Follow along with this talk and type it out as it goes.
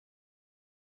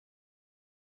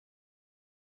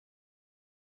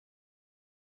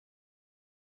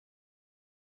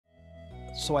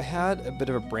So I had a bit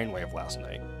of a brainwave last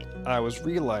night. I was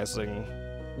realizing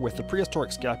with the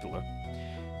prehistoric scapula,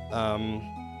 um,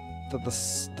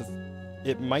 that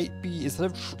it might be, instead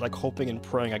of like hoping and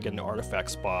praying I get an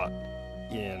artifact spot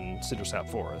in Cindersap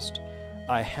Forest,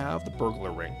 I have the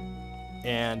burglar ring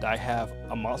and I have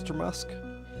a monster musk,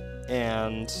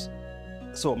 and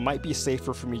so it might be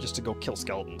safer for me just to go kill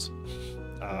skeletons.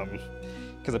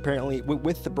 Because apparently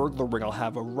with the burglar ring I'll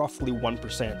have a roughly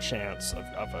 1% chance of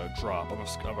a drop, of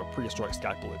a prehistoric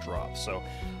scapula drop. So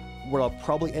what I'll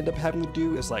probably end up having to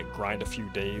do is like grind a few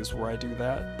days where I do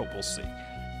that, but we'll see.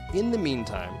 In the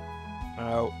meantime,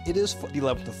 it is the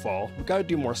 11th of fall. We've got to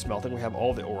do more smelting. We have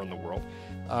all the ore in the world.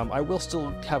 I will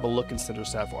still have a look in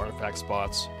Cindersap for artifact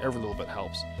spots. Every little bit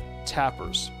helps.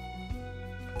 Tappers.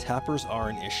 Tappers are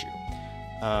an issue.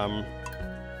 I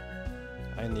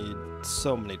need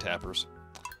so many tappers.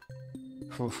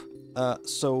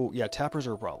 So yeah, tappers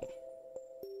are a problem.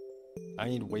 I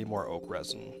need way more oak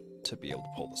resin to be able to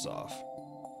pull this off.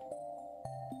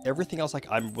 Everything else, like,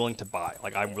 I'm willing to buy.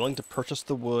 Like, I'm willing to purchase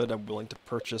the wood, I'm willing to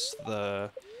purchase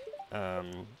the,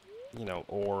 you know,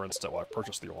 ore and stuff. Well, I've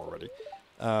purchased the ore already.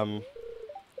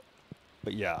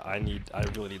 But yeah, I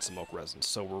really need some oak resin.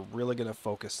 So we're really gonna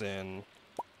focus in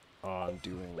on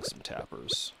doing some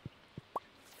tappers.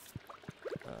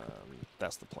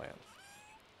 That's the plan.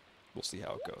 We'll see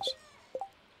how it goes.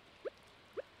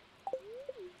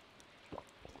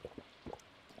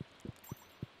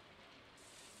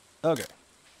 Okay.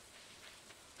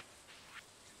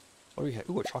 What do we have?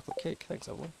 Ooh, a chocolate cake. Thanks,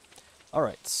 Evelyn.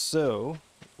 Alright, so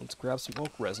let's grab some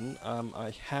oak resin.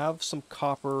 I have some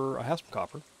copper.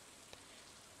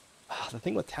 The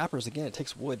thing with tappers, again, it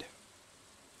takes wood.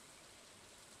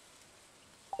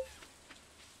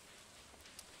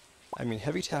 I mean,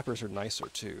 heavy tappers are nicer,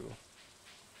 too.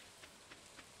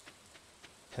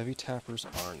 Heavy tappers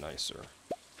are nicer.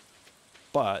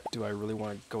 But do I really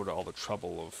want to go to all the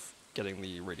trouble of getting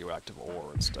the radioactive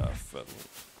ore and stuff and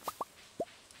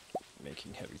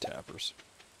making heavy tappers?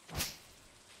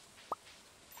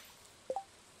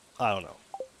 I don't know.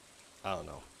 I don't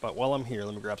know. But while I'm here,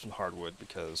 let me grab some hardwood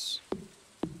because...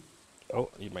 Oh,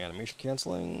 I need my animation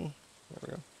canceling. There we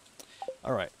go.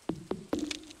 Alright.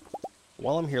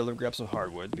 While I'm here, let me grab some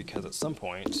hardwood because at some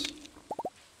point...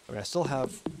 I mean, I still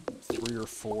have 3 or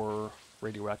 4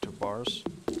 radioactive bars.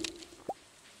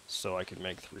 So I could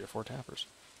make 3 or 4 tappers.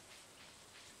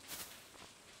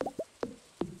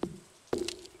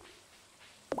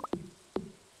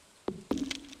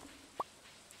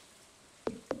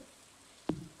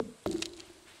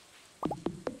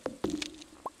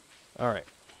 Alright.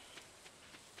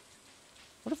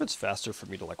 What if it's faster for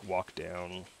me to, like, walk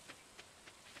down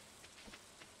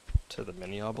to the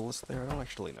mini obelisk there? I don't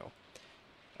actually know.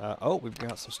 Oh, we've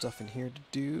got some stuff in here to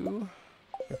do.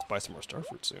 We have to buy some more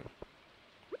starfruit soon.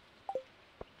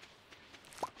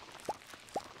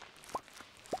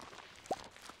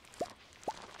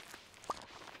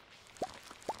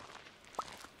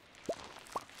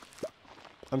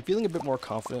 I'm feeling a bit more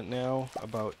confident now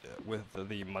about with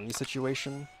the money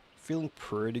situation. Feeling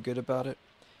pretty good about it.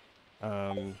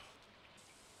 What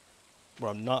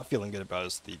I'm not feeling good about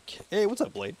is the... Hey, what's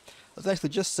up, Blade? I was actually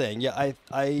just saying, yeah,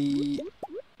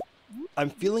 I'm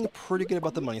feeling pretty good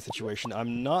about the money situation.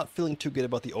 I'm not feeling too good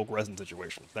about the oak resin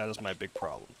situation. That is my big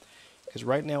problem. Because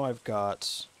right now I've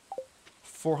got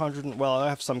 400... Well, I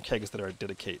have some kegs that are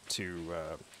dedicated to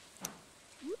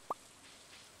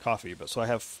coffee, but so I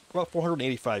have about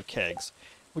 485 kegs,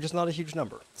 which is not a huge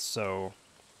number. So,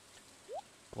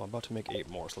 well, I'm about to make 8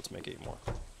 more, so let's make 8 more.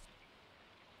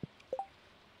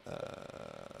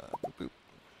 Boop, boop.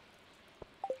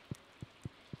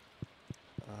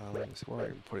 Let me see, where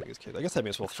am I putting these kegs? I guess I may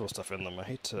as well throw stuff in them. I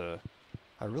hate to...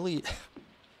 I really...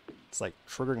 It's like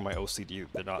triggering my OCD.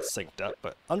 They're not synced up,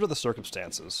 but under the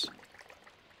circumstances,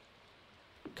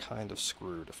 kind of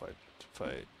screwed if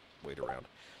I wait around.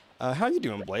 How you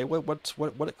doing, Blade? What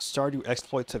Stardew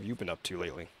exploits have you been up to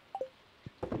lately?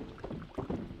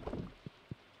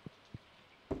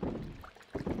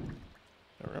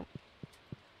 Alright.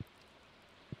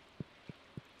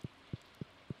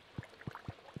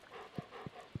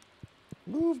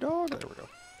 Move, dog! There we go.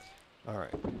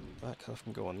 Alright. That stuff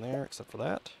can go in there, except for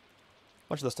that. A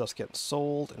bunch of the stuff's getting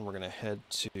sold, and we're gonna head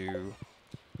to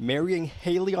marrying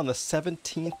Haley on the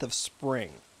 17th of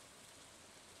spring.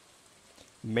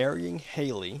 Marrying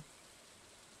Haley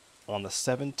on the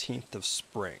 17th of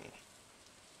spring.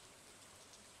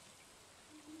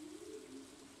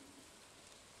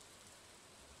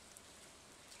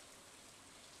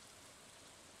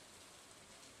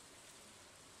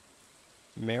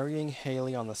 Marrying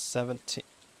Haley on the 17th.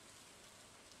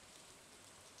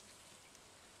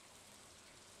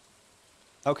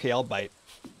 Okay, I'll bite.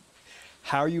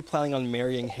 How are you planning on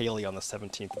marrying Haley on the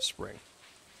 17th of spring?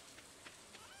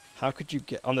 How could you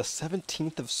get on the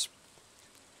 17th of spring?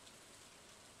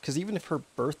 Because even if her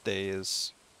birthday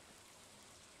is...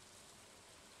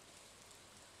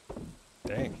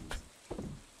 Dang.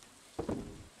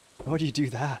 How would you do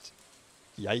that?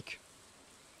 Yike.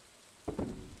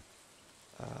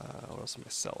 What else am I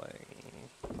selling?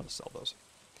 How to sell those?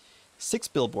 6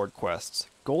 billboard quests.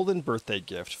 Golden birthday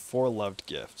gift. 4 loved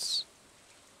gifts.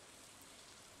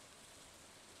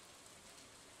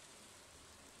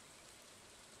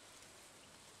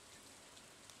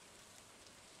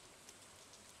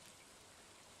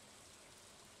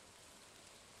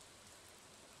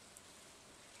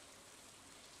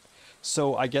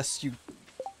 So I guess you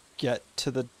get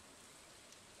to the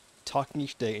Talking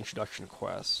Each Day introduction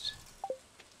quest.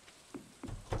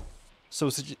 So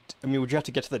I mean, would you have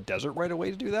to get to the desert right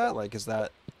away to do that? Like, is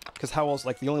that... Because how else...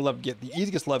 Like, the only love gift... The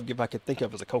easiest love gift I could think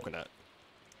of is a coconut.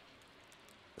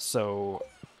 So...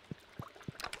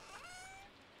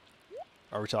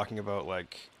 Are we talking about,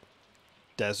 like...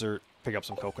 Desert, pick up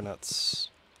some coconuts?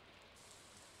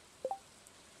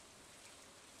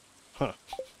 Huh.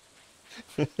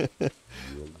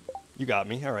 You got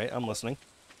me. Alright, I'm listening.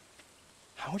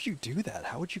 How would you do that?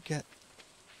 How would you get...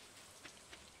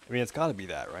 I mean, it's gotta be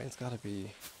that, right? It's gotta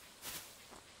be...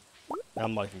 Now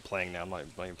I'm not even playing now. I'm not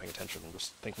even paying attention. I'm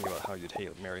just thinking about how you'd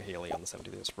marry Haley on the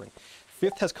 17th of spring.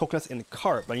 5th has coconuts in the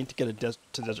cart, but I need to get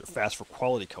to the desert fast for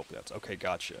quality coconuts. Okay,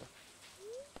 gotcha.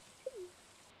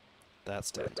 That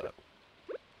stands up.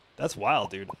 That's wild,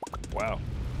 dude. Wow.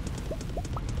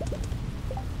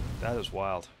 That is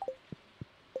wild.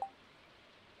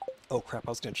 Oh crap,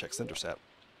 I was gonna check Cindersap.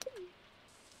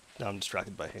 Now I'm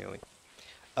distracted by Haley.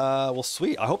 Well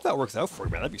sweet. I hope that works out for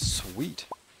you, man. That'd be sweet.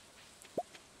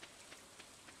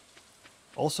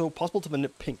 Also, possible to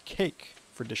manip pink cake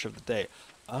for dish of the day.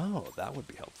 Oh, that would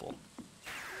be helpful.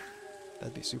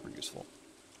 That'd be super useful.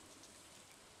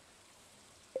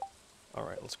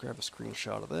 Alright, let's grab a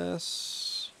screenshot of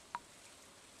this.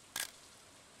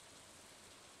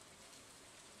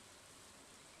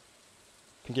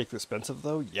 Pink cake's expensive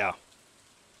though? Yeah.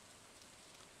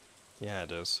 Yeah,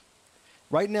 it is.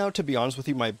 Right now, to be honest with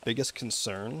you, my biggest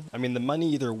concern... I mean, the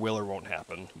money either will or won't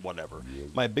happen, whatever.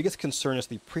 My biggest concern is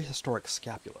the prehistoric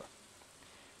scapula.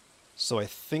 So I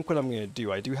think what I'm going to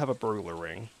do... I do have a burglar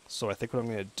ring, so I think what I'm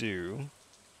going to do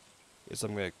is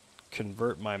I'm going to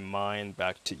convert my mine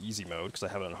back to easy mode, because I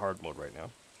have it on hard mode right now.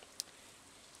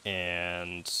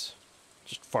 And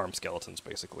just farm skeletons,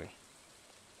 basically.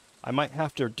 I might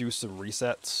have to do some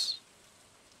resets,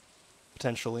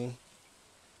 potentially,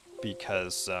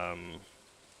 because...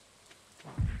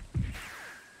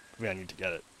 I need to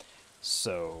get it.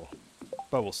 So,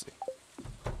 but we'll see.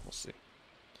 We'll see.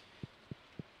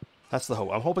 That's the hope.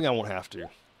 I'm hoping I won't have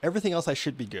to. Everything else I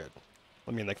should be good.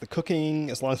 I mean, like the cooking,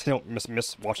 as long as I don't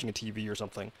miss watching a TV or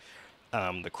something.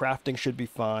 The crafting should be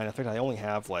fine. I think I only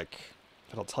have, like...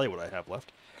 I'll tell you what I have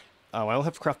left. I only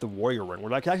have to craft the warrior ring,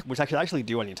 which I could actually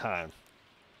do any time.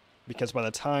 Because by the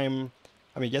time...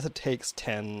 I mean, yes, it takes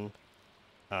 10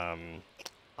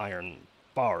 iron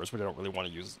bars, which I don't really want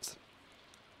to use...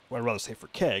 I'd rather say for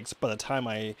kegs. By the time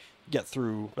I get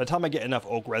enough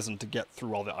oak resin to get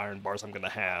through all the iron bars I'm going to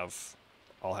have,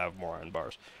 I'll have more iron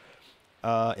bars.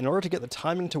 In order to get the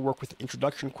timing to work with the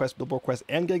introduction quest, billboard quest,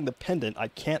 and getting the pendant, I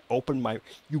can't open my...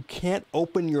 You can't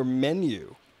open your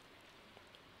menu.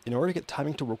 In order to get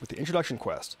timing to work with the introduction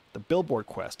quest, the billboard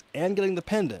quest, and getting the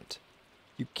pendant,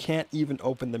 you can't even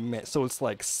open the menu. So it's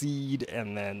like seed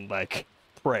and then like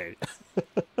pray.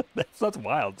 That's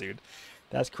wild, dude.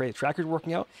 That's crazy. Tracker's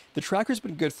working out. The tracker's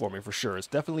been good for me, for sure. It's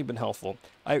definitely been helpful.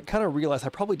 I kind of realized I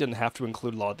probably didn't have to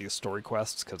include a lot of these story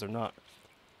quests, because they're not...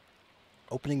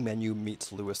 Opening menu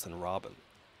meets Lewis and Robin.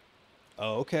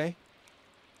 Oh, okay.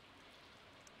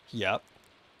 Yep.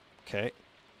 Okay.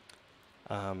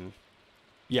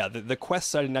 Yeah, the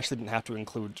quests I didn't have to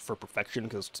include for perfection,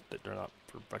 because they're not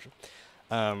for perfection.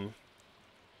 Don't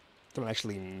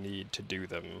actually need to do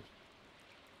them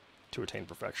to attain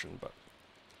perfection, but...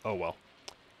 Oh well.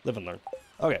 Live and learn.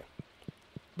 Okay.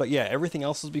 But yeah, everything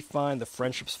else will be fine. The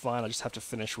friendship's fine. I just have to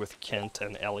finish with Kent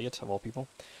and Elliot, of all people.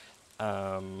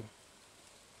 The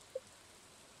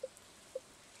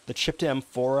chipped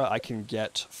amphora I can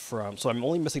get from... So I'm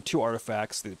only missing 2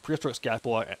 artifacts, the prehistoric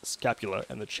scapula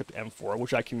and the chipped amphora,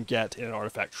 which I can get in an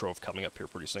artifact trove coming up here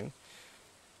pretty soon.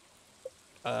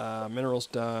 Minerals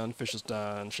done, fish is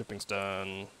done, shipping's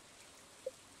done.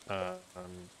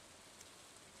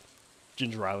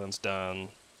 Ginger Island's done.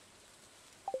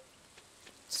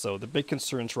 So the big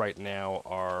concerns right now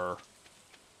are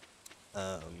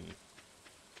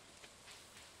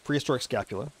prehistoric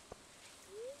scapula.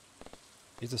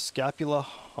 Is a scapula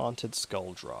haunted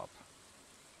skull drop?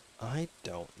 I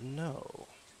don't know.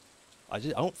 I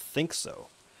don't think so.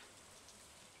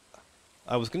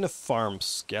 I was going to farm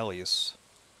skellies.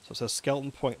 So it says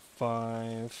skeleton 0.5.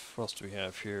 What else do we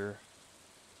have here?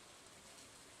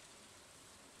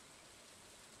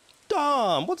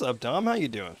 Dom! What's up, Dom? How you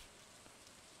doing?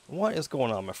 What is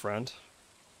going on, my friend?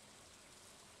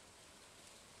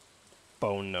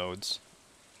 Bone nodes.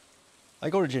 I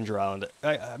go to Ginger Island.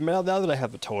 Now that I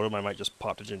have the totem, I might just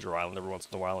pop to Ginger Island every once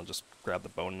in a while and just grab the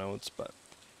bone nodes. But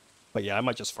yeah, I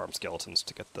might just farm skeletons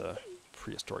to get the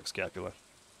prehistoric scapula.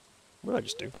 What did I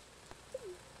just do?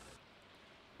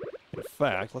 In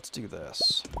fact, let's do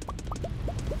this.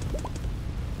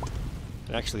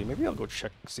 And actually, maybe I'll go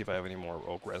check, see if I have any more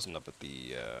oak resin up at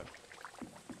the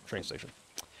train station.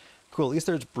 Cool, at least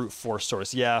there's brute force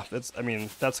source. Yeah, I mean,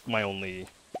 that's my only...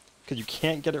 Because you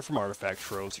can't get it from artifact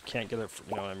troves, you can't get it from,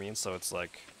 you know what I mean? So it's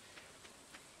like...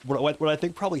 What I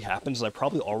think probably happens is I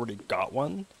probably already got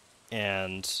one,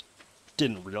 and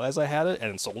didn't realize I had it,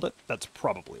 and sold it. That's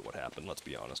probably what happened, let's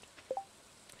be honest.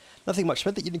 Nothing much.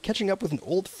 Spent the evening catching up with an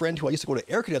old friend who I used to go to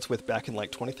air cadets with back in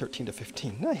like 2013 to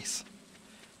 15. Nice.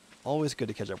 Always good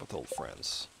to catch up with old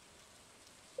friends.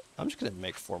 I'm just going to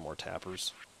make 4 more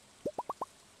tappers.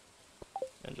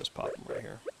 And just pop them right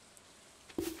here.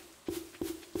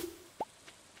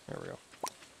 There we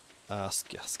go.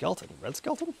 Skeleton. Red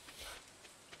skeleton?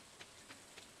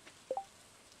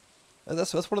 And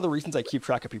that's one of the reasons I keep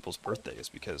track of people's birthdays,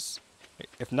 because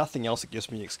if nothing else, it gives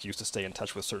me an excuse to stay in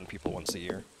touch with certain people once a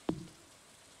year.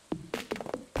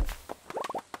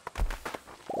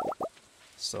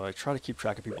 So I try to keep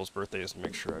track of people's birthdays and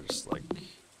make sure I just, like,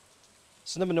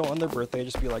 send them a note on their birthday,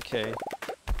 just be like, hey,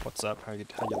 what's up, how you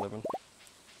living?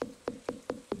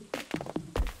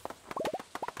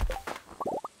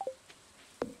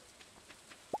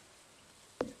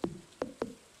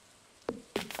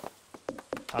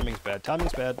 Timing's bad,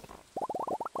 timing's bad.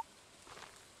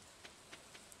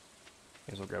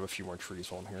 May as well grab a few more trees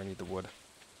while I'm here, I need the wood.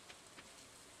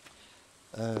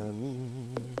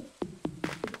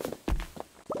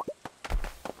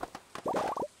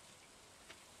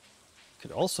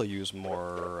 Could also use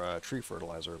more tree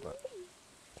fertilizer, but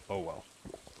oh well.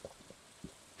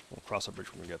 We'll cross that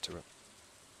bridge when we get to it.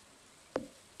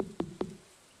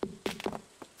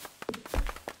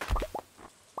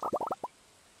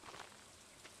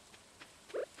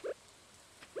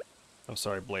 I'm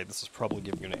sorry, Blade, this is probably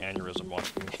giving you an aneurysm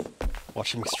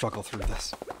watching me struggle through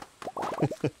this.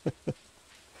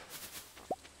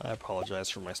 I apologize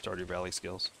for my Stardew Valley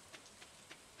skills.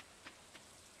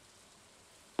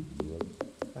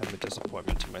 I'm a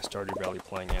disappointment to my Stardew Valley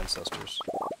playing ancestors.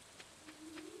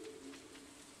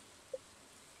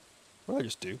 What did I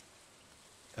just do?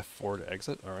 F4 to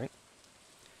exit? Alright.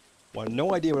 Well, I have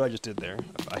no idea what I just did there.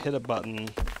 I hit a button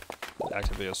that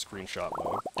activated screenshot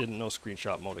mode. Didn't know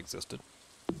screenshot mode existed.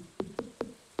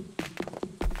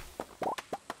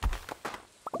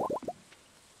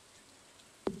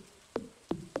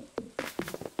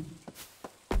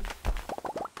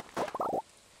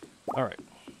 Alright.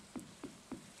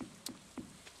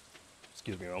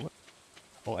 Excuse me a moment.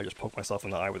 Oh, I just poked myself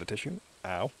in the eye with a tissue.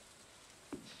 Ow.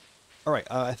 Alright,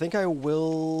 I think I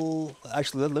will...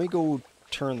 Actually, let me go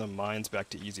turn the mines back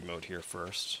to easy mode here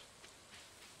first.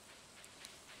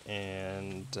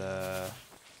 And, as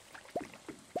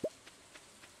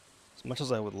much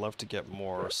as I would love to get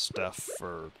more stuff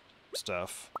for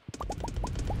stuff,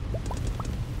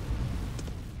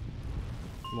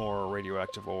 more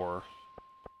radioactive ore.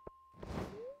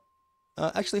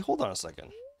 Actually, hold on a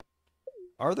second.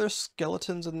 Are there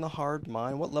skeletons in the hard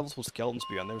mine? What levels will skeletons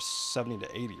be on? There's 70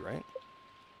 to 80, right?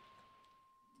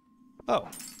 Oh.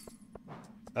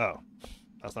 Oh.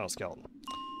 That's not a skeleton.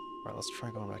 Alright, let's try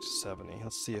going back to 70.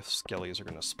 Let's see if skellies are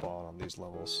going to spawn on these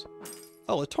levels.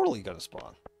 Oh, it's totally going to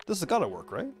spawn. This has got to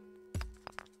work, right?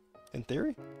 In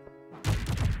theory?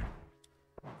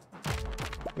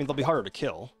 I mean, they'll be harder to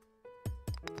kill.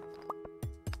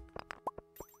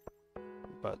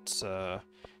 But,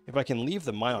 if I can leave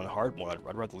the mine on hard mode,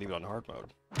 I'd rather leave it on hard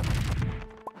mode.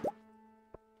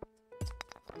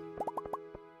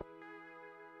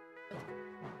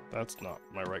 That's not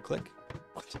my right click.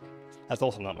 That's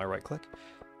also not my right click.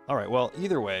 Alright, well,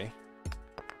 either way,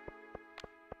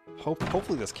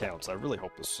 hopefully this counts. I really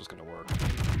hope this is going to work.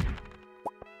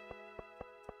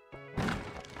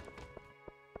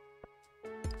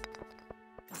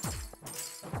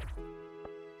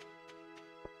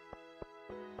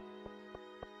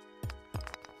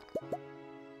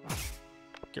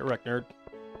 Get wrecked, nerd.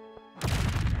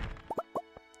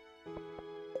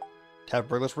 Have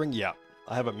burglar's ring? Yeah.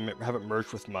 I haven't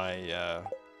merged with my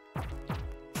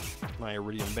my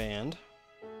Iridium band.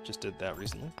 Just did that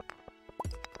recently.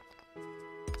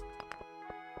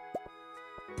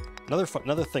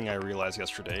 Another thing I realized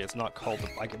yesterday, it's not called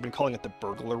I've been calling it the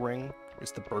burglar ring.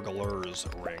 It's the burglar's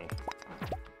ring.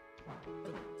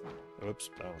 Oops,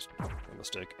 that was a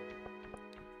mistake.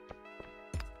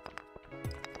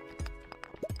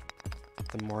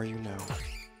 The more you know.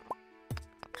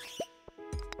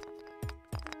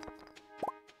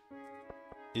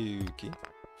 Okay.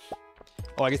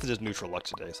 Oh, I guess it is neutral luck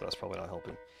today, so that's probably not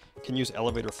helping. Can use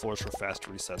elevator floors for fast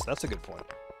resets. That's a good point.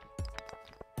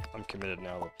 I'm committed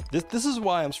now. This is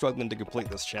why I'm struggling to complete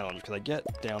this challenge, because I get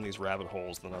down these rabbit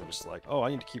holes, and then I'm just like, oh, I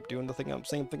need to keep doing the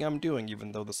same thing I'm doing,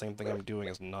 even though the same thing I'm doing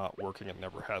is not working. It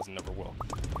never has and never will.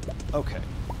 Okay.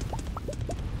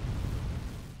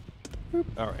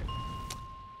 All right.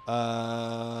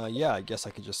 Yeah, I guess I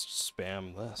could just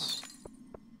spam this.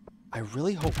 I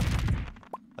really hope...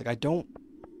 Like, I don't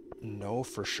know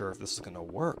for sure if this is gonna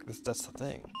work. That's the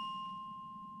thing.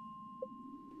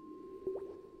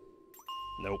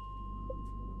 Nope.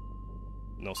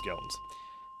 No skeletons.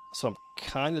 So I'm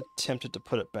kind of tempted to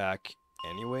put it back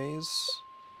anyways.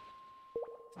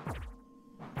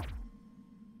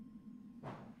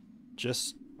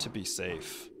 Just to be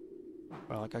safe.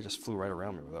 Well, that guy just flew right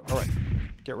around me with that. Alright.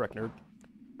 Get wrecked, nerd.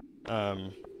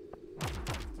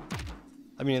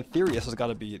 I mean, in theory, this has got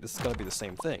to be the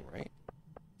same thing, right?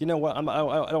 You know what? I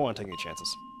don't want to take any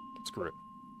chances. Screw it.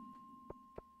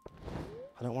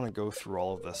 I don't want to go through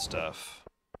all of this stuff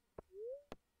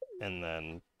and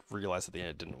then realize at the end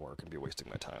it didn't work and be wasting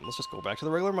my time. Let's just go back to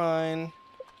the regular mine.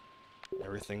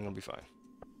 Everything will be fine.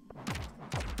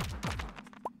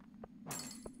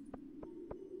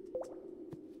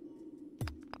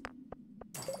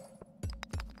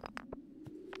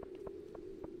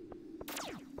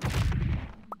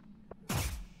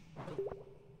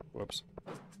 Whoops.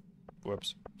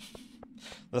 Whoops.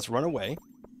 Let's run away,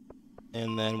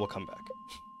 and then we'll come back.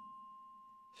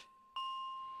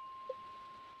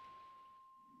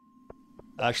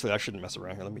 Actually, I shouldn't mess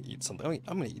around here. Let me eat something. Oh,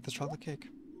 I'm gonna eat this chocolate cake.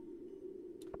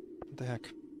 What the heck?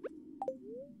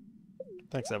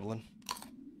 Thanks, Evelyn.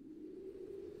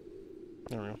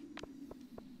 There we go.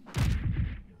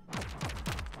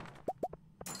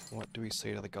 What do we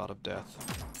say to the god of death?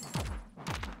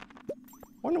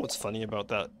 I wonder what's funny about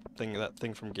that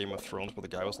thing from Game of Thrones where the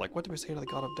guy was like, what do we say to the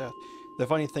god of death? The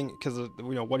funny thing, because,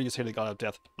 you know, what do you say to the god of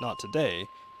death? Not today.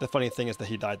 The funny thing is that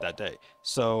he died that day.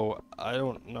 So, I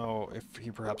don't know if he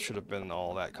perhaps should have been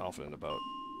all that confident about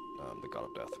the god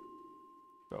of death.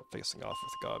 About facing off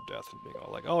with the god of death and being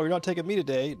all like, oh, you're not taking me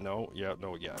today. No, yeah,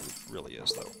 it really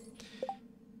is, though.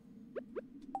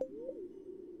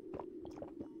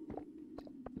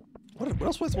 What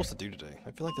else was I supposed to do today?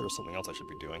 I feel like there was something else I should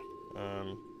be doing.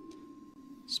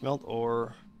 Smelt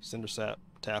ore, cinder sap,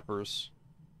 tappers,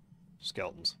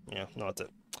 skeletons. Yeah, no, that's it.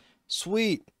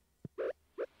 Sweet!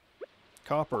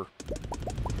 Copper.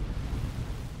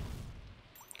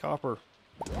 Copper.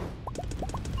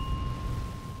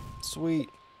 Sweet.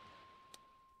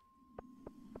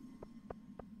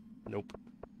 Nope.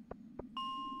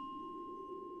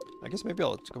 I guess maybe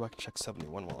I'll go back and check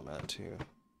 71 while I'm at it, too.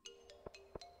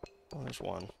 Oh, there's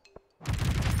one.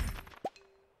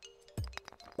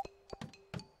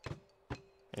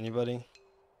 Anybody?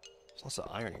 There's lots of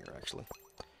iron here, actually.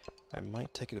 I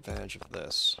might take advantage of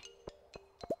this.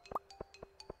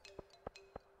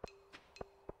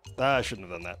 Ah, I shouldn't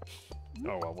have done that.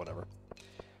 Oh well, whatever.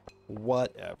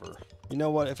 Whatever. You know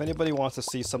what? If anybody wants to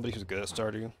see somebody who's good at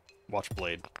Stardew, watch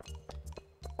Blade.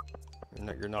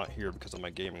 You're not here because of my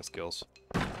gaming skills.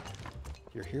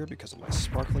 You're here because of my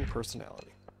sparkling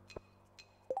personality.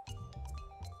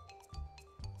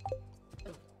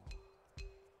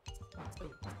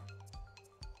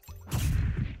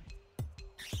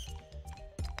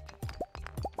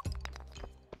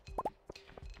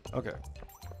 Okay.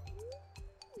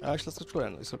 Actually, let's go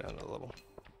down. Let's go down another level.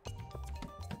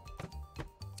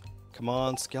 Come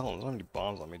on, skeletons. I don't have any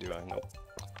bombs on me, do I? Nope.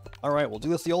 All right, we'll do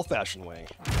this the old-fashioned way.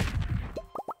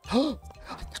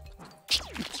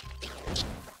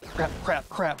 Crap! Crap!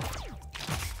 Crap!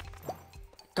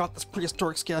 Got this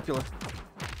prehistoric scapula.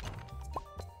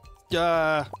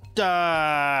 Duh!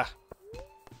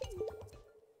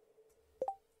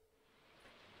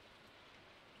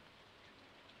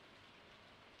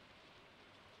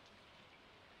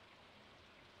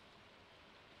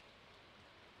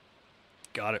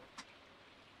 Got it.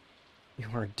 You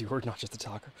are a doer, not just a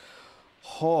talker.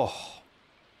 Oh.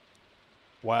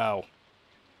 Wow.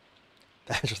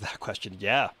 That answers that question.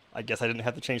 Yeah. I guess I didn't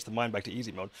have to change the mine back to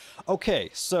easy mode. Okay,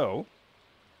 so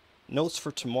notes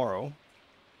for tomorrow.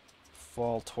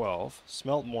 Fall 12.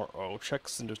 Smelt more. Oh, check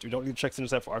cinders. We don't need to check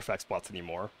cinders for artifact spots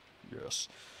anymore. Yes.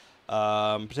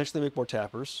 Potentially make more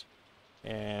tappers.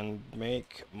 And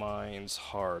make mines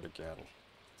hard again.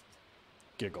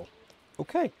 Giggle.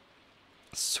 Okay.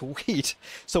 Sweet.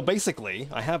 So basically,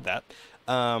 I have that.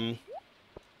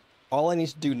 All I need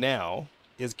to do now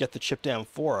is get the chip down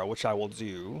fora, which I will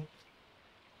do.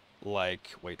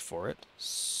 Like, wait for it.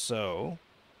 So,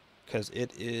 because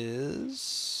it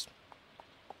is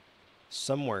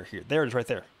somewhere here. There it is, right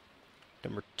there.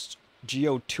 Number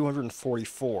Geo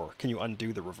 244. Can you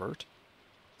undo the revert?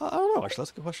 I don't know. Actually,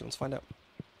 that's a good question. Let's find out.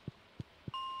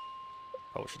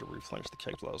 Probably should have replenished the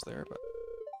kegs while I was there, but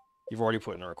you've already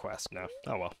put in a request now.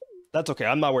 Oh well. That's okay.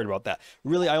 I'm not worried about that.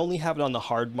 Really, I only have it on the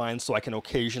hard mines so I can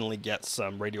occasionally get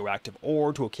some radioactive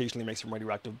ore, to occasionally make some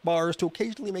radioactive bars, to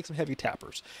occasionally make some heavy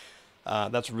tappers.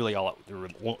 That's really all.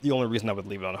 The only reason I would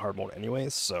leave it on hard mode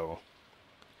anyways, so...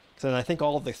 then I think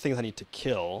all of the things I need to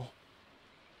kill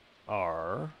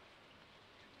are...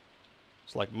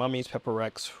 it's like mummies,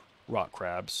 pepperex, rock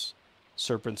crabs,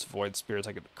 serpents, void spirits.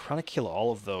 I could kind of kill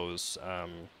all of those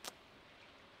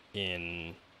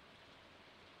in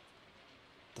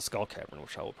the Skull Cavern,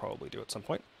 which I will probably do at some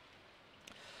point.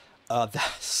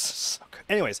 That's so good.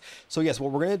 Anyways, so yes,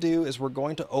 what we're going to do is we're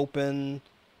going to open...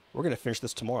 we're going to finish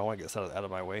this tomorrow. I want to get this out of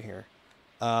my way here.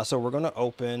 So we're going to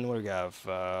open... what do we have?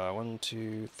 1,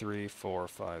 2, 3, 4,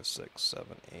 5, 6, 7,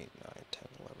 8, 9, 10,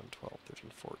 11, 12,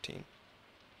 13, 14,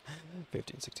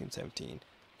 15, 16, 17.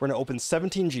 We're going to open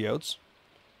 17 geodes.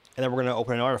 And then we're going to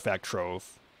open an artifact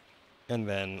trove. And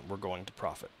then we're going to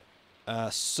profit.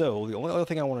 So the only other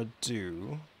thing I want to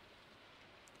do...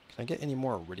 can I get any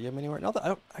more iridium anywhere? Now that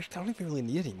I don't even really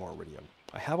need any more iridium.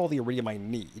 I have all the iridium I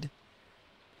need.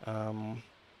 Can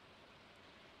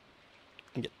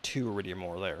get 2 iridium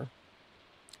ore there.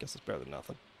 Guess it's better than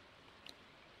nothing.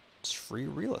 It's free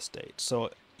real estate.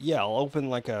 So yeah, I'll open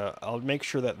like a... I'll make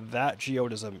sure that that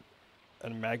geode is a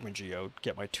magma geode.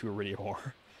 Get my 2 iridium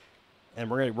ore. And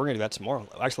we're gonna do that tomorrow.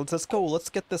 Actually, let's go. Let's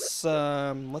get this.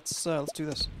 Let's do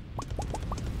this.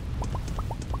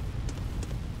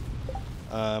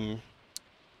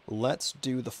 Let's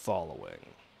do the following.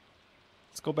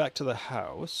 Let's go back to the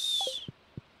house,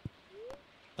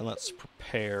 and let's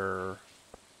prepare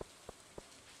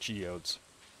geodes.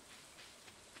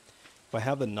 If I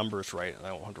have the numbers right, and I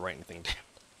don't have to write anything down.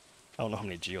 I don't know how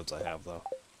many geodes I have though.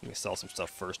 Let me sell some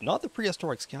stuff first. Not the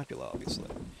prehistoric scapula, obviously.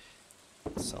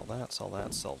 Sell that, sell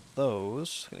that, sell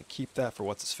those. Gonna keep that for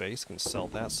what's his face. Gonna sell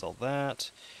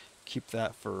that. Keep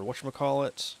that for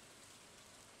whatchamacallit.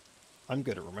 I'm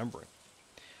good at remembering.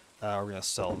 We're gonna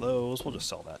sell those. We'll just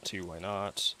sell that too, why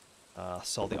not?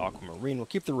 Sell the aquamarine. We'll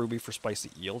keep the ruby for spicy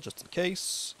eel just in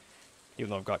case. Even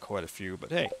though I've got quite a few,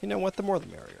 but hey, you know what? The more the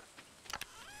merrier.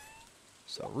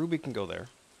 So ruby can go there.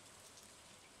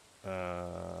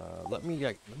 Let me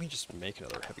just make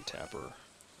another heavy tapper.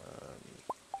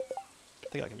 I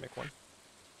think I can make one.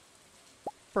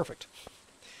 Perfect.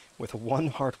 With 1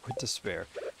 hardwood to spare.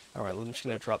 Alright, I'm just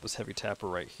going to drop this heavy tapper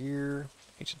right here.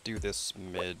 I need to do this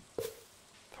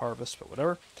mid-harvest, but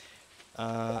whatever.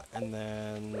 And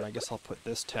then I guess I'll put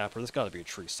this tapper. There's got to be a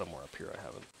tree somewhere up here I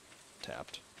haven't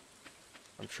tapped.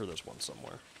 I'm sure there's one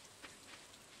somewhere.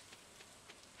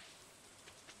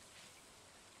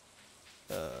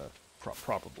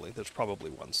 Probably. There's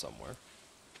probably one somewhere.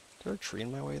 Is there a tree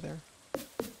in my way there?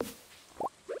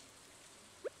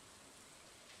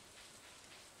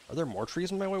 Are there more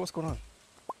trees in my way? What's going on?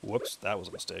 Whoops, that was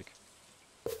a mistake.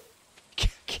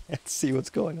 Can't see what's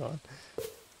going on.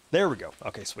 There we go.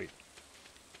 Okay, sweet.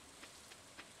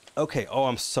 Okay, oh,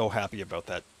 I'm so happy about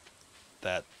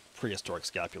that prehistoric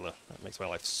scapula. That makes my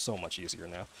life so much easier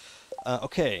now.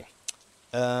 Okay.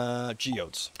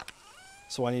 Geodes.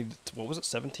 So I need, what was it,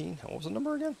 17? What was the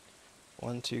number again?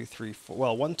 1, 2, 3, 4.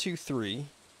 Well, 1, 2, 3,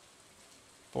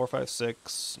 4, 5,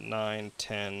 6, 9,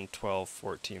 10, 12,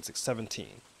 14, 16, 17.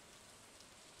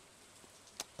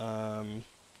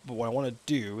 But what I want to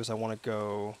do is I want to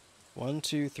go 1,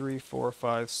 2, 3, 4,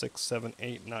 5, 6, 7,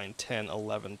 8, 9, 10,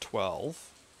 11, 12.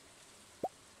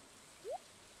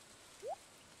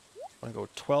 I want to go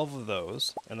 12 of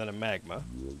those, and then a magma.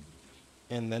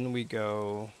 And then we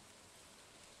go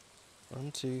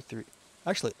 1, 2, 3.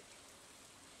 Actually,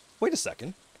 wait a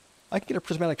second. I can get a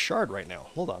prismatic shard right now.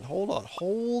 Hold on.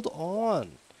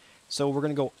 So we're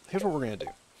going to go, here's what we're going to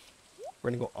do.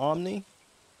 We're going to go Omni,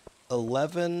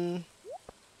 11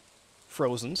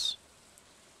 Frozens.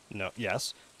 No,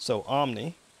 yes. So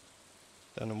Omni,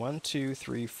 then 1, 2,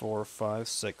 3, 4, 5,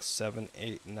 6, 7,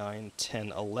 8, 9,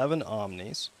 10, 11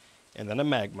 Omnis, and then a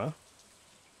magma.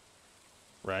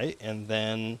 Right? And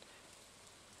then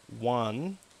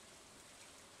 1,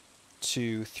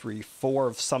 2, 3, 4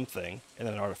 of something, and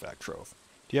then an artifact trove.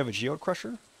 Do you have a geode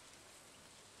crusher?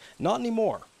 Not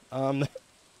anymore. I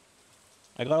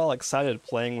got all excited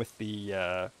playing with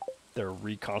the their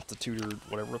reconstitutor,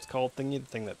 whatever it's called thingy, the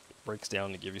thing that breaks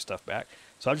down to give you stuff back.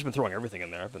 So I've just been throwing everything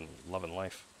in there. I've been loving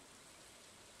life.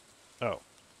 Oh.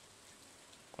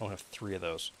 I only have 3 of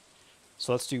those.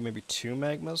 So let's do maybe 2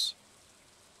 magmas.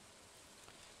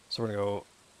 So we're going to go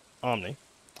Omni.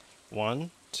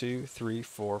 1, 2, 3,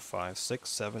 4, 5, 6,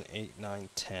 7, 8, 9,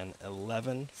 10,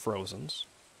 11 Frozens.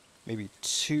 Maybe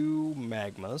 2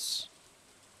 magmas.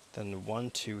 Then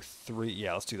 1, 2, 3.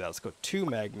 Yeah, let's do that. Let's go 2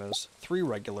 magmas, 3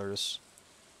 regulars,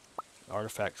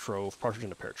 artifact trove, partridge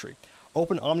in a pear tree.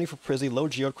 Open Omni for Prizzy,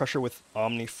 load Geode Crusher with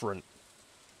Omni for an...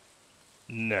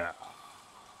 No.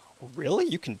 Really?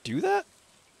 You can do that?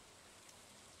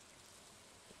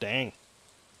 Dang.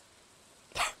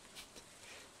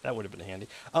 That would have been handy.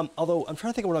 Although, I'm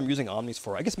trying to think of what I'm using Omnis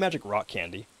for. I guess Magic Rock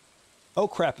Candy. Oh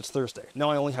crap, it's Thursday. No,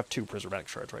 I only have 2 Prismatic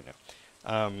Shards right now.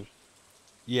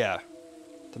 Yeah.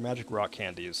 The Magic Rock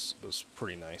Candy was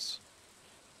pretty nice.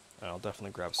 I'll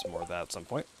definitely grab some more of that at some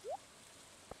point.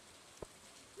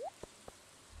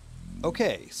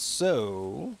 Okay,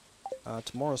 so...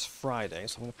 tomorrow's Friday,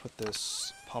 so I'm going to put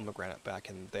this pomegranate back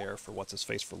in there for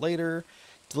what's-his-face for later.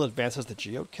 Still advances the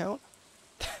geode count?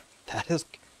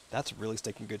 That's really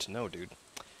stinking good to know, dude.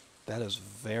 That is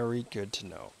very good to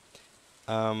know.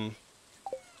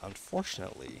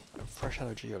 Unfortunately, I'm fresh out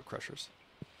of geode crushers.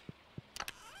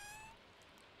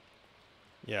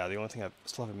 Yeah, the only thing I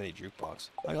still have a mini jukebox.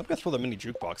 I'm gonna throw the mini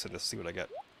jukebox in to see what I get.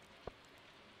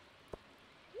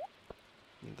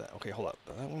 Okay, hold up.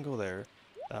 That one go there.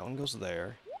 That one goes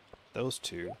there. Those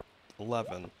 2.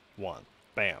 11. 1.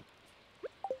 Bam.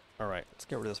 Alright, let's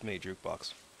get rid of this mini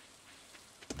jukebox.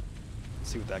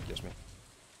 Let's see what that gives me.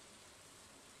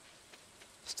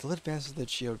 Still advances the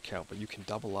geode count, but you can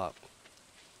double up.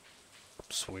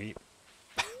 Sweet.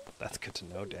 That's good to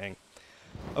know, dang.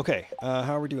 Okay,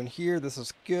 how are we doing here? This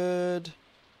is good.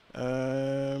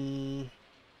 I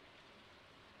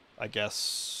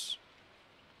guess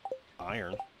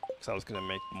iron, because I was going to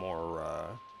make more,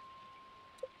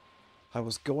 I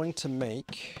was going to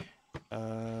make,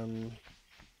 oh,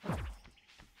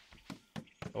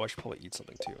 I should probably eat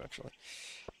something too, actually.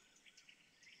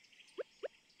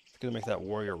 I'm going to make that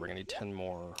warrior ring. I need 10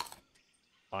 more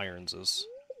ironses.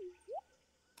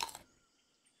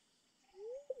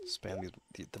 Spam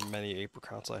the many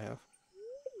apricots I have.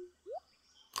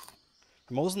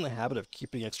 I'm always in the habit of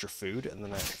keeping extra food, and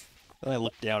then I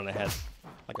looked down and I had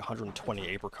like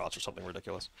 120 apricots or something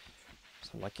ridiculous. So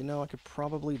I'm like, you know, I could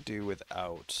probably do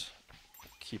without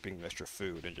keeping extra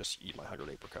food and just eat my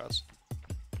 100 apricots.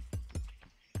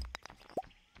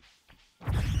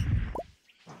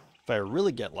 If I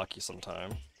really get lucky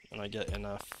sometime, and I get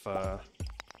enough,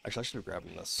 actually I should be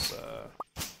grabbing this,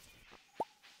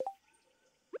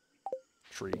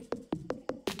 tree.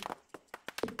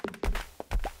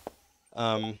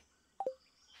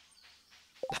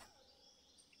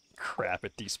 Crap,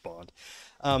 it despawned.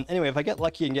 Anyway, if I get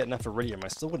lucky and get enough iridium, I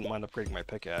still wouldn't mind upgrading my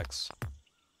pickaxe.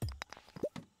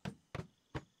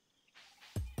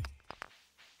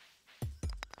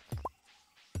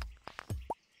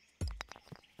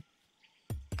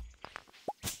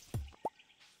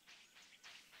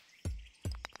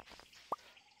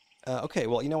 Okay,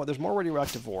 well, you know what? There's more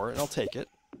radioactive ore, and I'll take it.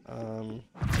 Kind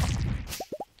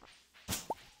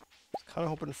of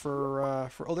hoping for...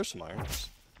 Oh, there's some iron.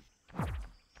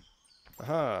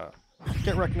 Aha!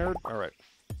 Get wrecked, nerd! Alright.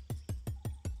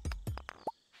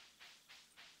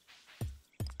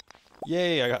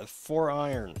 Yay, I got 4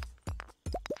 iron.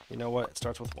 You know what? It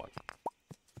starts with 1.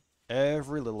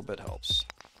 Every little bit helps.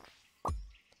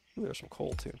 Ooh, there's some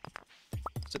coal, too.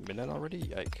 Is it midnight already?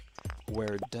 Yike.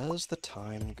 Where does the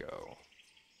time go?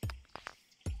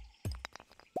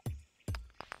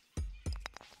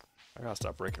 I gotta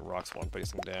stop breaking rocks while I'm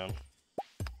facing down.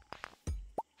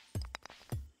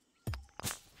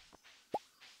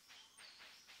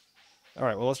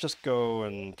 Alright, well, let's just go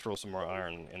and throw some more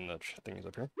iron in the thingies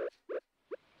up here.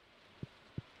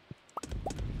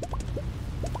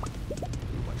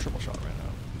 Ooh, my triple shot right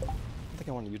now. I think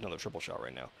I want to use another triple shot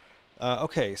right now.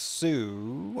 Okay, so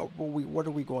what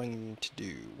are we going to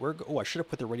do? Oh, I should have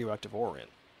put the radioactive ore in.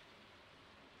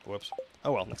 Whoops.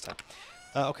 Oh well, next time.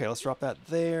 Okay, let's drop that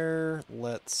there.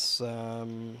 Let's,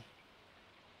 don't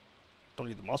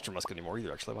need the monster musk anymore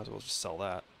either, actually. I might as well just sell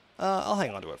that. I'll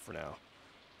hang on to it for now.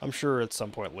 I'm sure at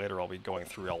some point later I'll be going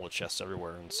through all the chests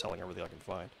everywhere and selling everything I can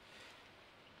find.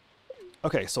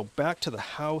 Okay, so back to the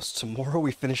house. Tomorrow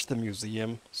we finish the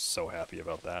museum. So happy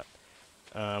about that.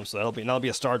 So that'll be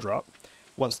a star drop.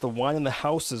 Once the wine in the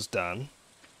house is done...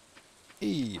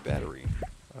 battery.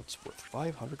 That's worth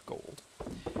 500 gold.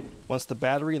 Once the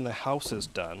battery in the house is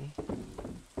done...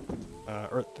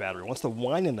 or the battery. Once the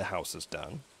wine in the house is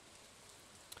done...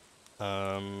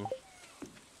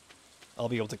 I'll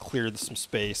be able to clear some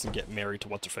space and get married to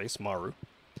what's-her-face, Maru.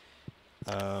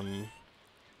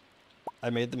 I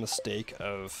made the mistake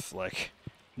of, like,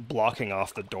 blocking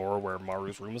off the door where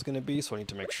Maru's room is going to be, so I need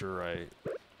to make sure I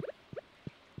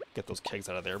get those kegs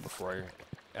out of there before I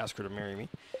ask her to marry me.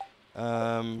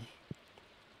 Can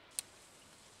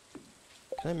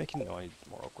I make it? No, I need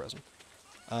more oak resin.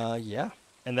 Yeah.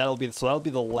 And that'll be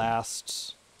the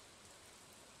last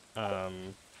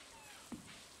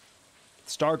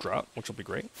star drop, which will be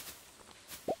great.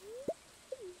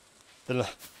 Then,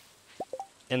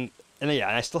 and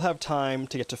yeah, I still have time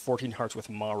to get to 14 hearts with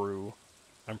Maru.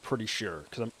 I'm pretty sure,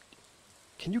 because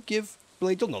Can you give?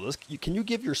 Blade, you'll know this. Can you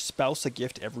give your spouse a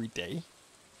gift every day?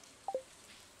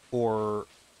 Or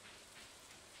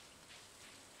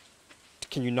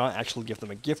can you not actually give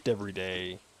them a gift every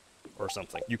day, or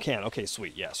something? You can. Okay,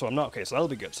 sweet. Yeah. So I'm not okay. So that'll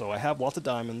be good. So I have lots of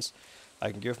diamonds.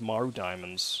 I can give Maru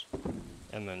diamonds,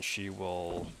 and then she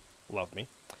will love me.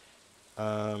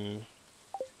 And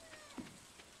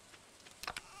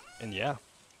yeah,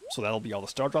 so that'll be all the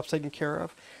star drops taken care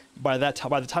of. By the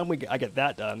time I get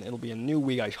that done, it'll be a new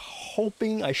week. I'm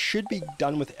hoping I should be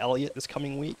done with Elliot this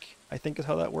coming week. I think is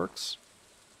how that works.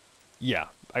 Yeah,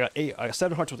 I got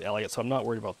 7 hearts with Elliot, so I'm not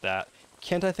worried about that.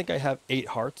 Kent, I think I have 8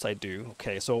 hearts. I do.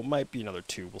 Okay, so it might be another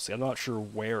 2. We'll see. I'm not sure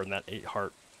where in that 8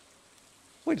 heart.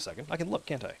 Wait a second. I can look,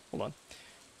 can't I? Hold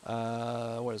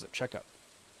on. What is it? Check up.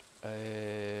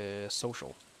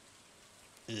 Social.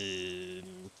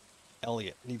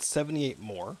 Elliot needs 78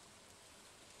 more.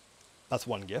 That's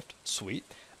 1 gift. Sweet.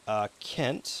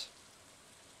 Kent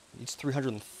needs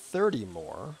 330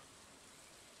 more.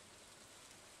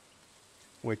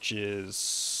 Which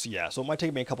is... yeah, so it might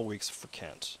take me a couple weeks for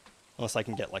Kent. Unless I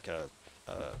can get, like, a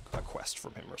quest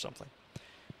from him or something.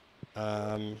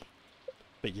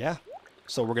 But yeah.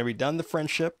 So we're going to be done the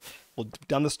friendship. We'll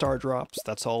done the star drops.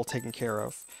 That's all taken care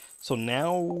of. So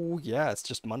now, yeah, it's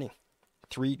just money.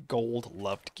 3 gold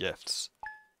loved gifts.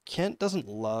 Kent doesn't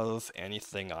love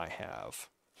anything I have.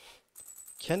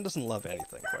 Kent doesn't love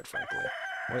anything, quite frankly.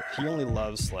 He only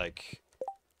loves, like,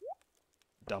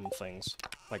 dumb things.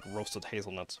 Like roasted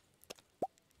hazelnuts.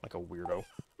 Like a weirdo.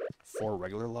 4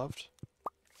 regular loved?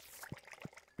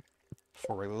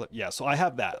 4 regular... yeah, so I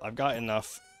have that. I've got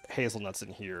enough hazelnuts in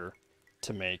here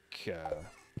to make,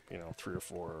 you know, 3 or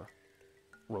 4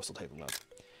 roasted hazelnuts.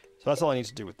 So that's all I need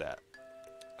to do with that.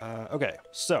 Okay,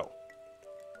 so...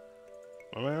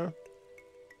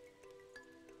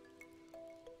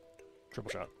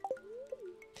 triple shot.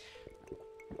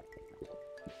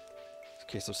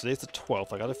 Okay, so today's the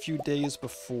 12th. I got a few days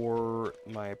before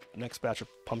my next batch of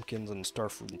pumpkins and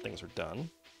starfruit and things are done.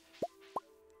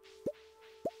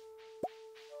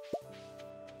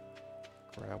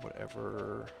 Grab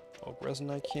whatever oak resin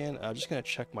I can. I'm just gonna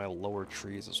check my lower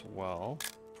trees as well.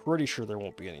 Pretty sure there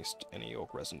won't be any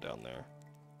oak resin down there.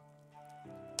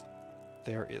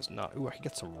 There is not. Ooh, I can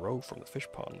get some roe from the fish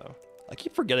pond, though. I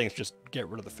keep forgetting to just get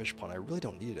rid of the fish pond. I really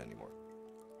don't need it anymore.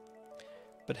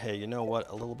 But hey, you know what?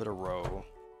 A little bit of roe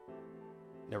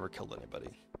never killed anybody.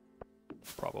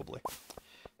 Probably.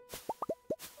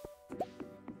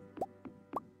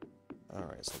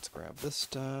 Alright, so let's grab this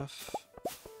stuff.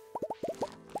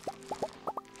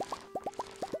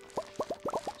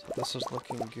 So this is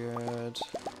looking good.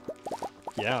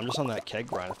 Yeah, I'm just on that keg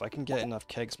grind. If I can get enough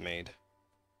kegs made...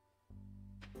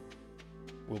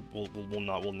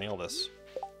 We'll nail this.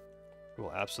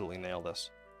 We'll absolutely nail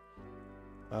this.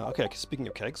 Okay, speaking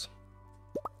of kegs.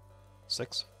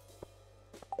 6.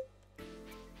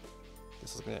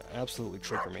 This is gonna absolutely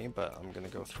trigger me, but I'm gonna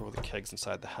go throw the kegs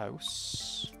inside the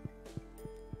house.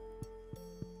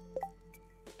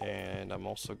 And I'm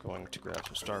also going to grab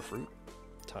some starfruit.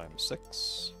 Times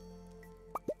 6.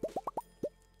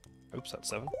 Oops, that's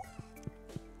 7.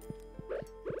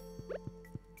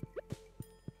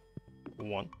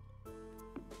 1,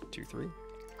 2, 3,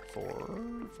 4,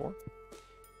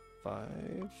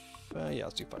 5. Yeah,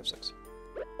 let's do 5, 6.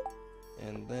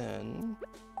 And then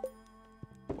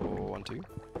 1, 2,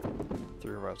 3,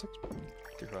 4, 5, 6.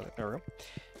 3, 4, 5, 6. There we go.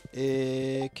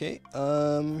 Okay.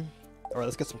 All right,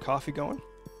 let's get some coffee going.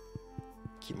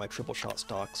 Keep my triple shot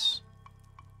stocks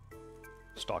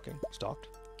stocked.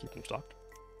 Keep them stocked.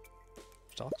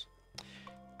 Stocks.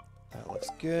 That looks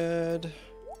good.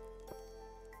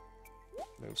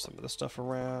 Move some of this stuff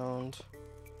around.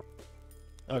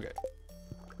 Okay.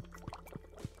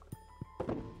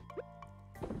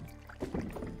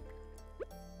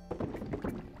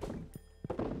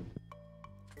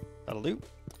 That'll do.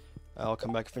 I'll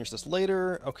come back and finish this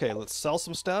later. Okay, let's sell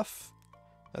some stuff.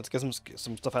 Let's get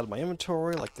some stuff out of my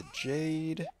inventory, like the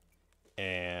jade.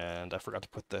 And I forgot to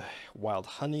put the wild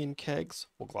honey in kegs.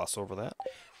 We'll gloss over that.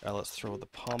 Let's throw the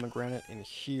pomegranate in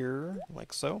here,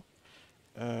 like so.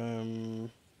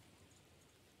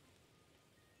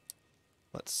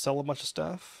 Let's sell a bunch of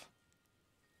stuff.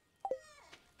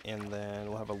 And then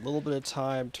we'll have a little bit of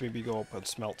time to maybe go up and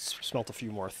smelt a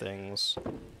few more things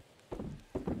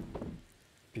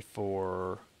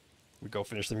before we go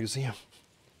finish the museum.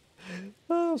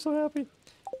 Oh, I'm so happy.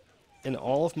 In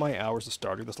all of my hours of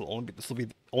Stardew, this will be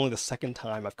only the second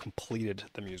time I've completed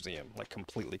the museum, like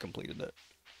completely completed it.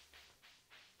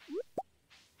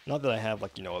 Not that I have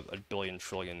like, you know, a billion,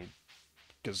 trillion,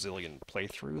 gazillion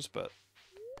playthroughs, but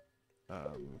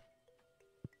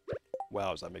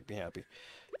wow, does that make me happy.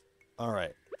 All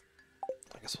right,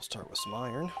 I guess we'll start with some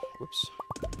iron. Whoops.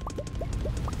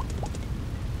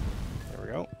 There we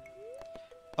go.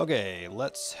 Okay,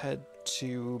 let's head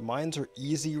to... Mines are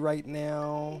easy right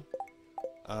now.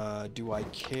 Do I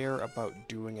care about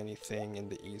doing anything in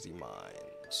the easy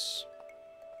mines?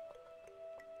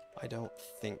 I don't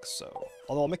think so.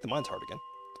 Although I'll make the mines hard again.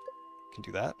 Can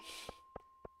do that.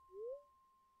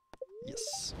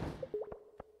 Yes.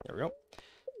 There we go.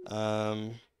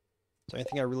 Is there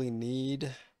anything I really need?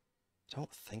 I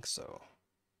don't think so.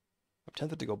 I'm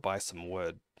tempted to go buy some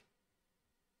wood.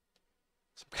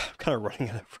 So I'm kind of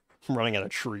running out of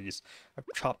trees. I've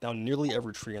chopped down nearly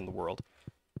every tree in the world.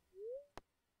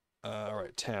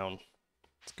 Alright, town.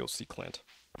 Let's go see Clint.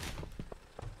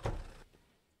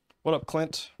 What up,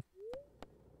 Clint?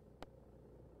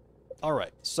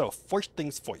 Alright, so first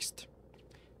things first.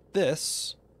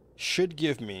 This should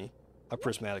give me a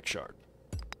prismatic shard.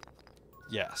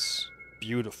 Yes.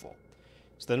 Beautiful.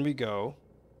 So then we go...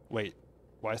 Wait,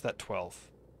 why is that 12?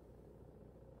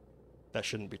 That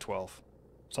shouldn't be 12.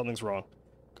 Something's wrong.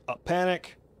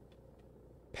 Panic!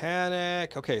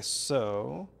 Panic! Okay,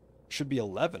 so... Should be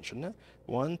 11, shouldn't it?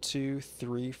 1, 2,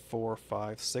 3, 4,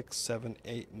 5, 6, 7,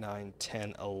 8, 9,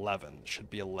 10, 11. Should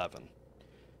be 11.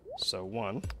 So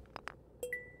 1,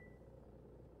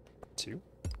 2,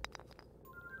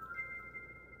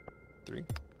 3.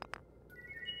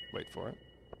 Wait for it.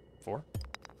 4,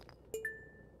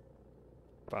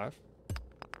 5,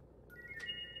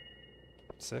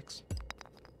 6,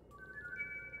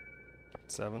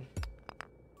 7,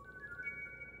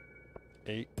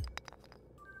 8,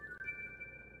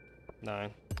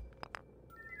 9,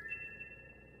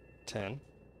 10.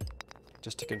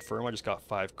 Just to confirm, I just got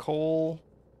 5 coal.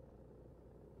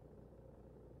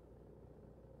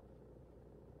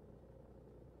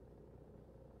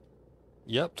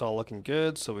 Yep, it's all looking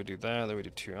good. So we do that. Then we do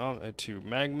two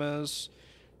magmas.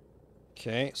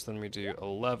 Okay, so then we do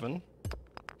 11.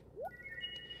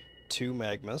 2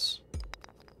 magmas.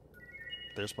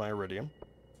 There's my iridium.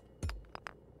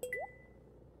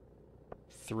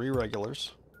 3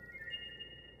 regulars.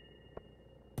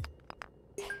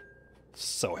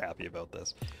 So happy about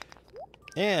this.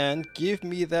 And give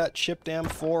me that chipped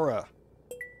amphora.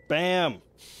 Bam!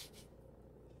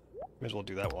 May as well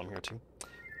do that while I'm here too.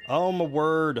 Oh, my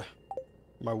word.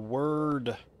 My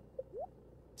word.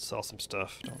 Sell some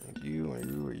stuff. Don't need you, or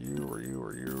you, or you, or you,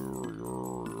 or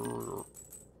you.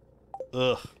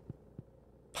 Ugh.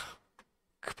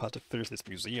 About to finish this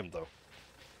museum, though.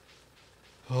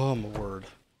 Oh, my word.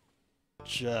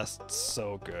 Just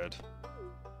so good.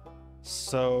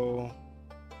 So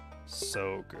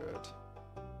good.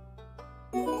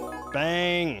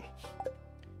 Bang!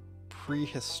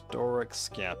 Prehistoric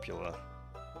scapula.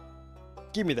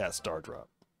 Give me that star drop.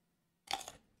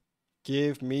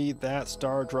 Give me that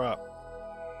star drop.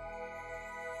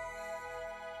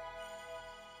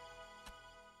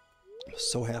 I'm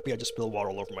so happy I just spilled water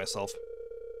all over myself.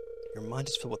 Your mind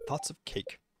is filled with thoughts of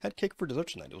cake. Had cake for dessert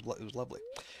tonight. It was lovely.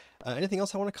 Anything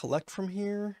else I want to collect from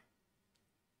here?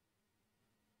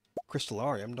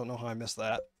 Crystallarium. Don't know how I missed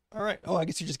that. All right. Oh, I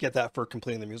guess you just get that for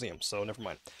completing the museum, so never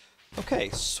mind. Okay,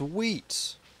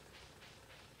 sweet.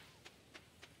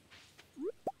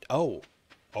 Oh,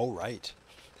 right.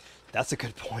 That's a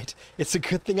good point. It's a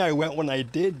good thing I went when I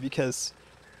did, because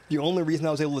the only reason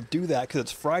I was able to do that, because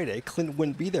it's Friday, Clint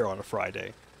wouldn't be there on a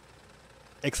Friday.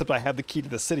 Except I had the key to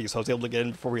the city, so I was able to get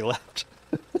in before we left.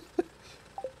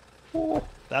 Oh,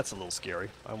 that's a little scary.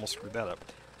 I almost screwed that up.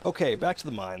 Okay, back to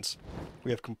the mines.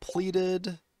 We have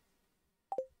completed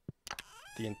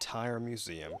the entire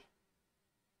museum.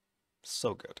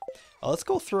 So good. Let's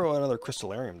go throw another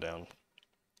crystallarium down.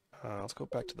 Let's go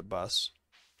back to the bus.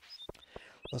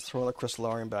 Let's throw the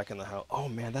crystallarium back in the house. Oh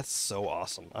man, that's so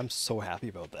awesome. I'm so happy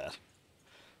about that.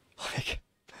 Like,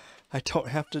 I don't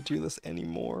have to do this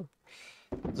anymore.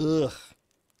 Ugh.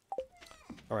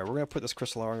 Alright, we're gonna put this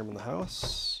crystal arm in the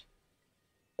house.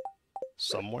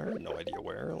 Somewhere, no idea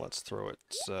where. Let's throw it,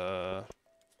 I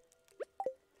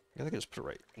think I can just put it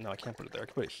right... No, I can't put it there. I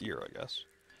can put it here, I guess.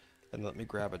 And let me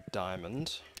grab a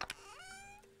diamond.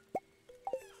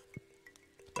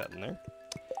 Put that in there.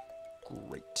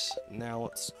 Great. Now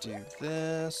let's do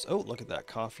this. Oh, look at that.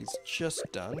 Coffee's just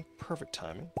done. Perfect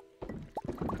timing.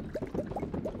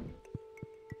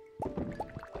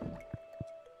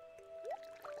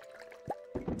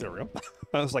 There we go.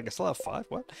 I was like, I still have 5?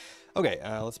 What? Okay,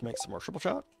 let's make some more triple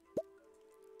shot.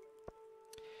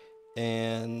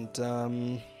 And,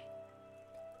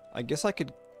 I guess I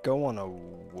could go on a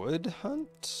wood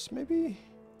hunt, maybe?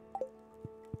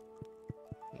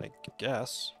 I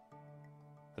guess.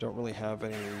 I don't really have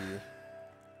any...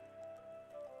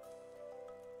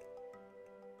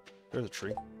 There's a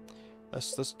tree.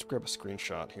 Let's grab a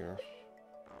screenshot here.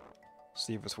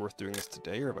 See if it's worth doing this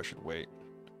today or if I should wait.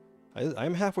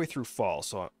 I'm halfway through fall,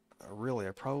 so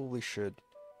I probably should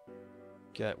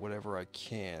get whatever I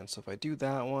can. So if I do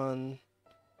that one,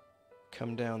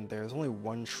 come down there. There's only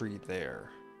one tree there.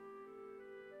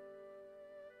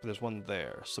 But there's one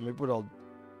there. So maybe what I'll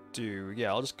do...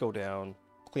 Yeah, I'll just go down,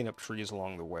 clean up trees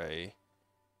along the way.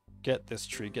 Get this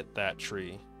tree, get that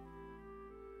tree.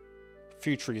 A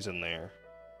few trees in there.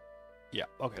 Yeah,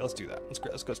 okay, let's do that. Let's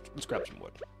grab some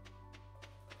wood.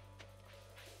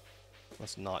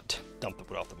 Let's not dump the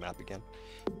wood off the map again.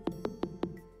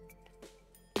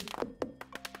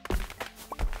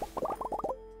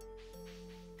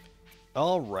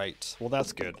 Alright, well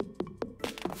that's good.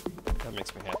 That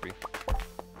makes me happy.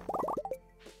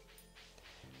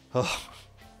 Oh,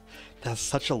 that's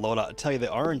such a loadout. I tell you, the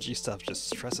RNG stuff just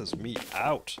stresses me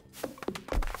out.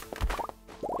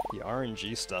 The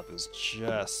RNG stuff is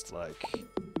just like...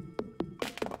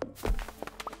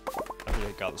 I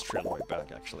really got this tree on the way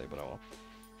back, actually, but oh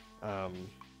well.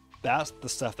 That's the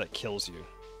stuff that kills you.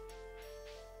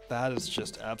 That is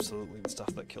just absolutely the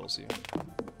stuff that kills you.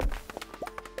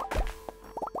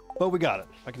 But we got it.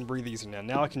 I can breathe easy now.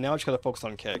 Now I just gotta focus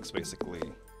on kegs, basically.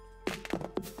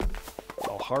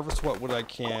 I'll harvest what wood I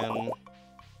can.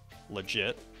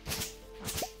 Legit.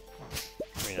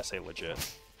 I mean, I say legit.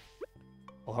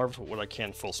 I'll harvest what wood I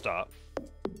can, full stop. Did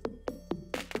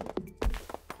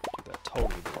that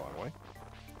totally the wrong way.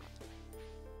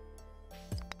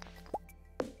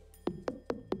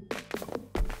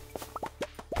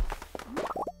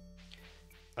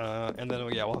 And then,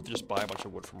 yeah, we'll have to just buy a bunch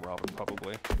of wood from Robin,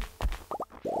 probably.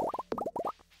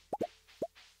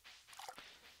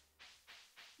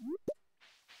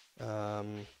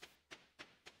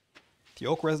 The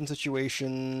oak resin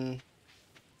situation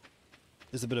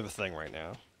is a bit of a thing right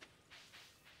now.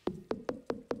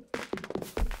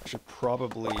 I should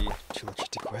probably... Too much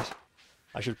to quit.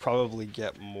 I should probably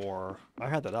get more... I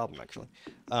had that album, actually.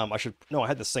 No, I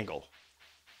had the single.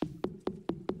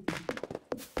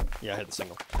 Yeah, I had the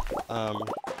single. I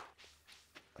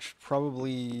should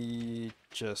probably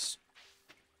just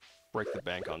break the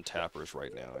bank on tappers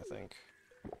right now, I think.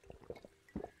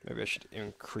 Maybe I should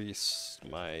increase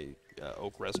my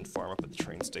oak resin farm up at the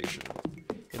train station.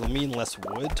 It'll mean less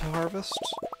wood to harvest,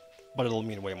 but it'll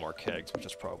mean way more kegs, which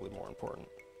is probably more important.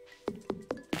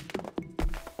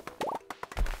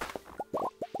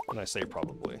 And I say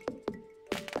probably.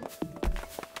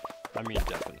 I mean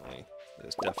definitely. It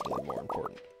is definitely more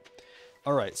important.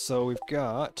 Alright, so we've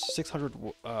got 600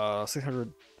 wood,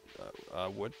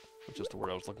 which is the word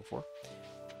I was looking for.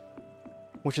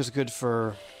 Which is good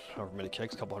for however many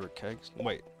kegs, a couple hundred kegs.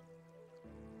 Wait,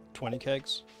 20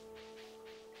 kegs?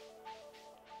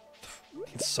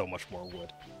 It's so much more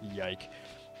wood. Yike.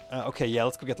 Okay, yeah,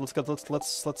 let's blow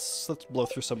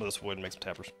through some of this wood and make some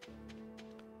tappers.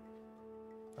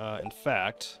 In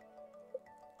fact,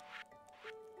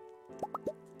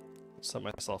 set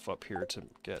myself up here to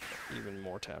get even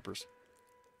more tappers.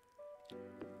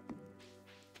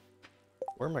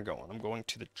 Where am I going? I'm going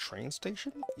to the train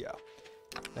station? Yeah.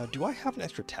 Now, do I have an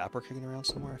extra tapper kicking around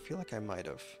somewhere? I feel like I might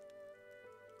have.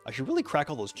 I should really crack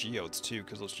all those geodes too,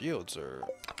 because those geodes are...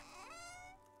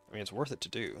 I mean, it's worth it to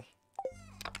do.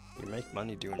 You make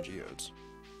money doing geodes.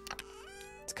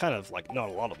 It's kind of like, not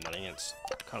a lot of money, it's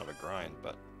kind of a grind,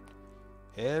 but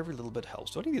every little bit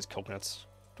helps. Do I need these coconuts?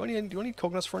 Do I need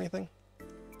coconuts for anything?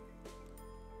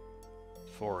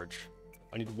 Forage.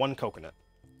 I need one coconut.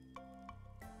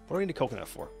 What do I need a coconut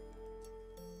for?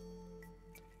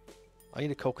 I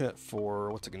need a coconut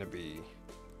for... what's it going to be?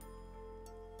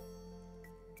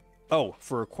 Oh,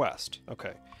 for a quest.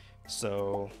 Okay.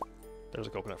 So, there's a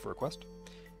coconut for a quest.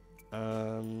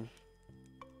 I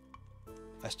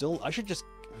should just...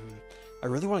 I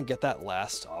really want to get that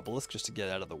last obelisk just to get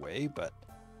out of the way, but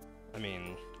I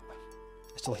mean,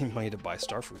 I still need money to buy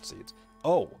starfruit seeds.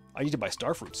 Oh, I need to buy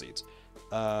starfruit seeds.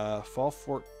 Fall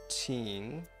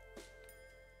 14.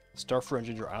 Starfruit on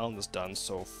Ginger Island is done,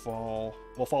 so fall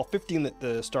 15 the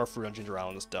Starfruit on Ginger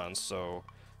Island is done, so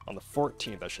on the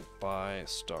 14th I should buy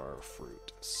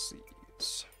starfruit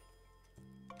seeds.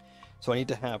 So I need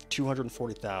to have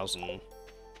 240,000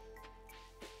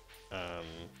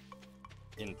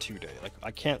 in 2 days. Like,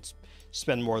 I can't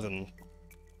spend more than,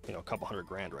 you know, a couple hundred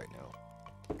grand right now.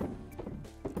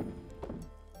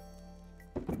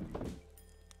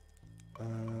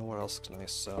 What else can I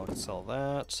sell? I can sell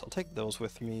that. I'll take those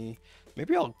with me.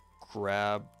 Maybe I'll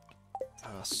grab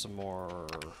some more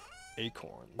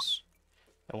acorns.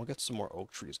 And we'll get some more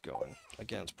oak trees going.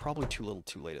 Again, it's probably too little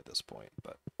too late at this point,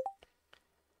 but...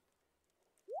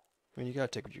 I mean, you gotta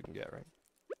take what you can get, right?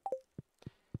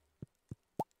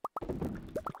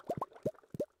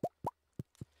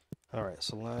 Alright,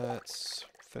 so let's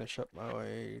finish up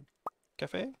my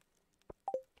cafe.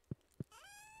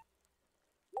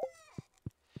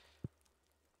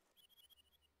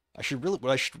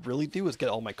 What I should really do is get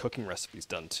all my cooking recipes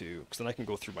done too, because then I can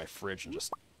go through my fridge and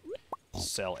just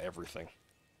sell everything.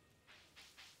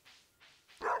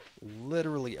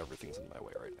 Literally everything's in my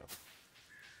way right now.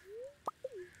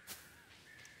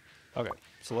 Okay,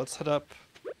 so let's head up.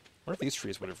 I wonder if these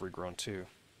trees would have regrown too.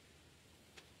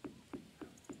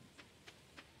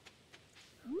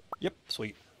 Yep,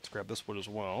 sweet. Let's grab this wood as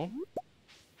well.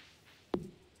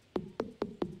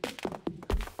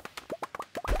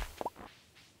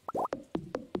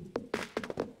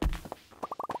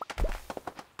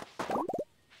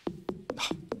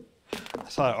 I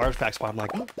saw an artifact spot. I'm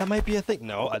like, oh, that might be a thing.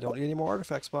 No, I don't need any more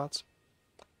artifact spots.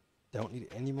 Don't need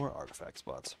any more artifact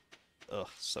spots. Ugh,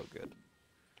 so good.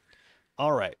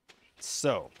 All right,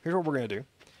 so here's what we're gonna do.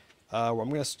 I'm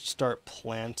gonna start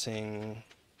planting.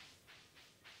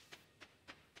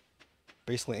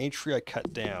 Basically, any tree I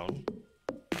cut down,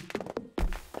 I'm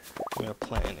gonna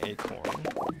plant an acorn.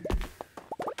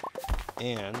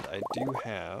 And I do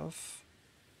have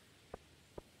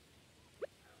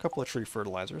a couple of tree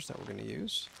fertilizers that we're going to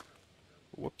use.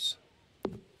 Whoops.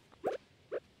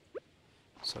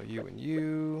 So you and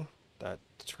you. That,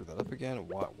 screw that up again.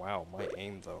 Wow, my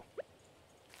aim though.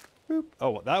 Boop.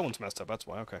 Oh, that one's messed up. That's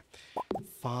why. Okay.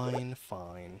 Fine.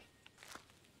 And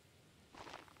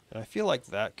I feel like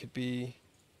that could be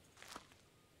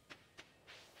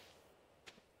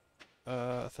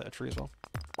a tree as well.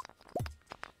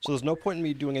 So there's no point in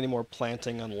me doing any more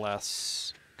planting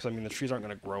unless... Because, I mean, the trees aren't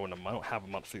going to grow in a month. I don't have a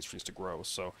month for these trees to grow.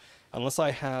 So unless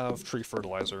I have tree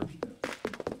fertilizer,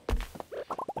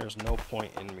 there's no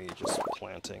point in me just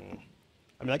planting...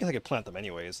 I mean, I guess I could plant them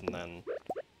anyways, and then...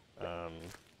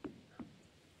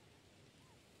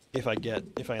 if I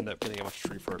end up getting a bunch of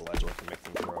tree fertilizer, I can make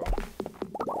them grow.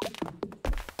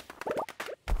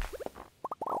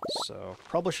 So,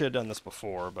 probably should have done this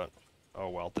before, but oh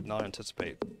well, did not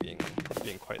anticipate being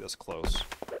quite this close.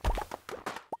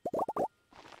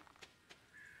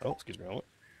 Oh, excuse me a moment.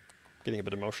 Getting a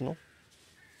bit emotional.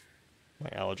 My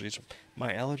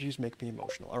allergies make me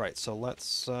emotional. Alright, so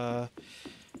let's cut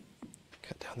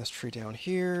down this tree down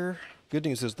here. Good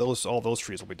news is all those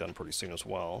trees will be done pretty soon as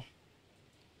well.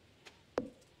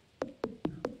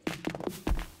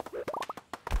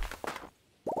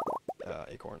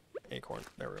 Acorn,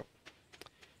 there we go.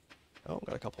 Oh,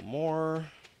 got a couple more.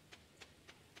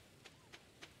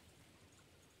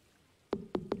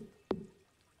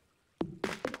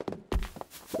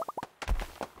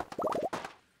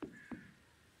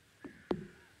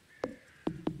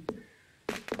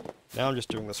 Now I'm just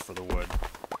doing this for the wood.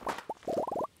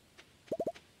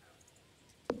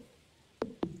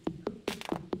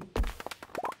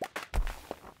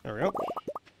 There we go.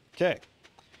 Okay.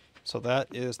 So that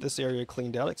is this area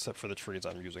cleaned out, except for the trees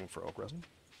I'm using for oak resin,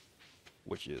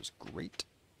 which is great.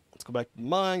 Let's go back to the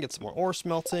mine, get some more ore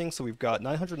smelting. So we've got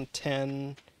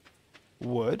 910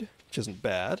 wood, which isn't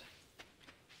bad.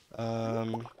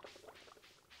 Got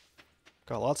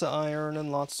lots of iron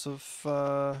and lots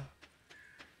of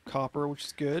copper, which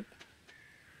is good.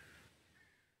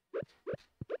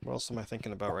 What else am I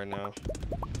thinking about right now?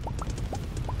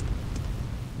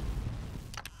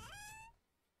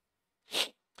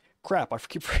 Crap, I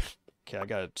keep... Okay, I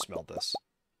gotta smelt this.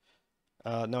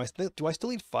 No, do I still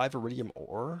need 5 iridium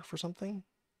ore for something?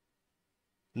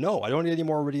 No, I don't need any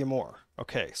more iridium ore.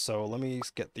 Okay, so let me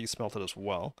get these smelted as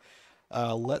well.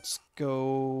 Let's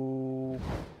go...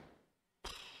 I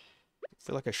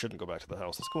feel like I shouldn't go back to the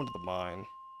house. Let's go into the mine.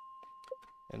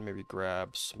 And maybe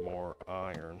grab some more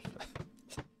iron.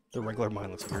 The regular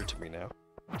mine looks weird to me now.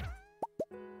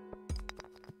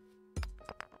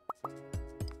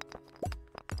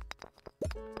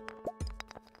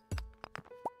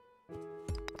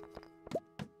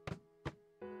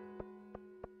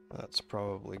 That's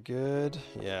probably good.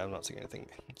 Yeah, I'm not seeing anything.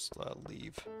 Let's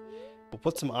leave. We'll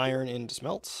put some iron into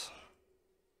smelt.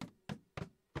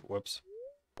 Whoops.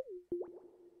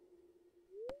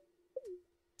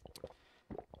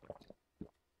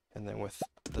 And then with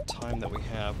the time that we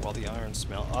have while the iron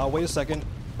smelt... wait a second.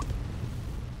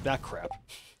 That crap.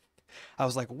 I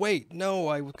was like, wait, no,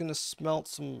 I was gonna smelt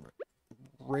some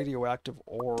radioactive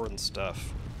ore and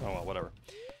stuff. Oh well, whatever.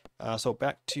 So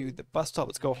back to the bus stop.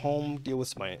 Let's go home. Deal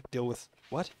with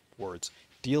what? Words.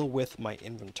 Deal with my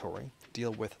inventory.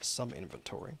 Deal with some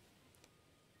inventory.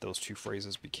 Those two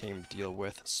phrases became deal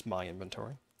with my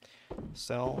inventory.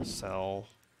 Sell, sell,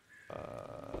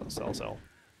 sell, sell,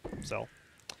 sell.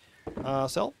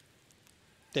 Sell.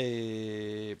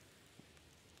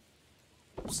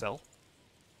 Sell.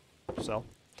 Sell.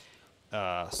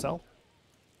 Sell.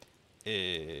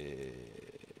 Wait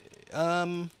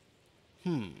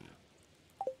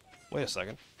a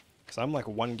second. Because I'm like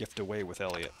one gift away with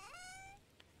Elliot.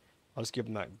 I'll just give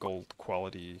him that gold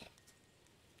quality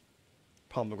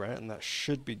pomegranate, and that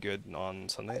should be good on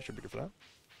Sunday. It should be good for that.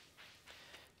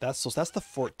 That's the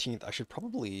 14th. I should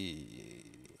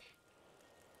probably...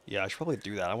 Yeah, I should probably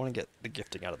do that. I want to get the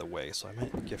gifting out of the way, so I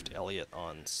might gift Elliot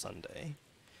on Sunday.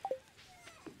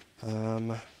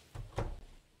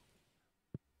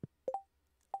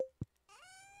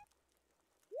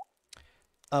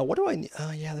 What do I need?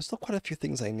 Yeah, there's still quite a few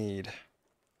things I need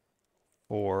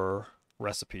for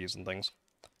recipes and things.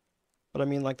 But I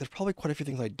mean, like, there's probably quite a few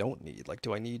things I don't need. Like,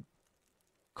 do I need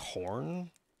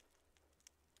corn?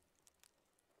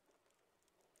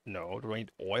 No. Do I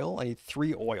need oil? I need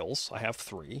 3 oils. I have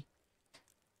 3.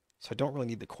 So I don't really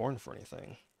need the corn for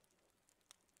anything.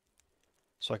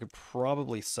 So I could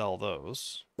probably sell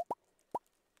those.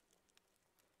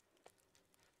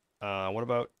 What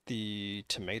about the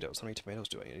tomatoes? How many tomatoes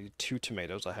do I need? I need 2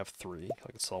 tomatoes. I have 3.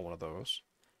 I could sell one of those.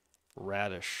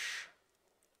 Radish.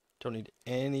 Don't need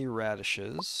any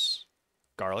radishes.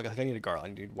 Garlic. I think I need a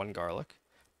garlic. I need 1 garlic.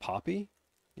 Poppy.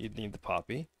 You'd need the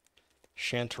poppy.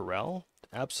 Chanterelle.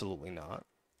 Absolutely not.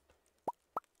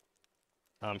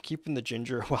 I'm keeping the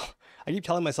ginger. Well, I keep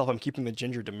telling myself I'm keeping the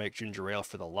ginger to make ginger ale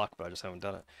for the luck, but I just haven't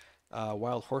done it.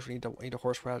 Wild horse. We need a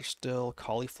horseradish still.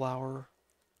 Cauliflower.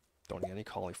 Don't need any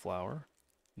cauliflower.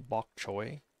 Bok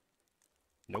choy.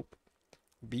 Nope.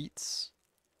 Beets.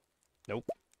 Nope.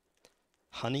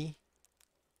 Honey.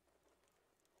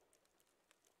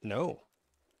 No.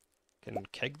 Can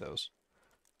keg those.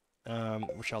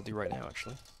 Which I'll do right now,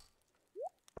 actually.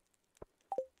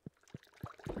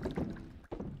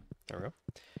 There we go.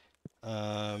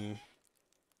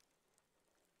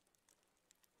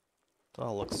 That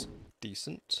all looks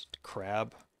decent.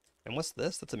 Crab. And what's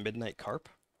this? That's a midnight carp.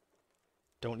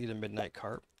 Don't need a midnight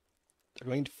carp.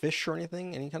 Do I need fish or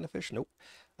anything? Any kind of fish? Nope.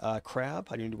 Crab.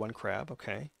 I need 1 crab.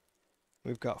 Okay.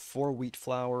 We've got 4 wheat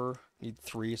flour. Need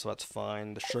 3, so that's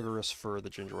fine. The sugar is for the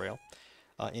ginger ale.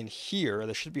 In here,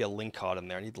 there should be a lingcod in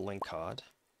there. I need the lingcod.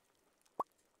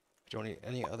 Don't need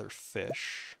any other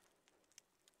fish.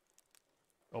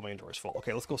 Oh, my inventory's full.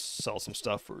 Okay, let's go sell some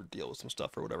stuff or deal with some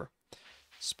stuff or whatever.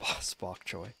 Spock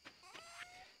choy.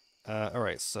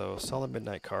 Alright, so sell the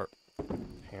midnight carp.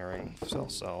 Herring.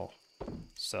 Sell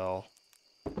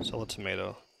the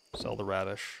tomato. Sell the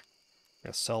radish. I'm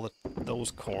gonna sell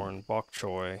those corn. Bok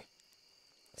choy.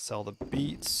 Sell the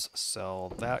beets.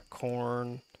 Sell that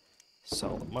corn.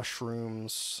 Sell the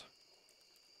mushrooms.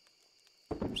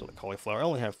 Sell the cauliflower. I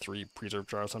only have 3 preserve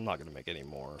jars. I'm not gonna make any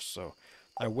more, so...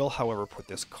 I will, however, put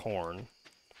this corn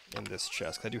in this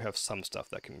chest, because I do have some stuff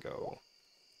that can go.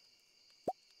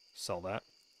 Sell that.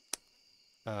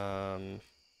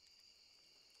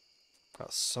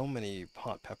 Got so many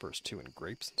hot peppers, too, and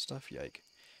grapes and stuff. Yike.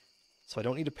 So I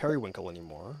don't need a periwinkle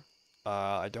anymore.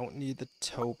 I don't need the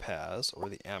topaz or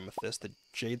the amethyst. The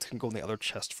jades can go in the other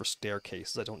chest for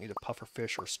staircases. I don't need a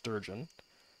pufferfish or sturgeon.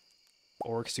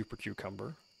 Or a super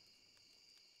cucumber.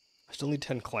 I still need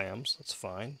 10 clams, that's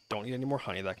fine. Don't need any more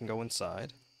honey, that can go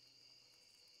inside.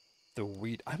 The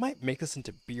wheat, I might make this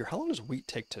into beer. How long does wheat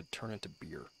take to turn into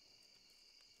beer?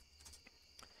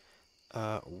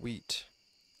 Wheat.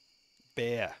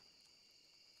 Bear.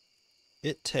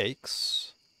 It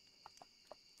takes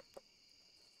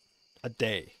a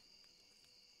day.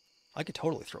 I could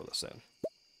totally throw this in.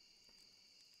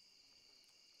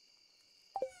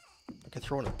 I could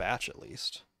throw in a batch at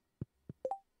least.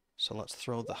 So let's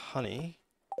throw the honey,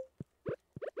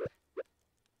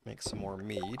 make some more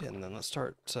mead, and then let's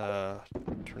start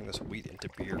turning this wheat into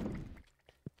beer.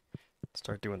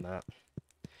 Start doing that.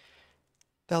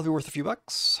 That'll be worth a few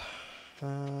bucks.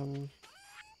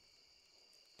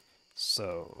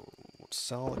 So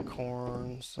sell the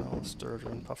corn, sell the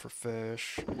sturgeon,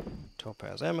 pufferfish,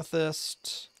 topaz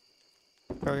amethyst,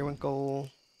 periwinkle.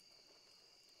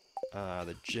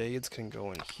 The jades can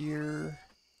go in here.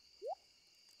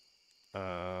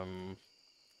 Okay,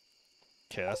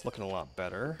 that's looking a lot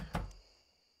better.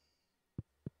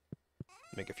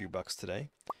 Make a few bucks today.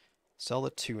 Sell the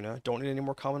tuna. Don't need any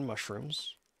more common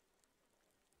mushrooms.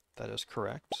 That is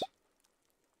correct.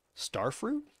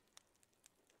 Starfruit?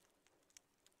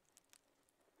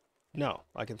 No,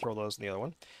 I can throw those in the other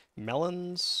one.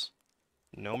 Melons.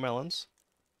 No melons.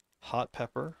 Hot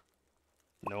pepper.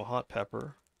 No hot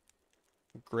pepper.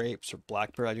 Grapes or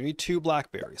blackberry. I do need 2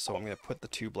 blackberries, so I'm going to put the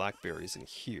 2 blackberries in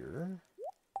here.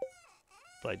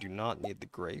 But I do not need the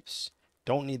grapes.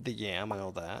 Don't need the yam, I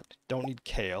know that. Don't need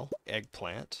kale.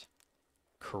 Eggplant.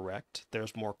 Correct.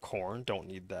 There's more corn. Don't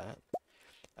need that.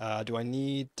 Do I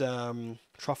need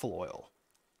truffle oil?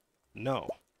 No.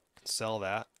 Can sell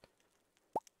that.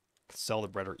 Can sell the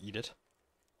bread or eat it.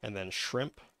 And then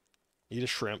shrimp. Need a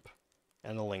shrimp.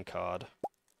 And a lingcod.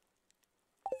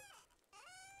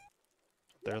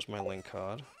 There's my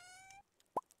lingcod.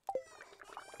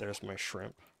 There's my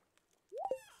shrimp.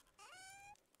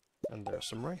 And there's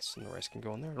some rice, and the rice can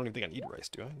go in there. I don't even think I need rice,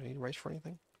 do I? Do I need rice for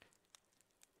anything?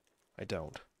 I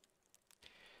don't.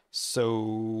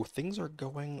 So, things are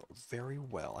going very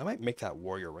well. I might make that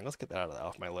warrior ring. Let's get that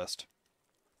off my list.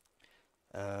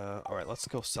 Alright, let's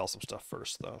go sell some stuff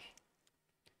first, though.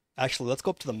 Actually, let's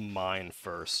go up to the mine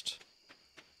first.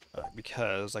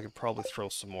 Because I could probably throw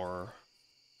some more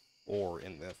ore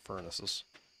in the furnaces.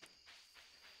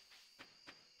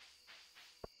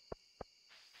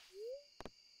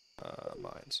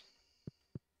 Mines.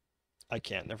 I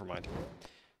can't, never mind.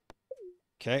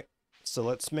 Okay, so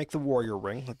let's make the warrior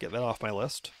ring. Let's get that off my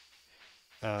list.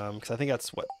 Because I think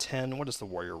that's, what, 10? What is the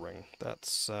warrior ring?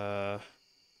 That's 10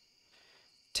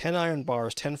 iron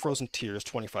bars, 10 frozen tears,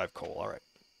 25 coal. Alright.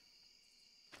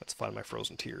 Let's find my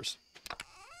frozen tears.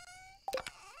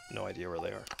 No idea where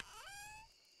they are.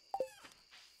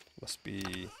 Must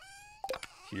be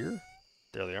here?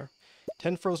 There they are.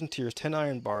 10 frozen tears, 10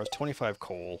 iron bars, 25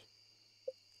 coal.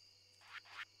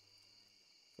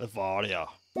 Evaria.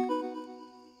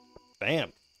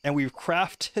 Bam. And we've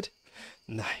crafted...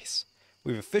 Nice.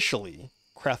 We've officially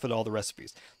crafted all the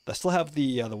recipes. I still have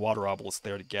the water obelisk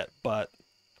there to get, but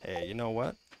hey, you know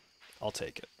what? I'll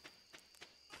take it.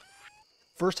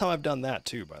 First time I've done that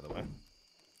too, by the way.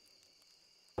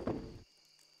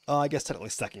 I guess technically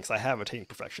second, because I have attained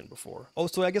perfection before. Oh,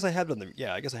 so I guess I have done the...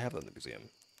 Yeah, I guess I have done the museum.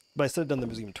 But I still have done the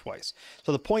museum twice.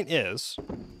 So the point is,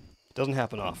 it doesn't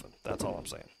happen often. That's all I'm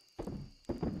saying.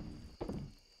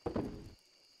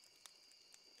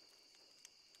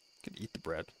 Could eat the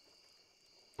bread.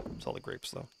 Sell the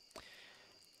grapes, though.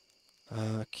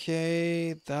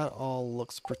 Okay, that all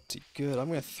looks pretty good. I'm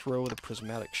going to throw the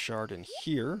prismatic shard in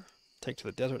here. Take to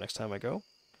the desert next time I go.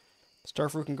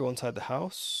 Starfruit can go inside the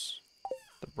house.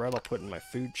 The bread I'll put in my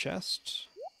food chest.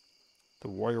 The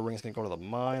warrior ring is going to go to the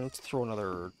mine. Let's throw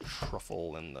another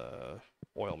truffle in the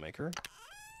oil maker.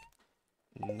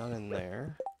 None in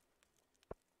there.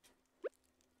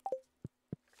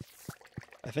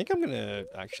 I think I'm going to...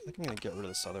 Actually, I think I'm going to get rid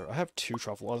of this other... I have 2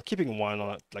 truffle. I was keeping one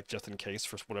on it, like, just in case,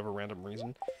 for whatever random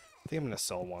reason. I think I'm going to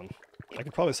sell one. I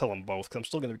could probably sell them both, because I'm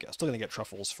still going to get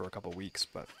truffles for a couple weeks,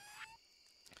 but...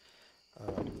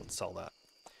 let's sell that.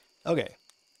 Okay.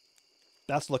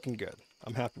 That's looking good.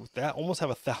 I'm happy with that. Almost have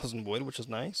 1,000 wood, which is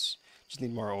nice. Just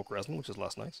need more oak resin, which is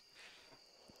less nice.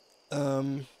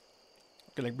 Gonna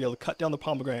be able to cut down the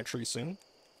pomegranate tree soon.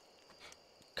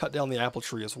 Cut down the apple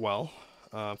tree as well.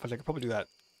 In fact, I could probably do that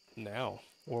now.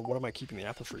 Or what am I keeping the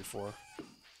apple tree for?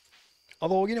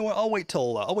 Although, you know what? I'll wait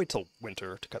till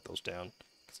winter to cut those down.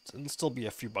 It'll still be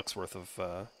a few bucks worth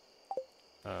of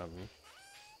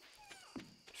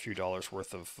few dollars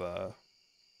worth of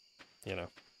you know,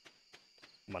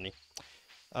 money.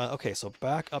 Okay, so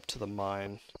back up to the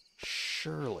mine.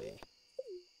 Surely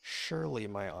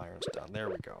my iron's done. There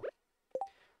we go.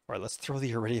 Alright, let's throw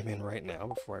the iridium in right now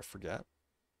before I forget.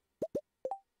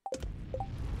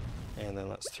 And then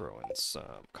let's throw in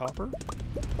some copper.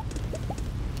 I'm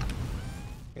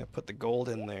gonna put the gold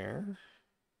in there.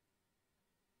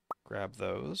 Grab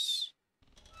those.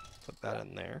 Put that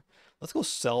in there. Let's go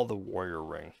sell the warrior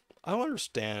ring. I don't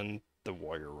understand the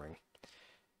warrior ring.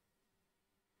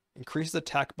 Increases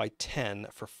attack by 10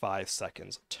 for 5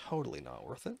 seconds. Totally not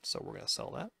worth it, so we're going to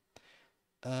sell that.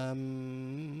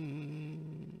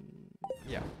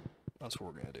 Yeah, that's what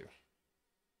we're going to do.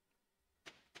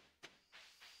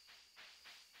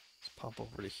 Let's pop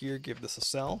over to here, give this a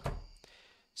sell.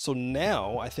 So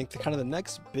now, I think the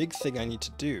next big thing I need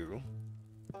to do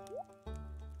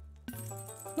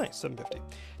Nice, 750.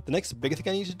 The next big thing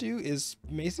I need to do is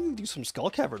basically do some Skull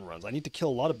Cavern runs. I need to kill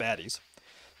a lot of baddies.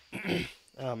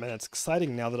 And it's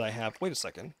exciting now that I have... Wait a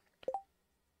second.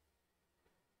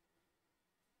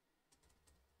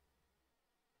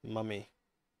 Mummy.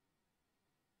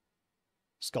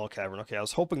 Skull Cavern. Okay, I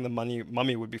was hoping the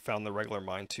mummy would be found in the regular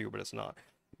mine too, but it's not.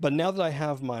 But now that I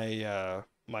have my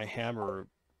my hammer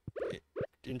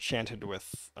enchanted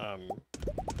with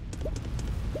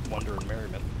Wonder and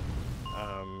Merriment,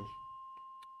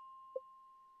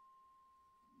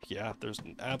 yeah, there's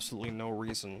absolutely no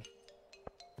reason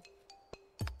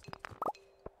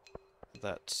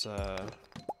that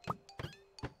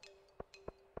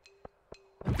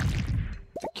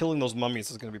killing those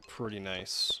mummies is going to be pretty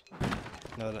nice.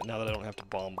 Now that I don't have to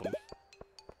bomb them.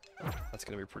 That's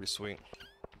going to be pretty sweet.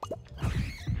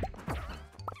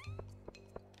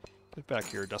 Get back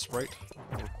here, Dust Sprite.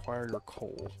 I require your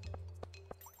coal.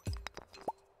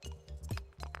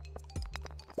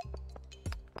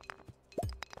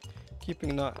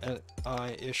 Keeping an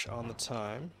eye-ish on the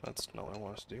time. That's not what I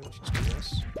want us to do. Let's just do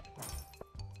this.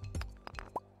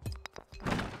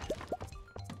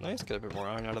 Nice, get a bit more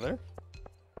iron out of there.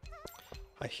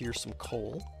 I hear some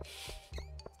coal.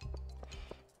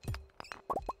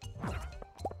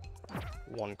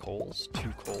 1 coals, 2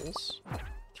 coals,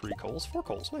 3 coals, 4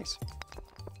 coals, nice.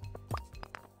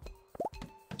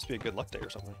 Must be a good luck day or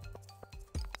something.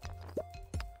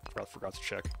 Forgot to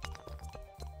check.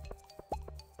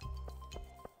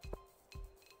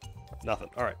 Nothing.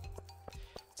 Alright.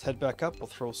 Let's head back up. We'll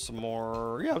throw some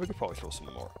more... Yeah, we could probably throw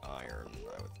some more iron,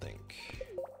 I would think.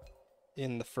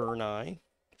 In the furnace.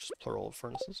 Just plural of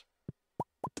furnaces.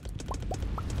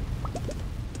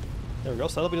 There we go.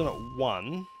 So that'll be done at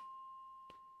 1.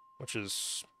 Which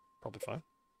is probably fine.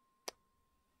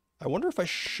 I wonder if I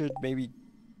should maybe...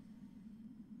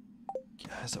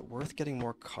 Is it worth getting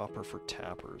more copper for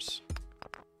tappers?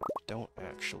 Don't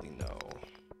actually know.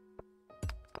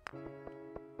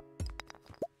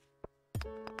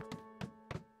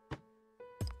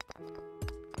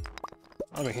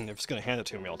 I mean, if it's gonna hand it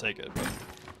to me, I'll take it, but...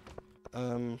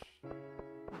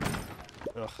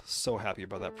 Ugh, so happy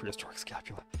about that prehistoric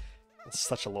scapula. It's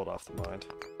such a load off the mind.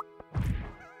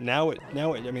 Now it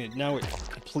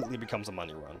completely becomes a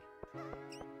money run.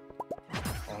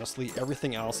 Honestly,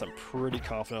 everything else I'm pretty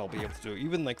confident I'll be able to do.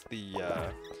 Even like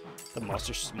the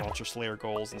monster slayer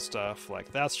goals and stuff,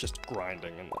 like that's just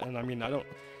grinding. And I mean,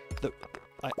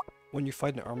 when you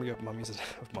fight an army of mummies and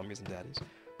daddies,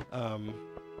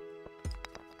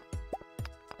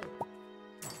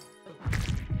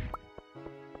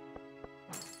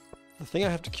 the thing I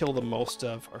have to kill the most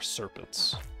of are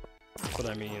serpents. But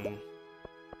I mean,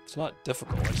 it's not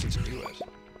difficult, I just need to do it.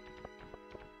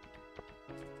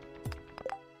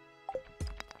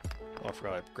 Oh, I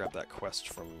forgot I grabbed that quest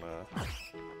from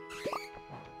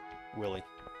Willy.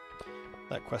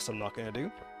 That quest I'm not going to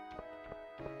do.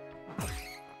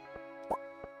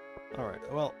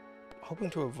 Alright, well, hoping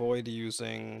to avoid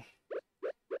using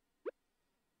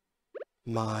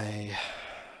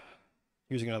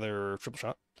another triple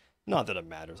shot. Not that it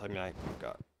matters. I mean, I've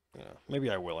got, maybe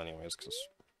I will anyways, because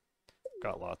I've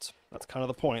got lots. That's kind of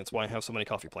the point. It's why I have so many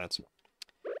coffee plants.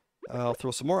 I'll throw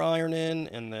some more iron in,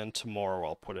 and then tomorrow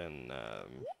I'll put in,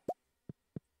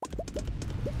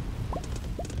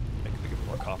 make a bit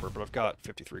more copper, but I've got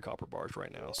 53 copper bars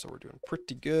right now, so we're doing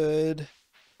pretty good.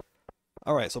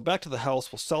 Alright, so back to the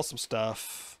house. We'll sell some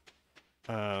stuff.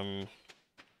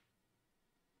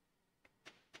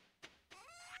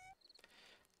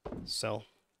 Sell.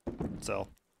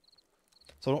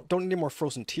 So don't need any more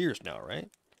frozen tears now, right?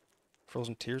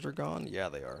 Frozen tears are gone? Yeah,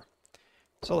 they are.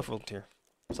 Sell the frozen tear.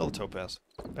 Sell the topaz.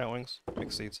 Bat wings,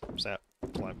 mixed seeds, sap,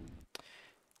 slime.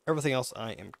 Everything else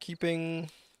I am keeping.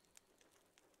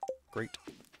 Great.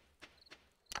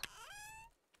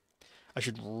 I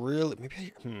should really...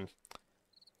 Maybe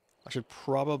I should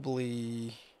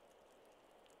probably...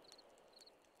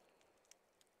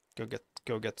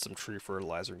 Go get some tree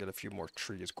fertilizer and get a few more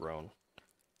trees grown.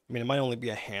 I mean, it might only be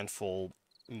a handful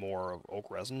more of oak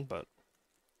resin, but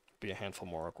be a handful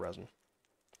more oak resin.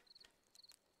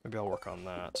 Maybe I'll work on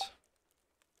that.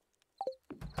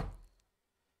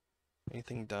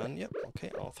 Anything done? Yep.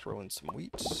 Okay, I'll throw in some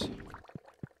wheat.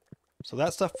 So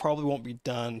that stuff probably won't be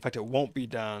done. In fact, it won't be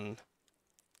done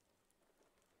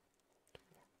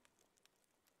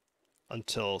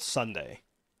until Sunday.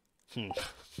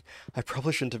 I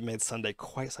probably shouldn't have made Sunday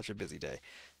quite such a busy day.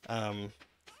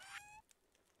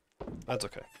 That's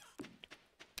okay.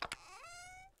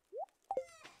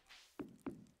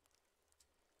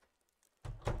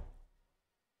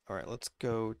 Alright, let's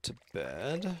go to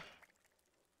bed.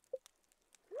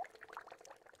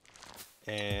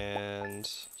 And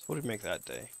so what did we make that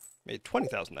day? Made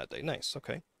 20,000 that day. Nice,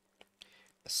 okay.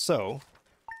 So,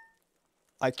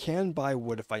 I can buy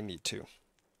wood if I need to.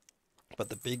 But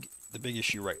the big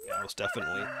issue right now is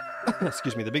definitely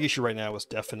excuse me, the big issue right now is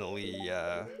definitely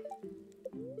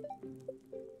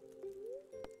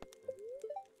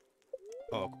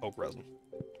oak resin.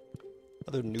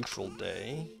 Another neutral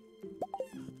day.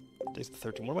 Today's the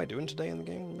 13th. What am I doing today in the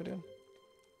game? What am I doing?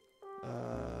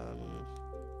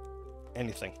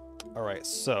 Anything. Alright,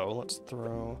 so let's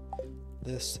throw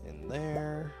this in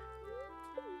there.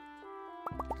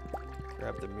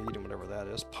 Grab the meat and whatever that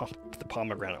is. The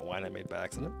pomegranate wine I made by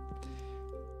accident.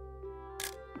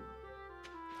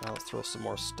 Let's throw some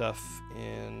more stuff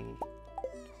in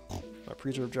my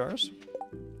preserve jars.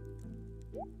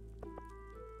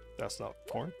 That's not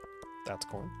corn. That's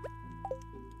corn.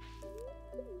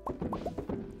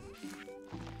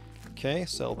 Okay,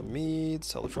 sell the mead,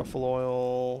 sell the truffle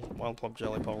oil, wild plum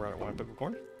jelly, pomegranate wine,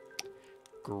 peppercorn.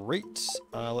 Great.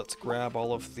 Let's grab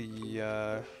all of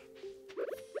the...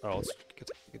 let's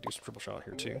do some triple shot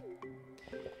here too.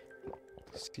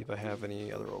 See if I have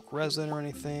any other oak resin or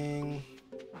anything.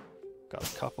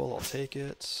 Got a couple, I'll take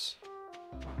it.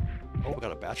 Oh, we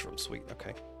got a batch of them, sweet,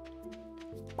 okay.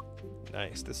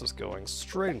 Nice, this is going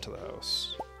straight into the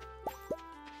house.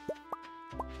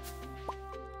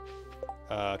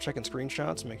 Checking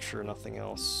screenshots, make sure nothing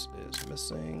else is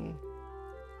missing.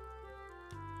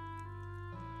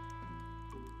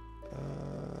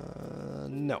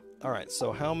 No. Alright,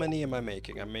 so how many am I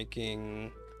making? I'm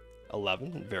making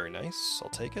 11. Very nice. I'll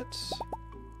take it.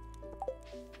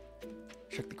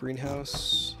 Check the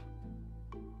greenhouse.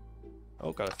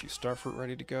 Oh, got a few starfruit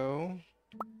ready to go.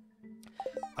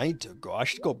 I need to go. I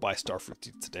should go buy starfruit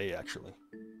today, actually.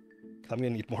 I'm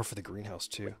going to need more for the greenhouse,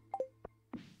 too.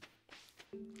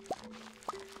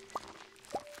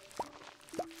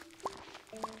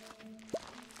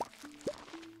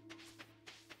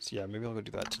 So yeah, maybe I'll go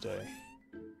do that today.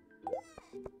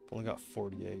 Only got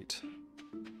 48.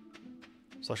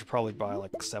 So I should probably buy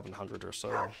like 700 or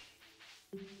so.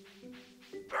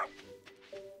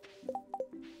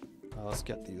 Let's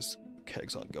get these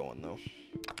kegs on going though.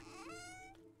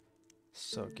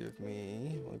 So give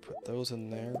me, let me put those in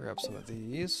there, grab some of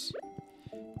these.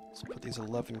 Let's put these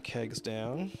 11 kegs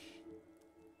down.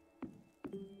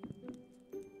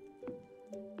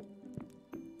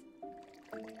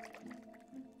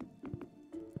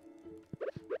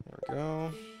 There we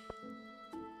go.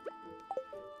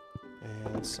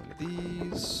 And some of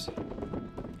these.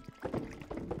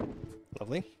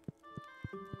 Lovely.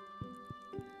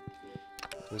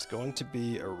 There's going to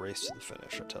be a race to the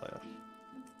finish, I tell you.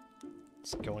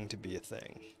 It's going to be a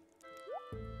thing.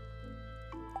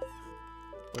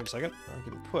 Wait a second. I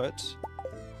can put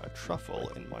a truffle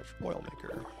in my oil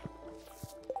maker.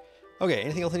 Okay,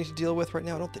 anything else I need to deal with right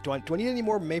now? I don't think. Do I need any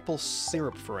more maple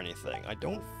syrup for anything? I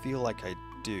don't feel like I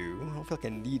do. I don't feel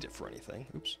like I need it for anything.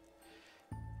 Oops.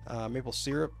 Maple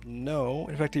syrup? No.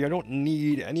 In fact, I don't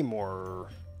need any more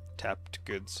tapped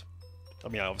goods. I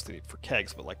mean, I obviously need it for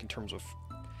kegs, but like in terms of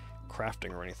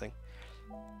crafting or anything.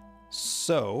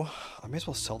 So, I may as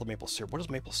well sell the maple syrup. What does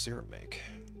maple syrup make?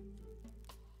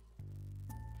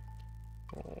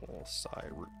 Oh,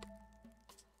 syrup.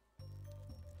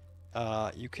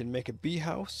 You can make a bee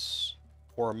house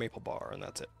or a maple bar, and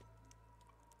that's it.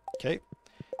 Okay.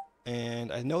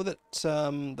 And I know that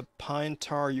the pine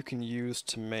tar you can use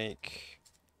to make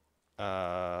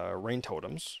rain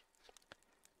totems.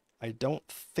 I don't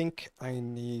think I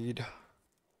need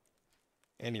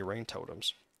any rain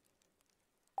totems.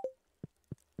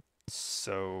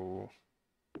 So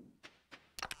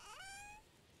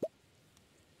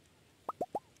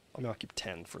I'll keep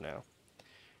 10 for now.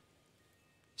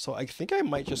 So I think I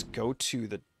might just go to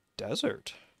the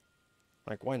desert.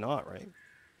 Like, why not, right?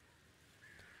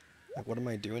 Like, what am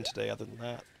I doing today other than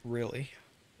that, really?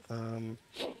 I'm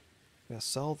gonna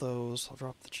sell those. I'll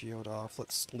drop the geode off.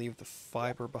 Let's leave the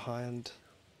fiber behind.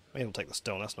 Maybe I'll take the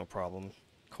stone, that's no problem.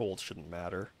 Cold shouldn't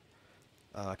matter.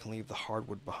 I can leave the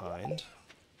hardwood behind.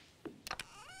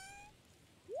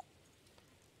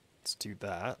 Let's do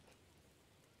that.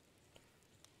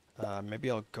 Maybe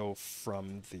I'll go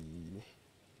from the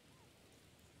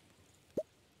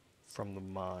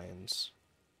mines.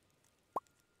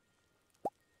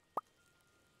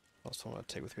 I also want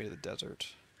to take with me to the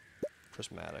desert.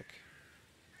 Prismatic.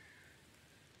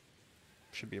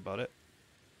 Should be about it.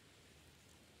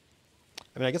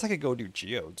 I mean, I guess I could go do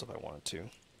geodes if I wanted to.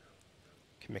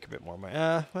 Can make a bit more money.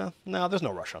 Well, no, there's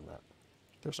no rush on that.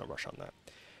 There's no rush on that.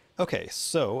 Okay,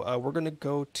 so we're gonna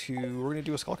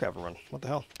do a skull cavern run. What the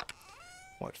hell?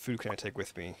 What food can I take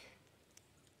with me?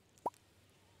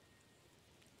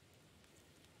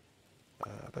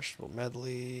 Vegetable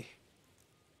medley.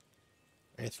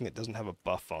 Anything that doesn't have a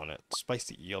buff on it.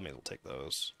 Spicy eel, maybe we'll take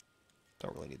those.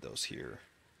 Don't really need those here.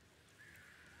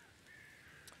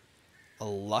 A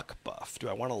luck buff. Do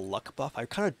I want a luck buff? I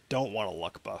kind of don't want a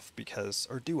luck buff because...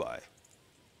 Or do I?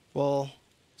 Well,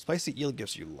 spicy eel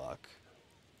gives you luck.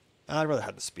 I'd rather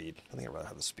have the speed. I think I'd rather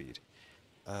have the speed.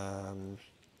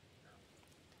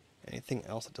 Anything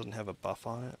else that doesn't have a buff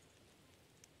on it?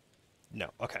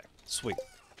 No. Okay. Sweet.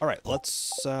 Alright,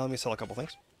 let's... let me sell a couple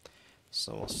things.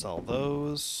 So we'll sell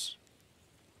those.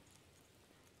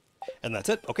 And that's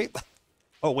it. Okay.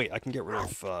 Oh, wait. I can get rid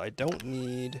of... I don't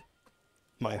need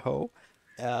my hoe,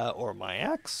 or my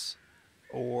axe,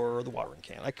 or the watering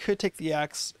can. I could take the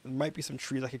axe. There might be some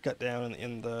trees I could cut down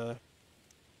in the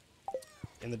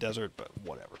desert, but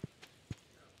whatever.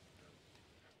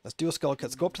 Let's do a skull cut.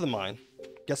 Let's go up to the mine,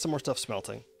 get some more stuff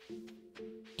smelting,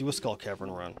 do a skull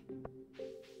cavern run,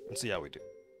 and see how we do.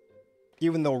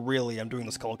 Even though really I'm doing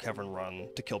the skull cavern run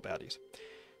to kill baddies.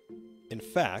 In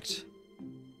fact,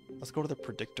 let's go to the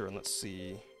predictor and let's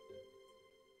see.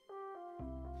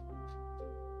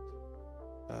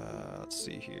 Let's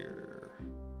see here.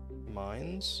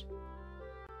 Mines.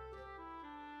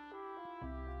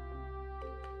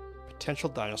 Potential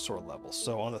dinosaur level.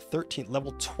 So on the 13th,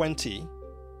 level 20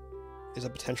 is a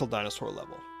potential dinosaur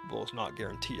level. Well, it's not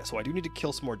guaranteed. So I do need to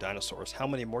kill some more dinosaurs. How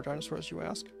many more dinosaurs, you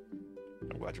ask?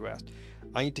 I'm glad you asked.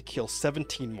 I need to kill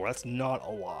 17 more. That's not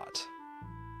a lot.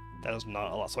 That is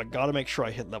not a lot. So I gotta make sure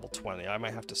I hit level 20. I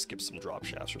might have to skip some drop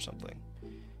shafts or something.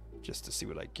 Just to see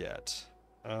what I get.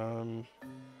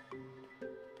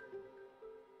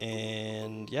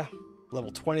 And yeah.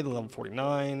 Level 20 to level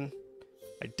 49.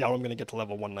 I doubt I'm going to get to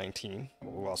level 119.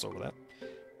 We'll gloss over that.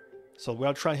 So we're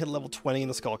going to try and hit level 20 in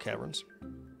the Skull Caverns.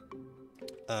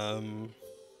 And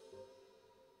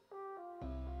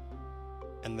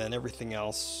then everything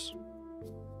else.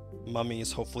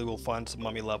 Mummies, hopefully we'll find some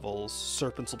mummy levels.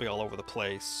 Serpents will be all over the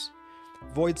place.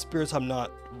 Void Spirits I'm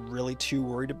not really too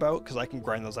worried about, because I can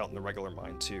grind those out in the regular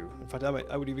mine too. In fact,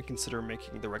 I would even consider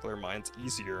making the regular mines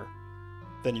easier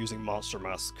than using Monster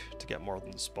Musk to get more of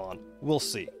them to spawn. We'll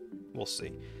see. We'll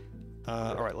see.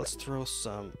 Alright, let's throw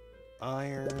some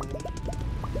iron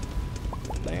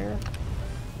in there.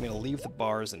 I'm going to leave the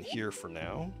bars in here for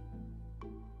now.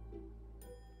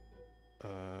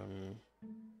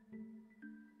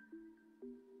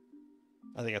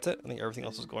 I think that's it. I think everything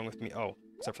else is going with me. Oh,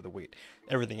 except for the wheat.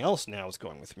 Everything else now is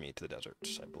going with me to the desert,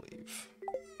 I believe.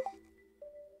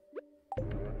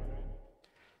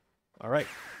 Alright.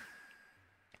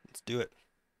 Let's do it.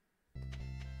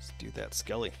 Let's do that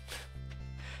skelly.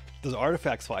 Those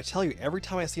artifacts spot. I tell you, every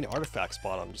time I see an artifact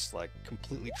spot, I'm just like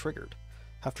completely triggered.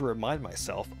 Have to remind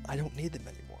myself I don't need them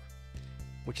anymore.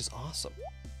 Which is awesome.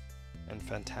 And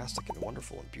fantastic and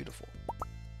wonderful and beautiful.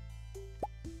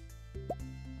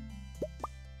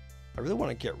 I really want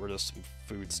to get rid of some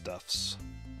foodstuffs.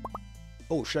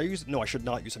 Oh, should I use... No, I should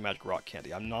not use a magic rock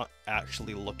candy. I'm not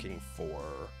actually looking for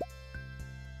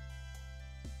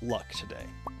luck today.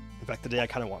 In fact, today I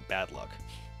kind of want bad luck.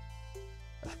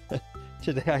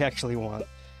 Today I actually want...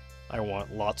 I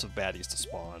want lots of baddies to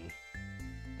spawn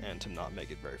and to not make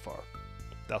it very far.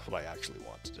 That's what I actually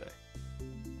want today.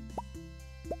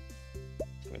 So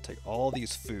I'm going to take all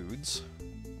these foods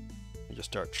and just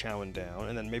start chowing down,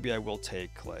 and then maybe I will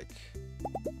take, like...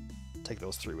 take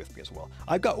those 3 with me as well.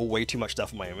 I've got way too much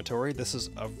stuff in my inventory. This is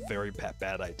a very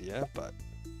bad idea, but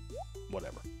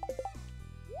whatever.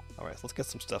 Alright, so let's get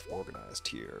some stuff organized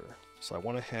here. So I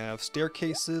want to have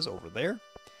staircases over there.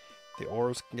 The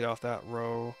ores can get off that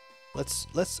row.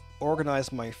 Let's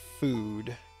organize my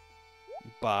food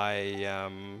by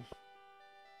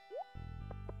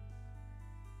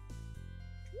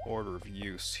order of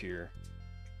use here.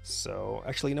 So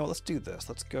actually, you know what, let's do this.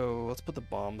 Let's put the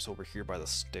bombs over here by the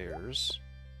stairs.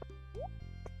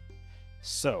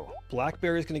 So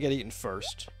blackberry's gonna get eaten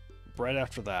first. Bread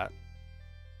after that.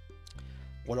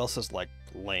 What else is like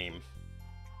lame?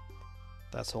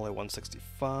 That's only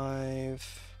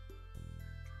 165.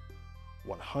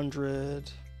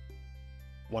 100.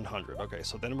 100. Okay,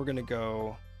 so then we're gonna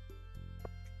go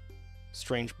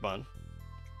strange bun.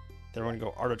 Then we're gonna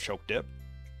go artichoke dip.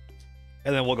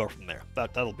 And then we'll go from there.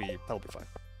 That'll be fine.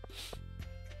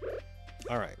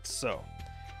 Alright, so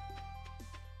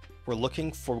we're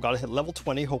looking for, we've got to hit level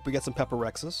 20, hope we get some Pepper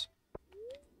Rexes.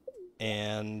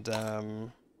 And got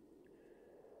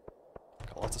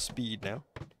lots of speed now.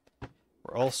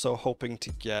 We're also hoping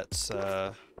to get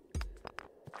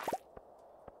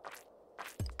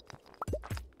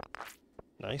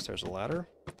nice, there's a ladder.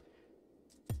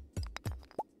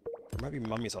 There might be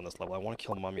mummies on this level. I want to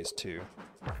kill mummies too.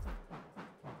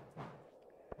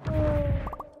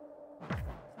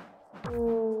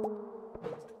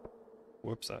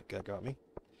 Oops, that guy got me.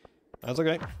 That's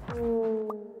okay.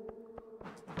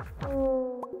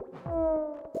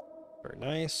 Very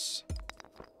nice.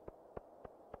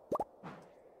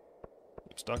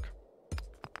 I'm stuck.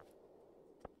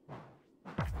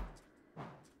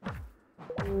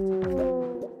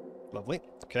 Lovely.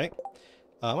 Okay.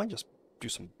 I might just do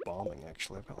some bombing,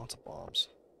 actually. I've got lots of bombs.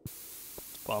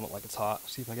 Let's bomb it like it's hot.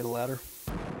 See if I get a ladder.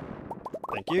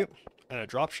 Thank you. And a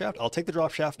drop shaft. I'll take the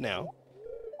drop shaft now.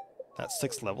 That's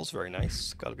 6 levels. Very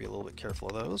nice. Got to be a little bit careful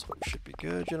of those, but we should be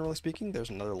good, generally speaking. There's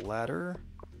another ladder.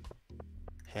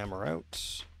 Hammer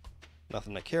out.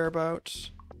 Nothing I care about.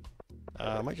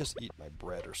 I might just eat my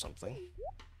bread or something.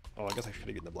 Oh, I guess I should have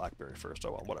eaten the blackberry first.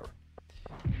 Oh well, whatever.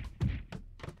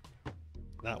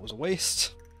 That was a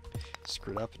waste.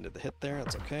 Screwed up and did the hit there.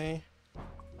 That's okay.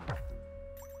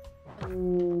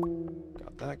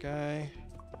 Got that guy.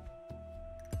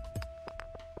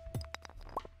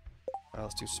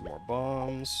 Let's do some more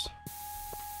bombs.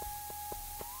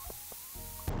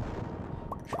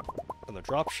 And the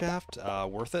drop shaft,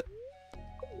 worth it.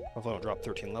 Hopefully I don't drop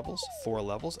 13 levels. 4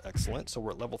 levels, excellent. So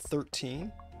we're at level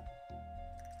 13.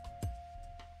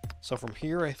 So from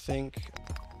here, I think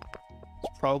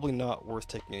it's probably not worth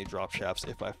taking any drop shafts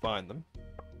if I find them.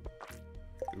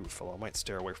 Oof, well, I might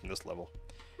stay away from this level.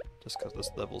 Just because this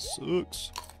level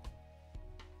sucks.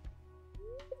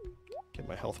 Get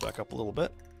my health back up a little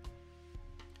bit.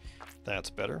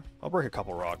 That's better. I'll break a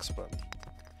couple rocks, but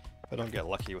if I don't get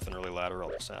lucky with an early ladder,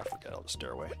 I'll just forget. I'll just stay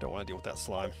away. Don't want to deal with that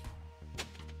slime.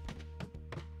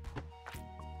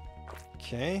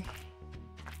 Okay.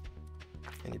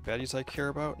 Any baddies I care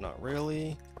about? Not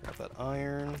really. Grab that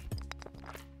iron.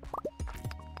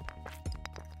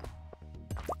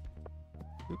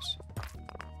 Oops.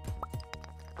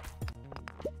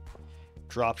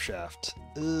 Drop shaft.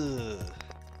 Ugh.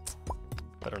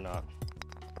 Better not.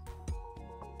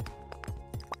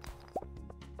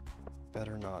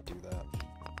 Better not do that.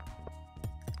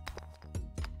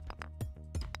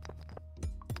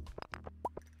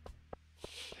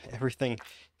 Everything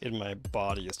in my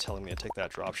body is telling me to take that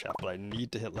drop shaft, but I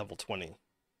need to hit level 20.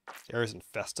 The area's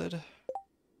infested.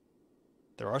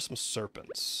 There are some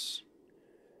serpents.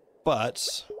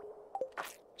 But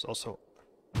there's also...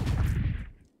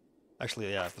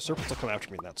 Actually, yeah, if the serpents will come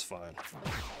after me, that's fine.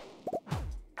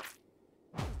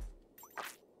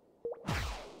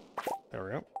 There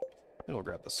we go. And we'll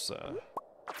grab this,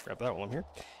 grab that one here.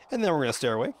 And then we're gonna stay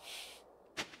our way.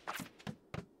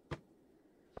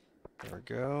 There we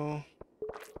go.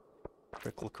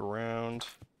 Quick look around.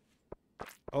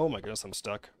 Oh my goodness, I'm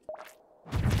stuck.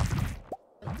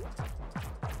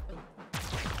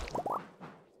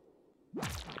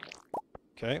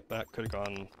 Okay, that could have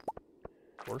gone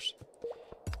worse.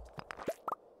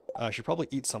 I should probably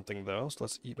eat something though, so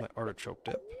let's eat my artichoke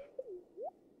dip.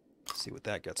 See what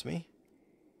that gets me.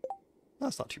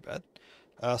 That's not too bad.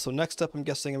 So next up, I'm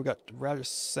guessing we've got radish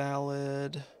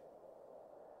salad.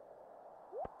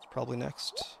 It's probably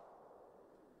next.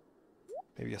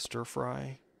 Maybe a stir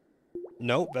fry.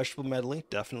 No, vegetable medley.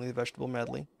 Definitely the vegetable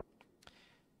medley.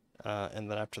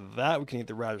 And then after that, we can eat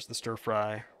the radish, the stir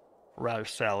fry,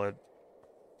 radish salad,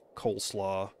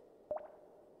 coleslaw,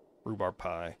 rhubarb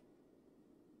pie,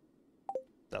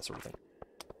 that sort of thing.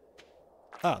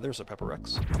 Ah, there's a pepper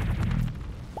Rex.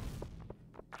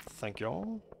 Thank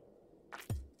y'all.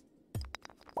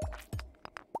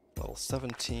 Level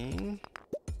 17.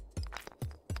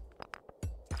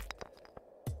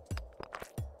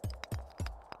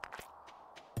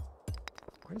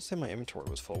 Why did it say my inventory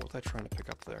was full? What was I trying to pick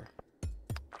up there?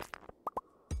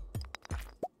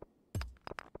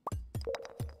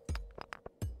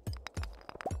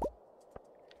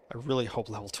 I really hope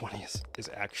level 20 is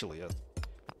actually a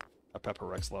Pepper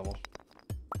Rex level.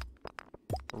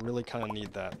 I really kind of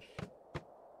need that.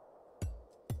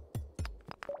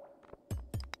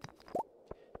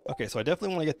 Okay, so I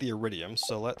definitely want to get the iridium,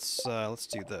 so let's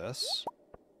do this.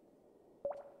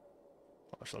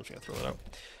 Actually, I'm just gonna throw that out.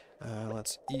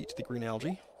 Let's eat the green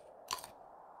algae.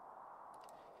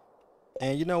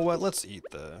 And you know what? Let's eat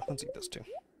this too.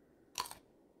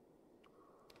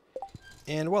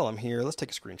 And while I'm here, let's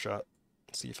take a screenshot.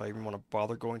 See if I even want to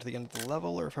bother going to the end of the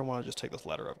level, or if I want to just take this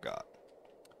ladder I've got.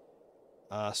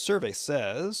 Survey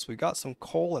says we got some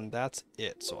coal and that's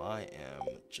it. So I am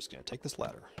just gonna take this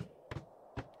ladder.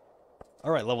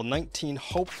 All right, level 19.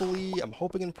 Hopefully, I'm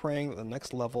hoping and praying that the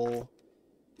next level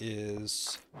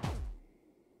is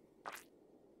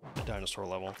a dinosaur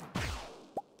level.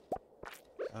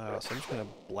 So I'm just gonna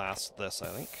blast this, I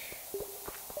think.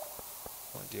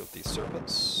 I want to deal with these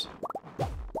serpents.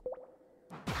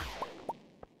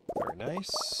 Very nice.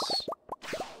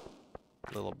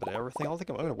 A little bit of everything. I don't think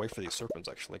I'm going to wait for these serpents,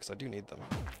 actually, because I do need them.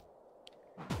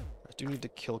 I do need to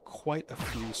kill quite a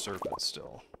few serpents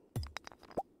still.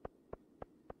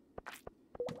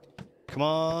 Come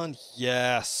on!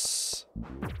 Yes!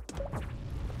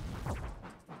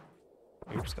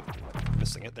 Oops, I'm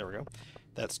missing it. There we go.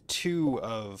 That's 2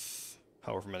 of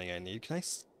however many I need. Can I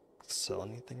sell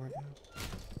anything right now?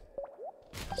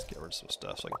 Let's get rid of some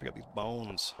stuff so I can pick up these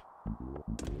bones.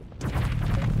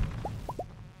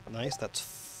 Nice, that's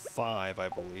 5, I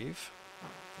believe.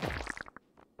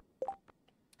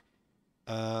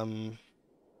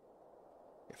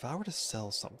 If I were to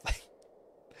sell something,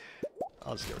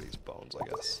 I'll just get rid of these bones, I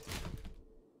guess.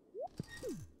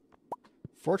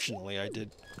 Fortunately, I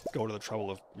did go to the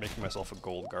trouble of making myself a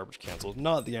gold garbage can, so it's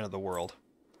not the end of the world.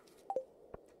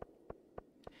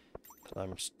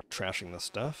 I'm trashing this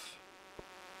stuff.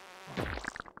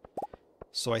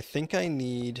 So I think I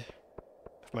need,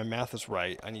 if my math is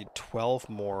right, I need 12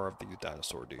 more of these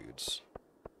dinosaur dudes.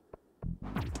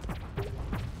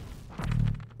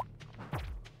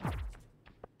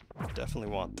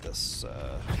 Definitely want this,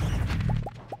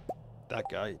 that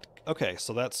guy. Okay,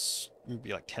 so that's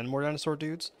maybe like 10 more dinosaur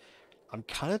dudes. I'm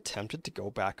kind of tempted to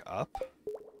go back up.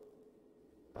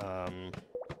 I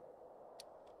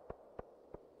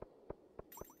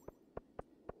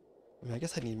mean, I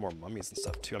guess I need more mummies and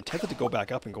stuff too. I'm tempted to go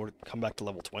back up and come back to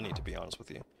level 20, to be honest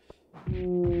with you.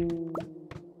 I'm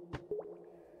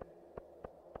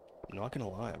not gonna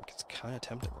lie, I'm just kind of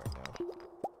tempted right now.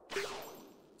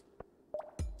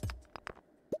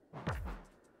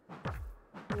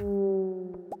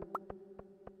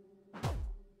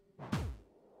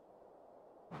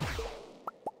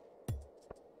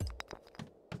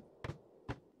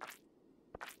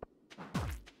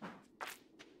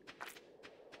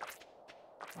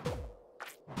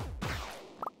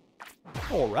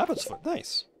 Oh, a rabbit's foot,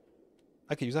 nice.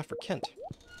 I could use that for Kent.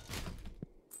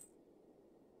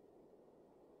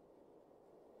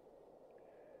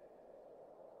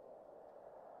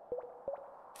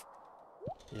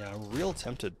 Yeah, I'm real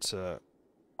tempted to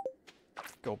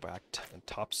go back to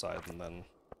topside and then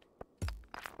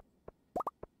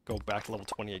go back to level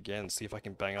 20 again, see if I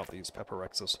can bang out these pepper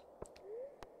rexes.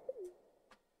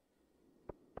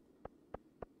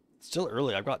 It's still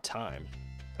early, I've got time.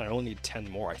 I only need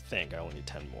 10 more, I think. I only need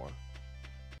 10 more.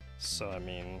 So, I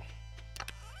mean...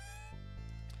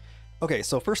 Okay,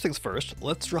 so first things first,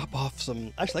 let's drop off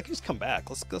some... Actually, I can just come back.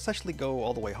 Let's actually go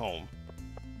all the way home.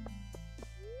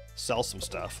 Sell some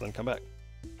stuff, then come back.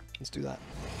 Let's do that.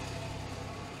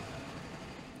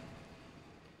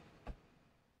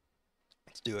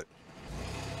 Let's do it.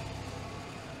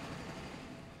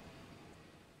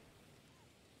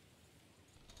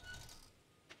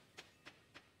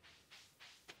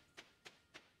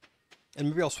 And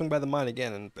maybe I'll swing by the mine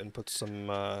again and put some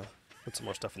more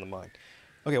stuff in the mine.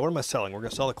 Okay, what am I selling? We're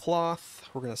gonna sell the cloth.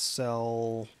 We're gonna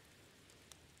sell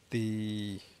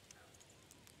the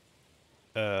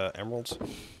emeralds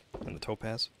and the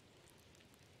topaz.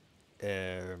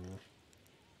 The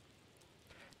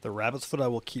rabbit's foot I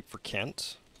will keep for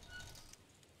Kent.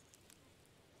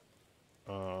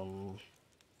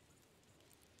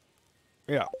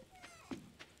 Yeah.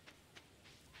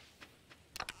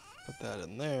 Put that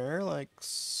in there, like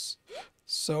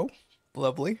so.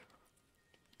 Lovely.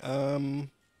 Yeah,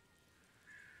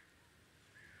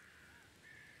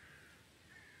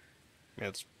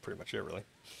 that's pretty much it, really.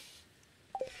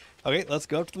 Okay, let's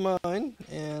go up to the mine,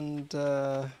 and,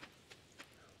 let's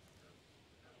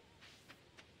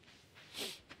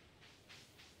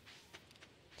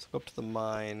go up to the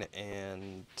mine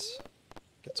and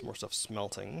get some more stuff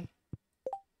smelting.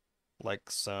 Like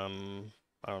some,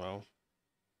 I don't know.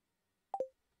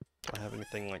 Do I have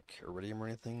anything like iridium or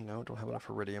anything? No, don't have enough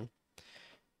iridium.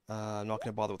 I'm not going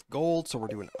to bother with gold, so we're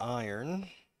doing iron.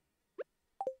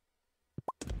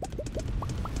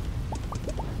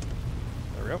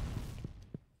 There we go.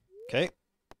 Okay.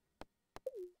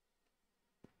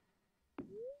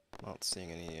 Not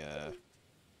seeing any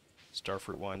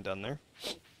starfruit wine down there.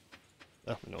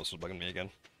 Oh, my nose was bugging me again.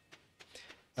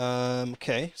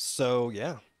 Okay, so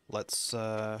yeah, let's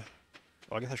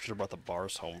well, I guess I should have brought the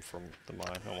bars home from the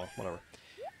mine. Oh well, whatever.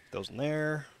 Those in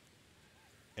there.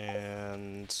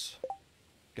 And I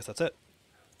guess that's it.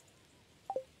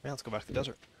 Yeah, let's go back to the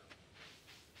desert.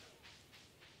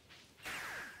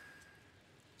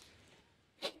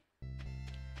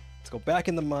 Let's go back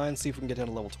in the mine, see if we can get down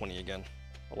to level 20 again.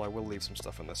 Well, I will leave some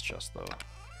stuff in this chest, though.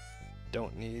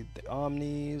 Don't need the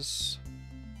omnis.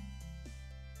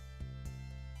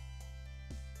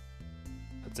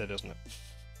 That's it, isn't it?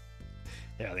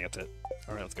 Yeah, I think that's it.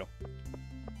 Alright, let's go.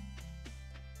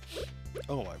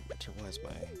 Oh, I didn't realize my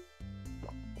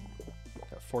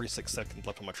 46 seconds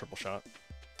left on my triple shot.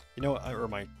 You know what? Or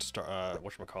my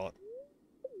whatchamacallit?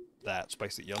 That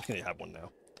spicy eel. I'm gonna have one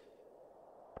now.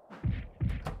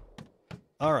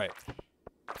 Alright.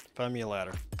 Find me a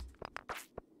ladder.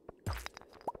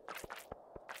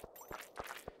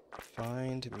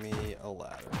 Find me a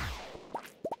ladder.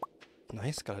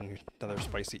 Nice, got another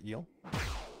spicy eel.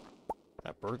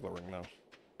 That burglar ring, though.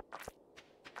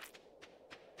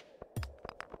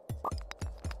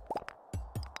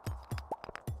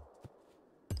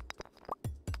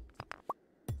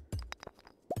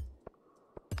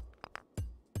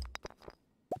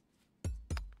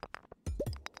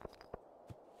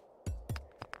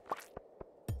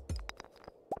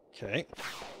 Okay.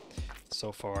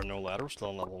 So far, no ladder. We're still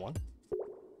on level 1.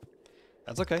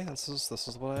 That's okay. This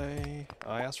is what I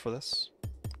asked for this.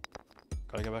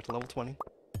 Gotta go back to level 20.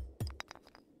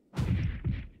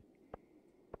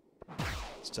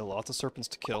 Still lots of serpents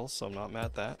to kill, so I'm not mad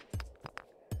at that.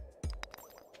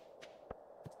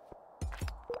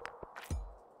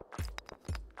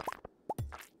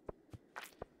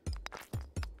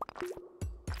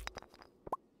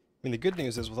 I mean, the good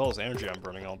news is with all this energy I'm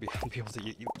burning, I'll be able to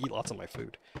eat lots of my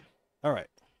food. All right.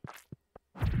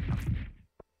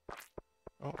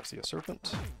 Oh, I see a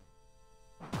serpent.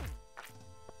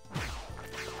 There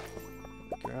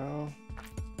we go.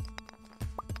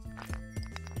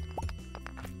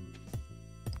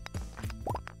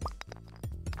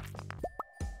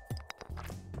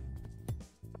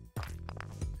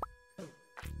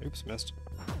 Oops, missed.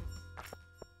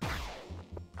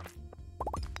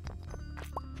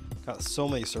 Got so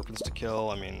many serpents to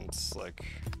kill. I mean, it's like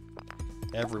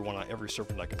every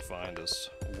serpent I can find is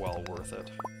well worth it.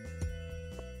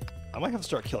 I might have to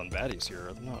start killing baddies here.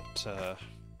 I'm not,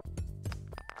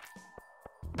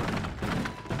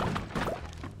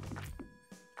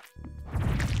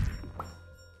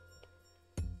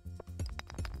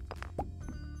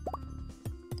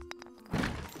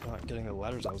 not getting the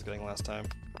ladders I was getting last time.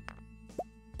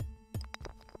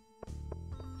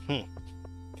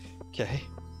 Okay.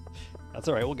 That's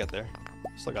alright, we'll get there.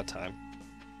 Still got time.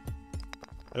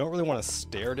 I don't really want to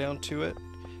stare down to it,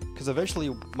 because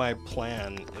eventually my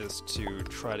plan is to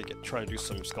try to do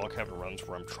some skull cavern runs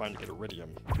where I'm trying to get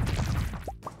iridium.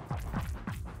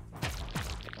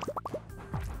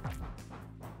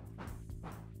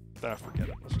 Ah, forget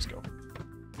it. Let's just go.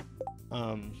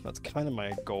 That's kind of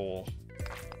my goal,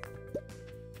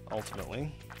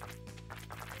 ultimately.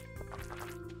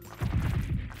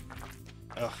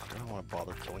 Ugh, I don't want to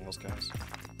bother killing those guys.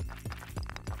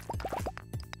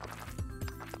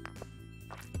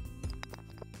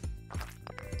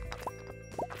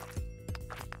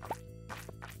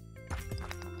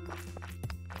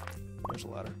 There's a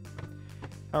ladder.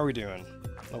 How are we doing?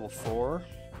 Level 4.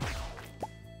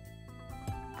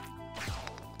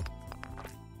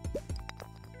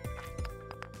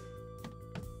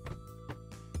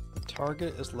 The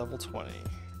target is level 20.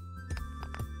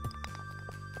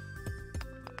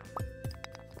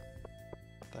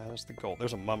 That is the goal.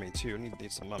 There's a mummy too.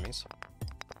 Need some mummies.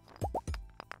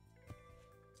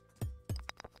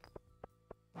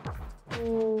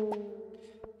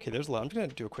 Okay, there's a lot. I'm gonna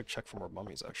do a quick check for more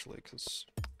mummies actually, because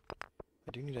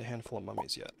I do need a handful of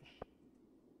mummies yet.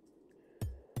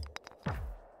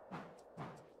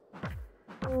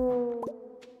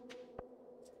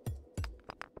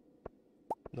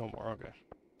 No more. Okay.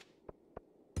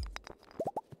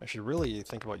 I should really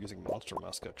think about using Monster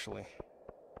Musk actually.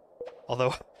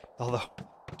 Although,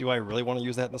 do I really want to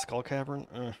use that in the Skull Cavern?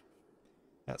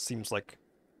 That seems like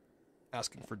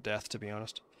asking for death, to be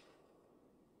honest.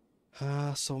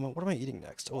 So what am I eating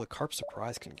next? Oh, the Carp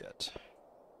Surprise can get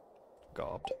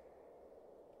gobbed.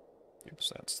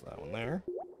 Oops, that's that one there.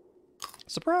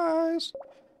 Surprise!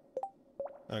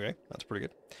 Okay, that's pretty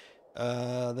good.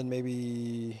 Then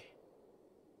maybe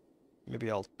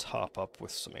I'll top up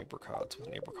with some apricots, with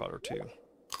an apricot or two.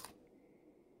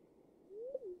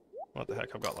 What the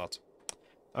heck, I've got lots.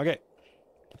 Okay.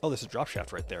 Oh, there's a drop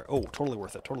shaft right there. Oh, totally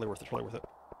worth it, totally worth it, totally worth it.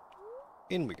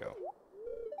 In we go.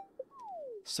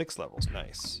 6 levels,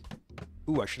 nice.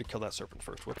 Ooh, I should have killed that serpent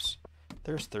first, whoops.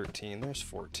 There's 13, there's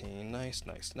 14, nice,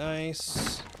 nice,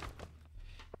 nice.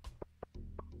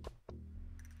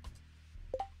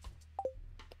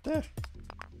 There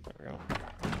we go.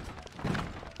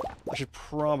 I should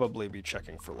probably be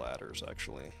checking for ladders,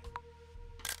 actually.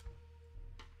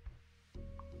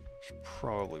 Should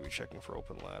probably be checking for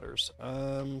open ladders.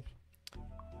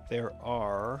 There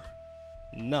are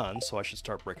none, so I should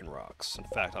start breaking rocks. In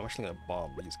fact, I'm actually gonna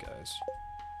bomb these guys.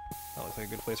 That looks like a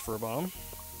good place for a bomb.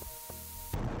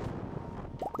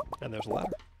 And there's a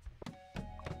ladder.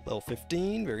 Level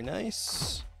 15, very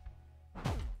nice.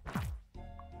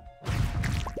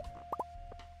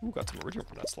 Ooh, got some iridium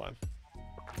from that slime.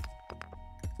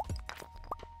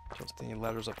 Just any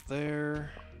ladders up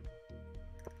there.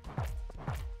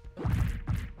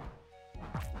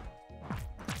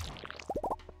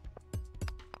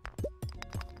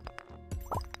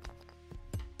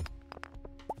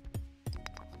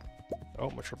 Oh,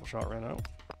 my triple shot ran out.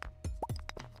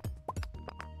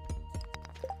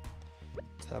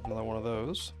 Let's have another one of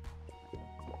those.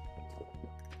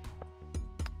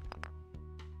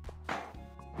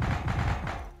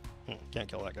 Can't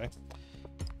kill that guy.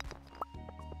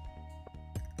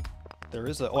 There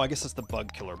is a... Oh, I guess it's the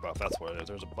bug killer buff. That's what it is.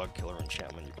 There's a bug killer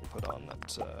enchantment you can put on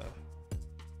that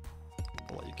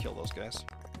will let you kill those guys.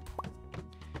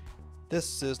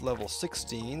 This is level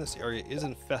 16. This area is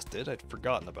infested. I'd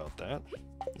forgotten about that.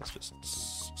 Let's just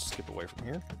skip away from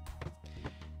here.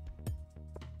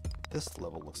 This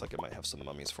level looks like it might have some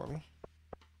mummies for me.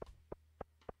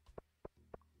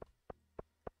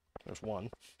 There's one.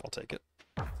 I'll take it.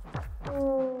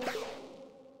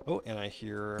 Oh, and I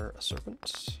hear a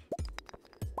serpent.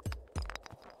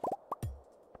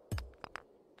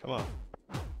 Come on.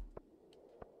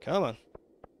 Come on.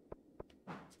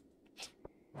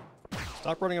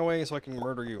 Stop running away so I can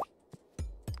murder you.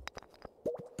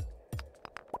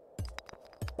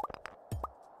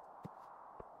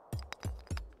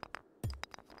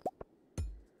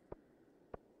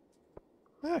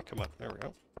 Ah, come on. There we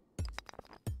go.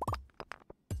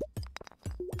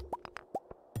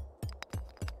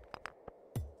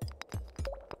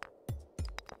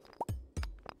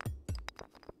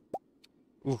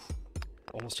 Oof.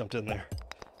 Almost jumped in there.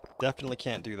 Definitely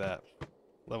can't do that.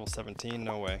 Level 17,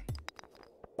 no way.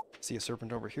 See a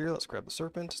serpent over here. Let's grab the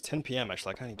serpent. It's 10 p.m.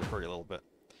 actually. I kind of need to hurry a little bit.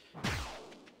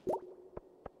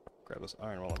 Grab this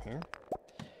iron while I'm here.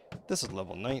 This is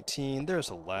level 19.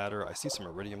 There's a ladder. I see some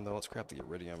iridium though. Let's grab the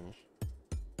iridium.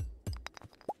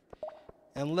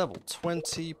 And level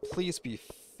 20. Please be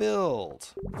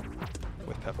filled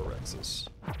with pepper Rexes.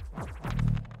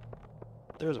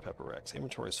 There's a pepper Rex.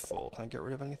 Inventory's full. Can I get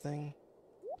rid of anything?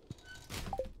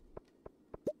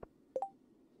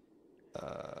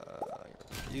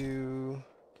 You.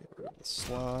 Get rid of the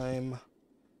slime.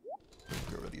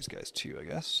 Get rid of these guys too, I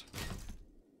guess.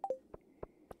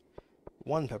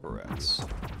 One pepper Rex.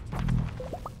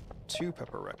 Two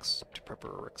pepper Rex. Two pepper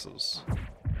Rexes.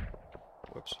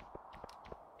 Whoops.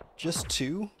 Just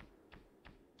two?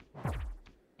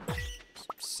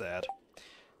 Sad.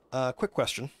 Quick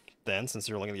question, then, since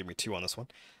you're only going to give me two on this one.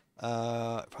 If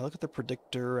I look at the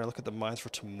predictor, I look at the mines for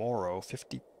tomorrow,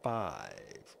 55.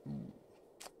 Ooh.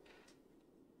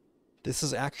 This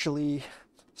is actually...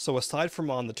 So aside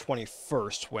from on the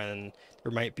 21st, when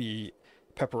there might be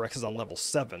pepper Rexes on level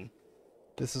 7,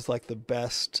 this is like the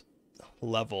best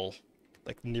level,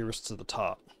 like nearest to the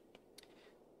top.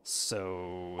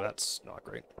 So that's not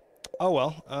great. Oh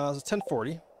well, it's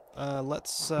 10:40.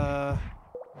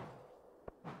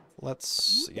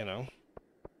 Let's, you know,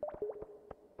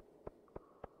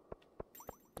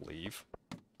 leave,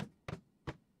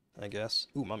 I guess.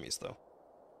 Ooh, mummies though.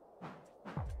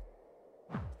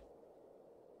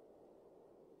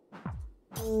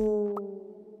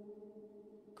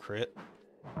 Crit.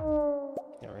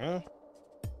 There we go.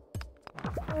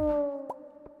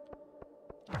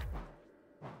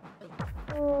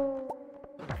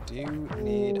 Do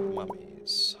need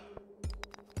mummies.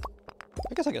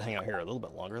 I guess I could hang out here a little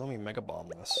bit longer. Let me mega bomb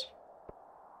this.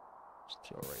 Just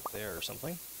throw it right there or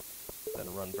something.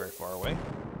 Then run very far away.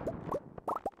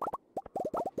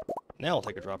 Now I'll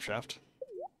take a drop shaft.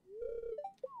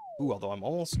 Ooh, although I'm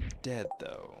almost dead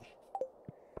though.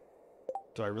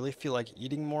 Do I really feel like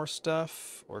eating more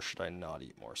stuff, or should I not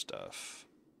eat more stuff?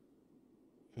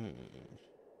 I'm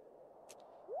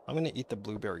gonna eat the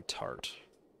blueberry tart.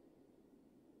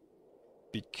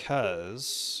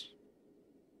 Because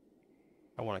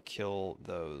I want to kill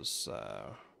those,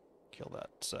 kill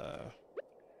that,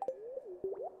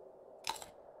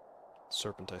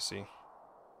 serpent I see.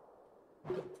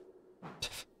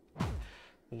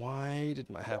 Why did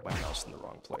I have my mouse in the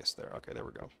wrong place there? Okay, there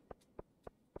we go.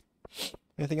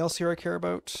 Anything else here I care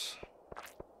about?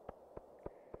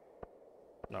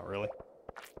 Not really.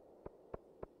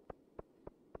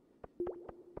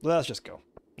 Let's just go.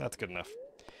 That's good enough.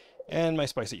 And my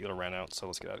spicy eel ran out, so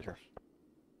let's get out of here.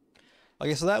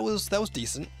 Okay, so that was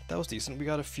decent. That was decent. We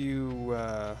got a few,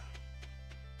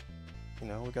 you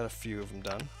know, we got a few of them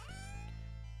done.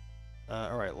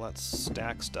 Alright, let's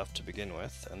stack stuff to begin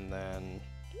with, and then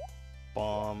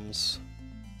bombs,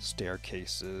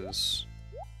 staircases,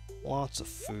 lots of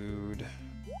food.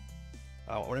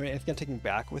 What am I taking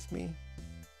back with me?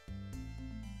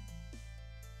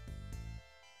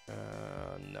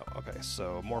 No. Okay,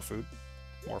 so more food.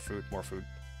 More food, more food.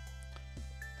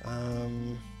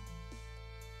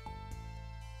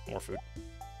 More food.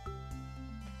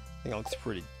 I think it looks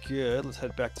pretty good. Let's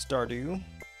head back to Stardew.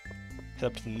 Head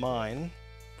up to the mine.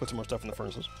 Put some more stuff in the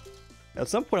furnaces. At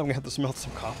some point I'm gonna have to smelt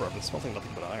some copper. I've been smelting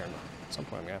nothing but iron. At some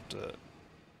point I'm gonna have to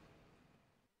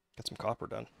get some copper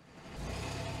done.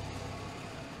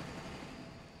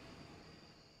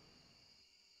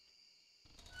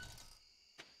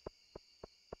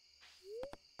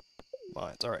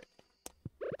 Mines, alright.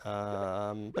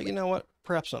 But you know what?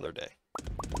 Perhaps another day.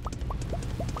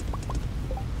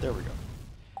 There we go.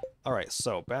 Alright,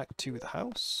 so back to the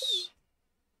house.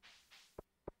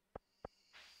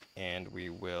 And we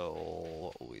will...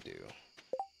 what will we do?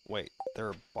 Wait, there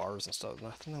are bars and stuff.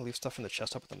 Didn't I leave stuff in the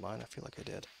chest up at the mine? I feel like I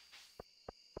did.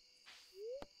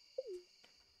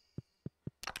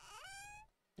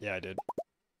 Yeah, I did.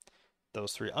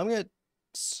 Those three. I'm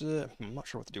not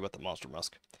sure what to do with the monster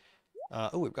musk.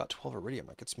 Oh, we've got 12 iridium.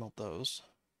 I could smelt those.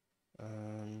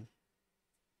 May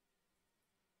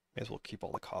as well keep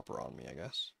all the copper on me, I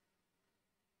guess.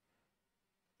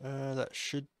 That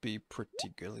should be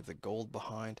pretty good. Leave the gold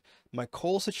behind. My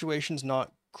coal situation's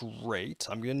not great.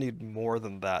 I'm gonna need more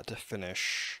than that to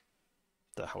finish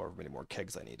the however many more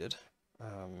kegs I needed.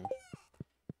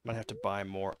 Might have to buy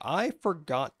more. I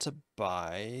forgot to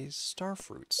buy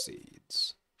starfruit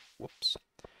seeds. Whoops.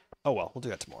 Oh well, we'll do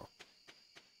that tomorrow.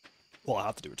 Well, I'll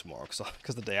have to do it tomorrow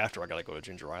because the day after I gotta go to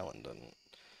Ginger Island and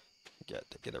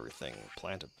get everything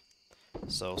planted.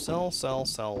 So sell, sell,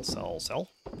 sell, sell,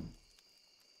 sell.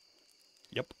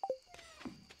 Yep.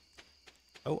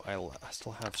 Oh, I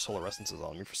still have solar essences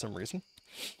on me for some reason.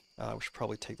 We should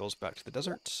probably take those back to the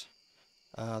desert.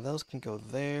 Those can go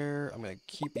there. I'm going to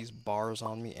keep these bars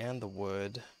on me and the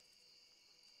wood.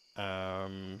 That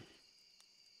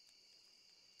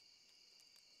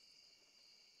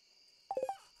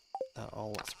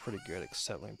all looks pretty good,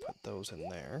 except let me put those in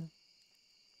there.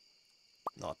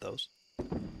 Not those.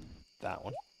 That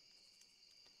one.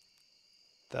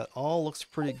 That all looks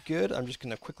pretty good. I'm just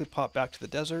going to quickly pop back to the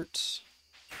desert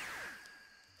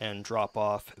and drop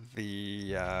off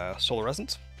the solar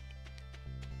essence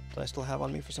that I still have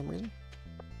on me for some reason.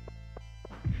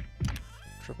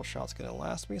 Triple shot's going to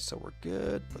last me, so we're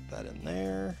good. Put that in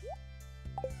there.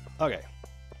 Okay.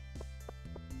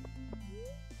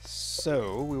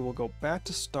 So we will go back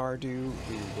to Stardew.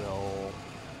 We will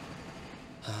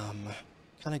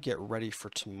kind of get ready for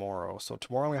tomorrow. So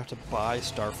tomorrow we have to buy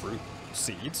starfruit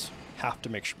seeds.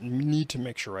 Need to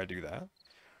make sure I do that.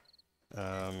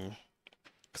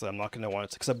 Because I'm not going to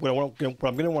want to. Because what I'm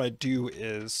going to want to do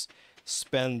is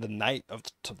spend the night of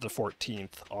the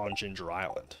 14th on Ginger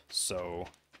Island. So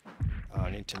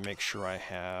I need to make sure I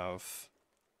have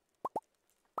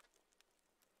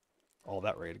all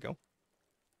that ready to go.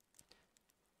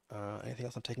 Anything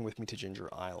else I'm taking with me to Ginger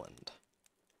Island?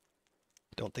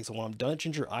 Don't think so. When I'm done at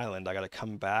Ginger Island, I gotta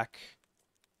come back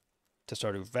to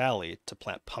Stardew Valley to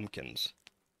plant pumpkins.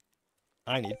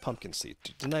 I need pumpkin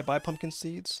seeds. Didn't I buy pumpkin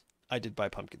seeds? I did buy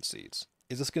pumpkin seeds.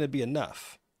 Is this gonna be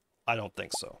enough? I don't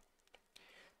think so.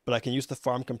 But I can use the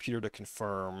farm computer to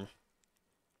confirm,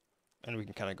 and we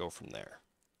can kind of go from there.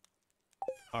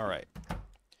 Alright.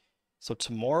 So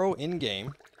tomorrow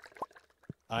in-game,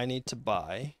 I need to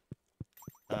buy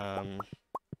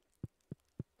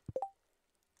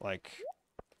like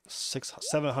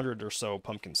 700 or so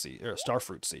pumpkin seed or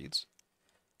starfruit seeds.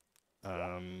 Get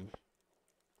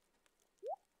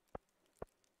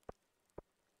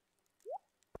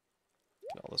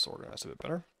all this organized a bit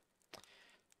better.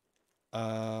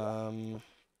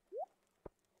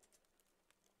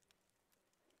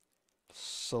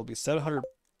 So it'll be 700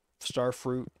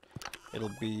 starfruit.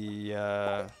 It'll be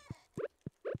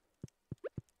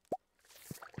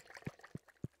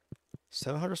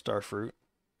 700 starfruit.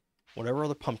 Whatever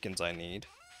other pumpkins I need.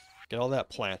 Get all that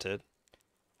planted.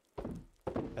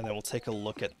 And then we'll take a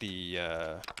look at the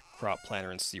crop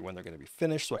planter and see when they're going to be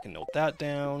finished so I can note that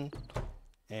down.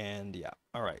 And yeah,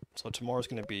 alright. So tomorrow's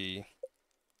going to be a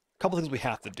couple things we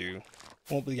have to do.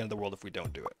 Won't be the end of the world if we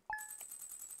don't do it.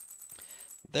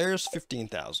 There's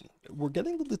 15,000. We're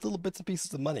getting little bits and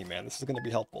pieces of money, man. This is going to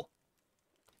be helpful.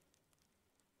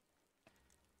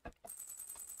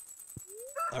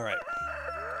 Alright.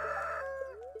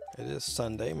 It is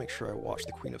Sunday. Make sure I watch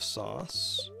the Queen of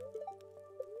Sauce.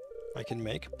 I can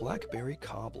make blackberry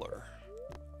cobbler.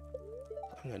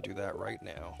 I'm going to do that right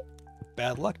now.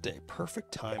 Bad luck day.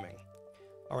 Perfect timing.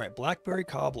 Alright, blackberry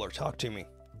cobbler. Talk to me.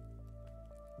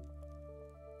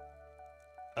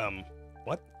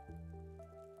 What?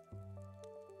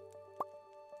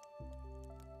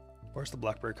 Where's the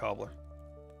blackberry cobbler?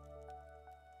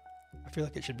 I feel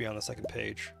like it should be on the second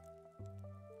page.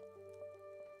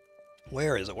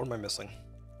 Where is it? What am I missing?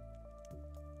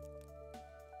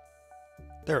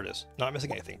 There it is. Not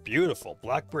missing anything. Beautiful.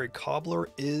 Blackberry cobbler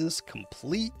is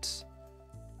complete.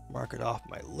 Mark it off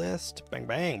my list. Bang,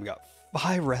 bang. We got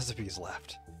 5 recipes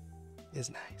left. Is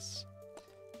nice.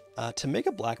 To make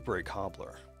a blackberry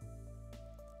cobbler.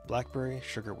 Blackberry,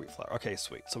 sugar, wheat flour. Okay,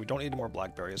 sweet. So we don't need any more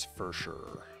blackberries for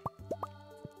sure.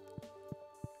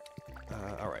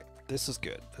 All right. This is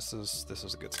good. This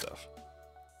is good stuff.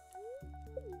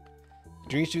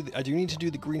 I do need to do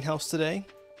the greenhouse today.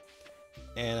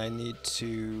 And I need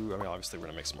to... I mean, obviously we're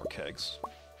going to make some more kegs.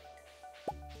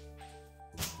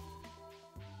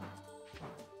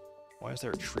 Why is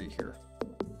there a tree here?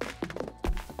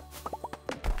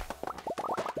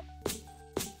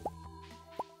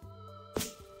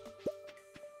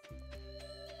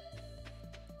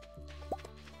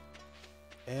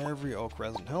 Every oak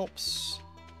resin helps.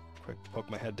 Quick poke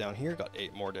my head down here. Got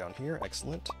 8 more down here.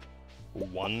 Excellent.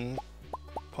 1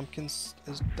 pumpkin is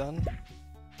done.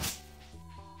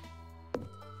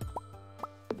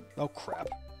 Oh, crap.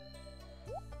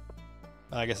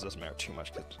 I guess it doesn't matter too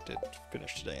much because it did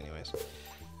finish today anyways.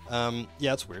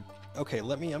 Yeah, it's weird. Okay,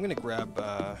 I'm gonna grab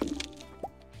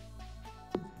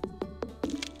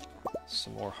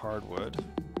some more hardwood.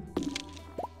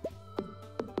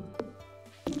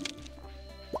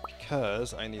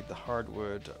 Because I need the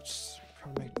hardwood.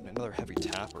 Trying to make another heavy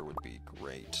tapper would be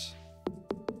great.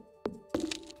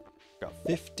 Got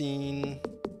 15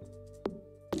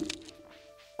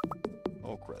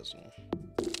 oak resin.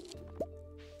 Do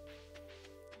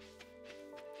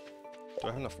I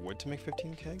have enough wood to make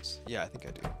 15 kegs? Yeah, I think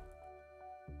I do.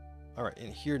 Alright,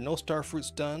 in here, no star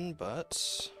fruit's done,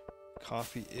 but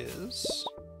coffee is.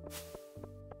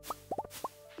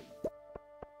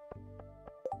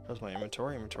 How's my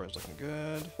inventory? Inventory's looking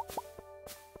good.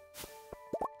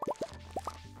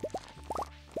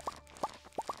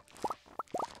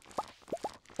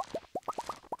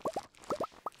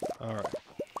 Alright.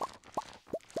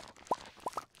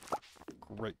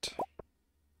 Great.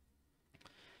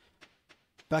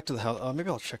 Back to the house. Maybe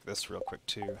I'll check this real quick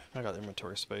too. I got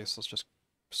inventory space. Let's just...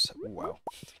 Wow.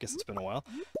 I guess it's been a while.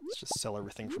 Let's just sell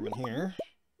everything from in here.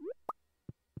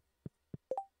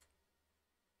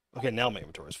 Okay, now my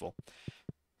inventory is full.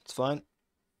 It's fine.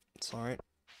 It's alright.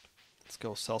 Let's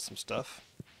go sell some stuff.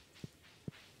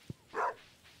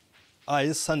 It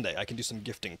is Sunday. I can do some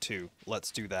gifting too. Let's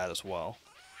do that as well.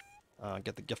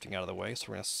 Get the gifting out of the way. So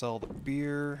we're going to sell the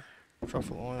beer,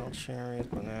 truffle oil, cherries,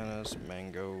 bananas,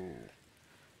 mango,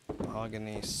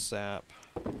 mahogany, sap,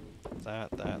 that.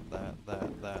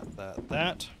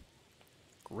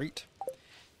 Great.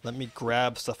 Let me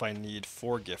grab stuff I need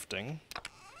for gifting.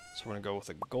 So we're going to go with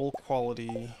a gold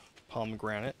quality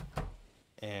pomegranate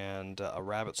and a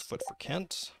rabbit's foot for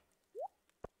Kent.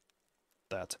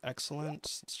 That's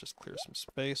excellent. Let's just clear some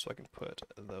space so I can put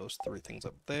those 3 things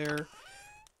up there.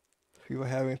 Do I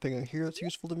have anything in here that's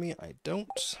useful to me? I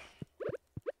don't.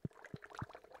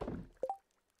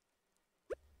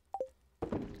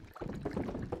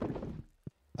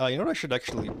 You know what I should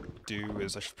actually do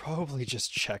is I should probably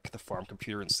just check the farm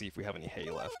computer and see if we have any hay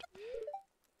left.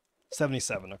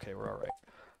 77, okay, we're alright.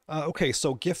 Okay,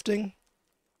 so gifting,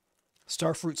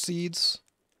 starfruit seeds,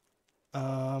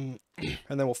 and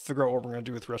then we'll figure out what we're going to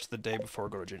do with the rest of the day before we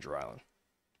go to Ginger Island.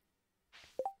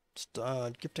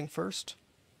 Just, gifting first?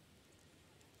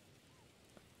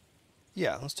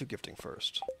 Yeah, let's do gifting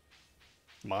first.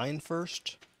 Mine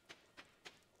first?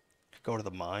 Go to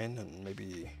the mine and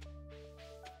maybe...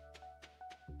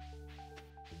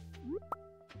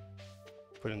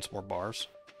 put in some more bars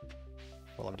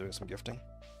while I'm doing some gifting.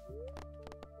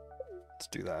 Let's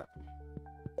do that.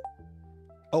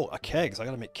 Oh, a kegs. I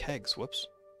gotta make kegs. Whoops.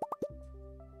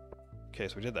 Okay,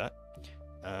 so we did that.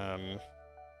 I'm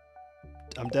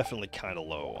definitely kind of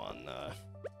low on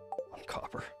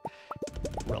copper,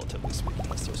 relatively speaking.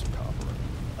 Let's throw some copper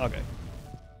in. Okay.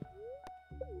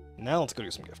 Now let's go do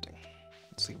some gifting.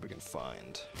 Let's see if we can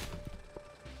find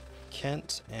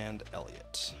Kent and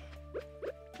Elliot.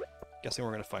 Guessing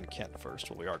we're going to find Kent first.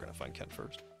 Well, we are going to find Kent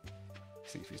first.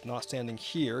 See, if he's not standing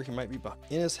here, he might be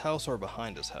in his house or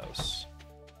behind his house.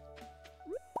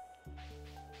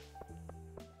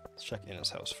 Let's check in his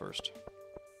house first.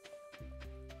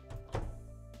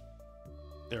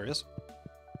 There he is.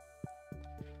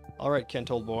 Alright,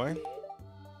 Kent, old boy.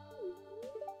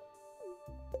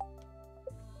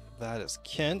 That is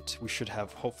Kent. We should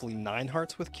have hopefully 9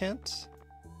 hearts with Kent.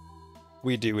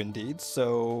 We do indeed,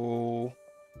 so...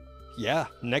 yeah,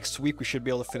 next week we should be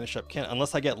able to finish up Kent,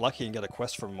 unless I get lucky and get a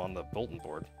quest from him on the bulletin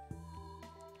board.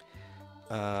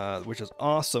 Which is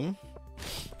awesome.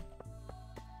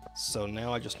 So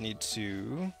now I just need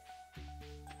to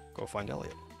Go find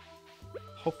Elliot.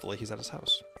 Hopefully he's at his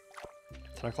house.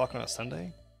 10 o'clock on a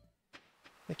Sunday?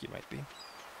 I think he might be.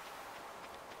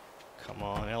 Come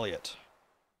on, Elliot.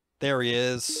 There he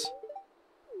is.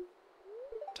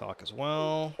 Talk as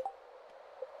well.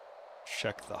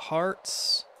 Check the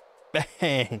hearts.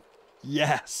 Bang!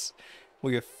 Yes!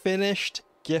 We have finished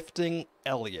gifting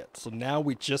Elliot. So now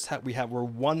we just have we're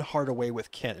one heart away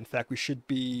with Kent. In fact, we should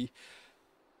be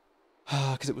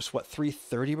because it was what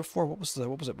 3:30 before. What was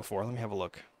it before? Let me have a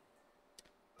look.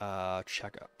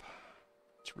 Check up.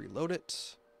 Let's reload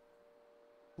it.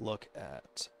 Look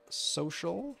at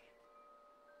social.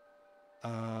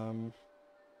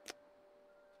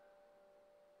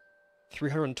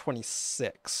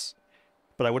 326.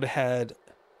 But I would have had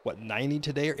what 90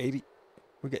 today or 80.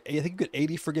 I think you get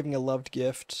 80 for giving a loved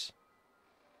gift,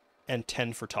 and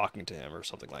 10 for talking to him, or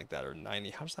something like that, or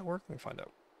 90. How does that work? Let me find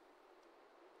out.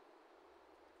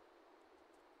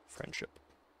 Friendship.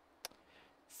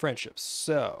 Friendship.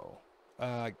 So,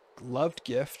 loved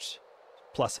gift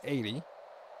plus 80,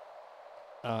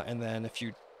 and then if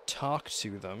you talk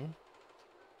to them,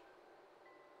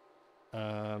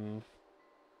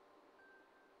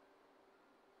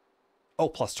 oh,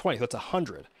 plus 20. That's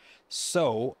 100.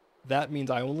 So that means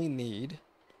I only need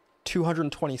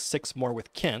 226 more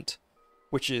with Kent,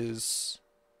 which is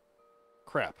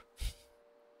crap.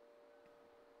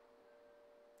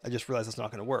 I just realized it's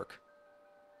not going to work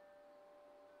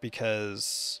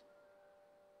because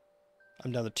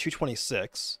I'm down to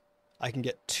 226. I can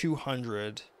get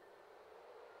 200.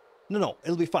 No,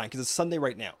 it'll be fine because it's Sunday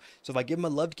right now. So if I give him a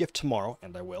loved gift tomorrow,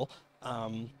 and I will,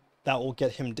 that will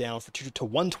get him down to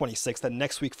 126. Then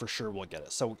next week for sure we'll get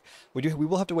it. So we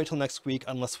will have to wait till next week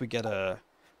unless we get a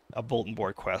bulletin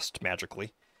board quest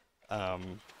magically.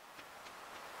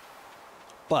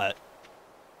 But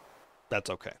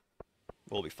that's okay.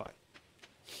 We'll be fine.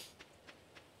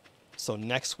 So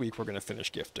next week we're going to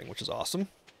finish gifting, which is awesome.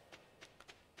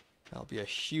 That'll be a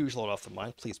huge load off the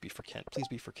mind. Please be for Kent. Please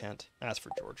be for Kent. As for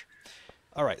George.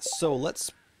 All right, so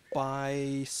let's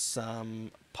buy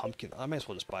some pumpkin. I might as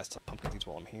well just buy some pumpkin seeds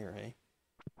while I'm here, hey?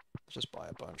 Let's just buy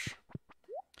a bunch.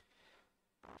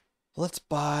 Let's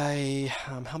buy...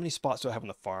 how many spots do I have on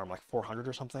the farm? Like 400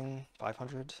 or something?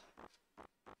 500?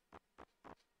 I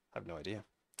have no idea.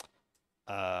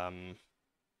 I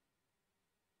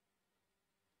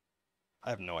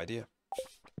have no idea.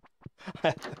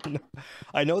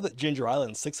 I know that Ginger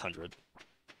Island's 600,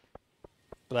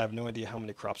 but I have no idea how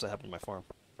many crops I have in my farm.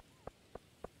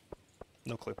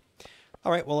 No clue.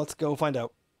 All right, well, let's go find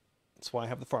out. That's why I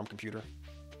have the farm computer.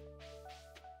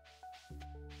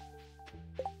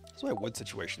 That's my wood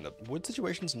situation. The wood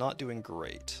situation's not doing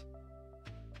great.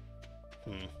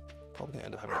 Probably gonna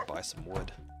end up having to buy some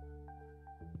wood.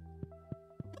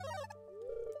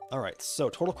 All right, so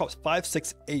total crops,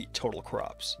 568 total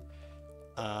crops.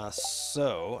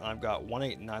 So I've got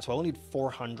 189, so I only need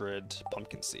 400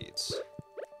 pumpkin seeds,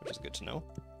 which is good to know.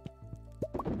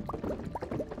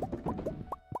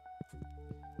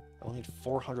 I only need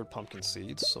 400 pumpkin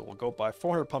seeds, so we'll go buy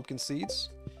 400 pumpkin seeds,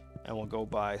 and we'll go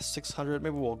buy 600.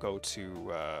 Maybe we'll go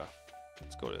to,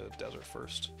 let's go to desert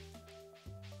first.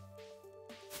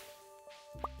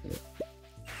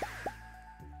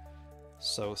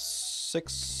 So I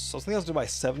think I was to buy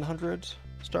 700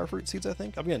 starfruit seeds, I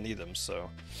think. I'm gonna need them, so.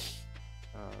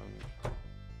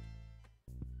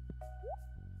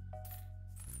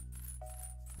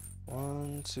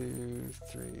 1, 2,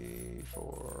 3,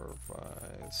 4,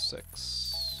 5,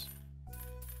 6,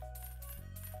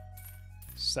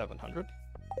 700.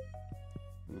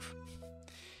 Oof.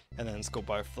 And then let's go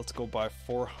buy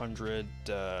 400.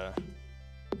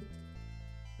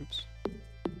 Oops.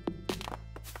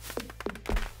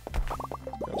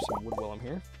 Grab some wood while I'm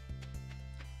here.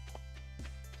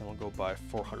 Then we'll go buy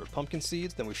 400 pumpkin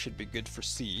seeds. Then we should be good for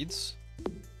seeds.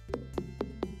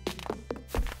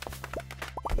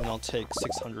 Then I'll take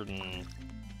 600 and...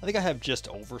 I think I have just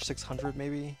over 600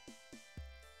 maybe.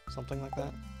 Something like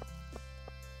that.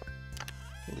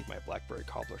 I'll leave my blackberry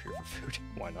cobbler here for food.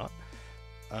 Why not?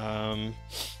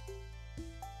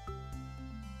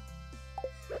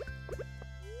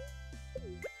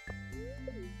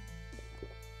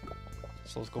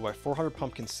 So let's go buy 400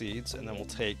 pumpkin seeds, and then we'll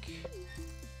take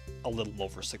a little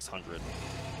over 600.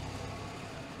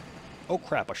 Oh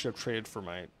crap, I should have traded for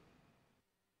my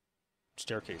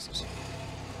staircases.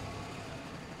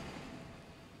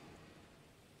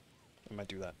 I might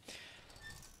do that.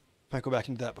 Might go back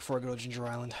into that before I go to Ginger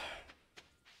Island.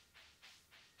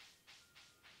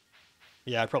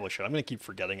 Yeah, I probably should. I'm going to keep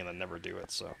forgetting and then never do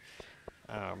it, so...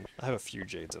 I have a few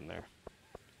jades in there.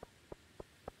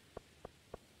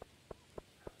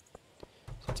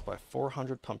 So let's buy buy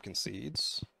 400 pumpkin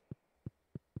seeds.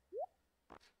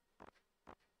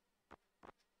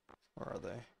 Where are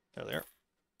they? There they are.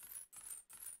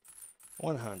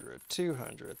 100,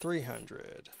 200,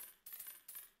 300,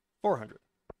 400.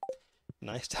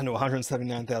 Nice, down to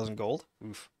 179,000 gold.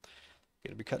 Oof.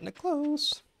 Gonna be cutting it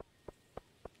close.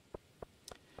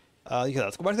 Yeah,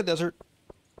 let's go back to the desert.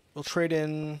 We'll trade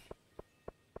in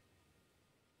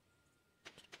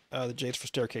the jades for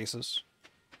staircases.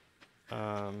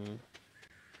 And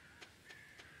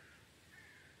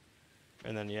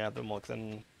then yeah,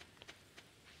 then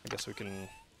I guess we can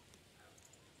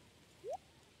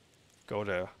go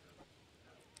to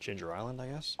Ginger Island, I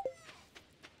guess.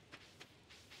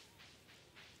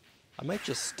 I might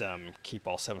just keep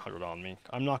all 700 on me.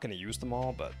 I'm not going to use them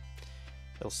all, but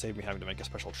it'll save me having to make a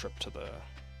special trip to the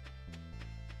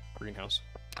greenhouse.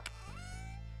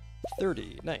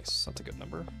 30, nice, that's a good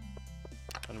number.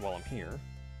 And while I'm here,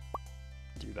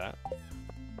 do that.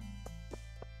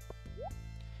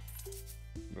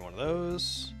 Give me one of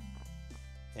those.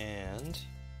 And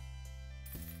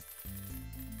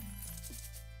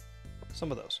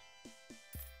some of those.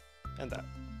 And that.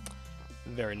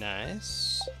 Very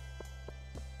nice.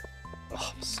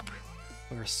 Oh,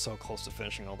 we're so close to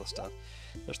finishing all this stuff.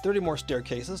 There's 30 more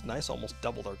staircases. Nice, almost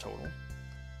doubled our total.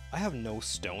 I have no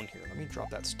stone here. Let me drop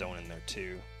that stone in there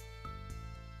too.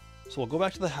 So we'll go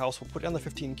back to the house. We'll put down the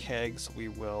 15 kegs. We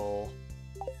will...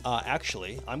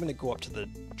 actually, I'm going to go up to the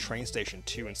train station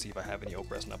too and see if I have any oak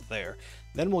resin up there.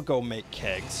 Then we'll go make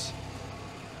kegs.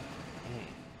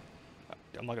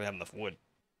 I'm not going to have enough wood.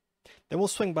 Then we'll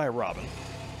swing by Robin.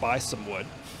 Buy some wood.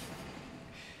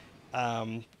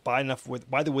 Buy enough wood,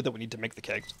 buy the wood that we need to make the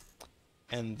kegs,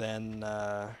 and then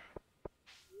okay,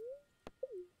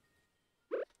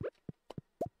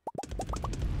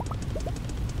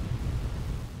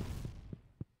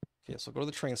 so go to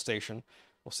the train station.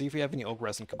 We'll see if we have any oak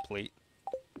resin complete.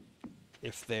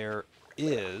 If there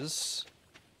is,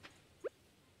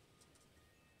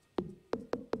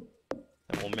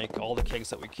 then we'll make all the kegs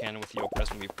that we can with the oak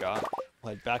resin we've got.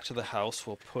 We'll head back to the house.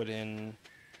 We'll put in,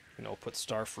 you know, put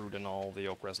star fruit in all the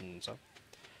oak resin and stuff.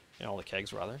 In all the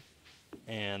kegs, rather.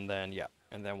 And then, yeah.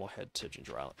 And then we'll head to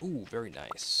Ginger Island. Ooh, very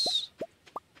nice.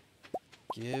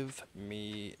 Give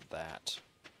me that.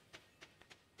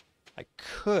 I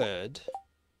could...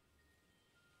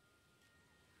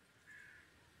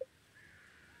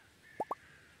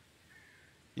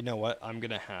 You know what? I'm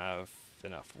going to have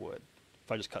enough wood.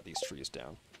 If I just cut these trees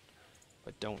down.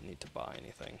 I don't need to buy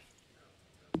anything.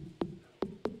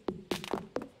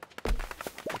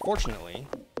 Unfortunately,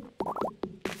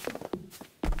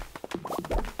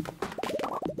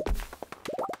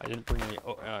 I didn't bring any,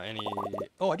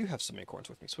 oh, I do have some acorns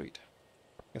with me, sweet.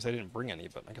 I guess I didn't bring any,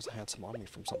 but I guess I had some on me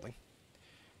from something.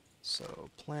 So,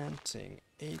 planting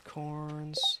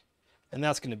acorns, and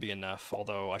that's going to be enough,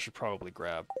 although I should probably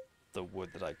grab the wood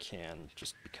that I can,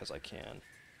 just because I can.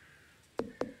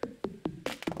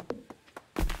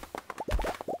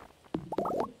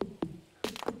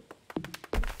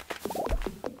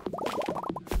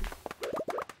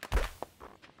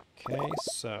 Okay,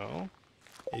 so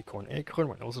acorn,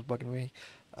 my nose is bugging me,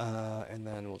 and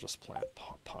then we'll just plant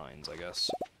pines, I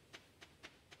guess.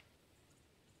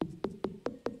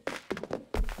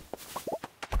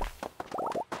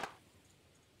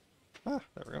 Ah,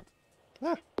 there we go.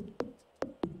 Ah.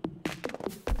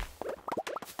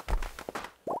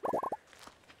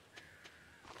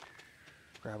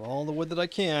 Grab all the wood that I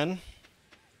can.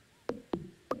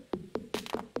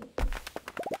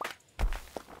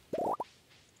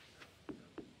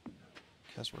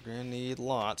 Because we're going to need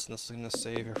lots, and this is going to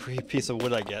save every piece of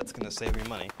wood I get. It's going to save me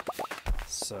money.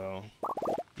 So,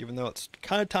 even though it's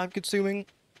kind of time-consuming,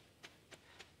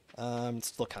 it's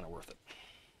still kind of worth it.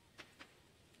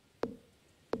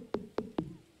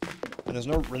 And there's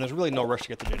really no rush to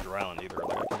get to Ginger Island either.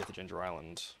 Like, I can get to Ginger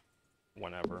Island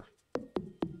whenever.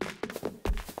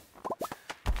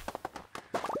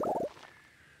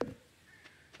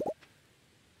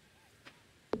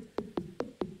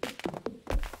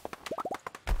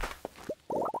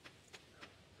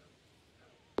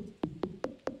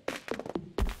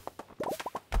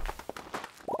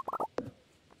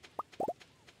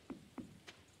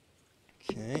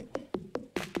 Okay.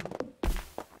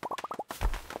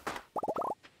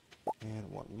 And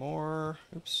one more.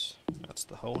 Oops. That's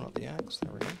the hoe, not the axe.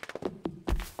 There we go.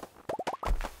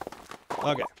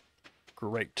 Okay.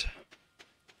 Great.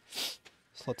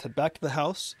 So let's head back to the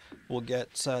house. We'll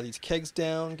get these kegs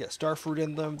down, get starfruit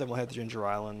in them, then we'll head to Ginger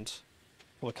Island.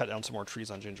 We'll cut down some more trees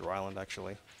on Ginger Island,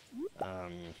 actually.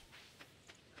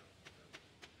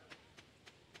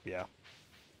 Yeah.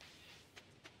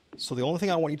 So the only thing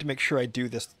I want you to make sure I do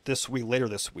this week, later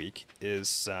this week,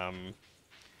 is I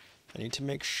need to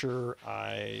make sure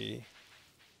I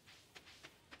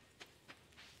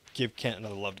give Kent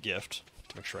another loved gift.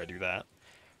 To make sure I do that.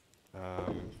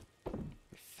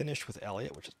 Finished with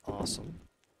Elliot, which is awesome.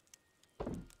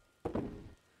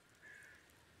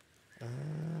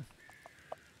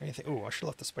 Anything? Oh, I should have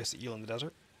left the spicy eel in the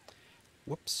desert.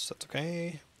 Whoops, that's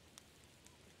okay.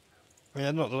 I mean,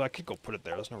 I don't know, I could go put it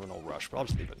there. There's never no rush, but I'll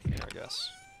just leave it in here, I guess.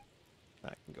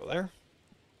 That can go there.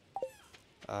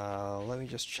 Let me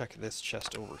just check this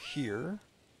chest over here.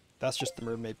 That's just the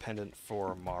mermaid pendant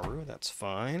for Maru. That's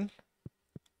fine.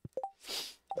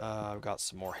 I've got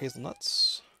some more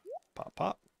hazelnuts. Pop,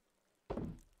 pop.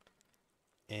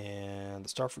 And the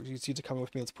starfruit seeds are coming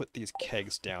with me. Let's put these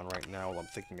kegs down right now while I'm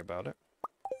thinking about it.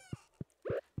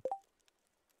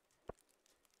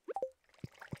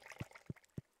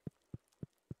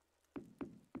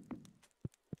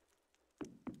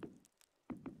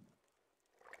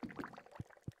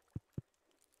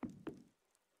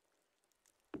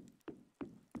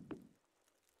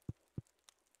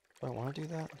 Do I want to do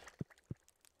that?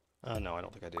 No, I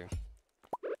don't think I do.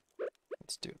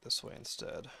 Let's do it this way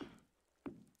instead.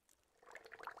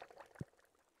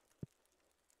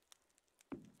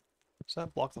 Does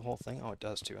that block the whole thing? Oh, it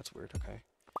does too. That's weird. Okay.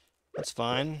 That's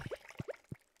fine.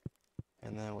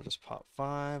 And then we'll just pop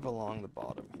 5 along the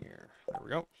bottom here. There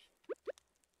we go.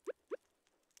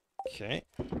 Okay.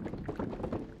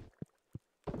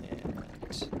 And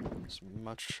as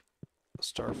much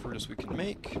starfruit as we can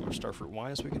make, as much starfruit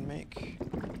wine as we can make.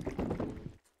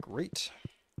 Great.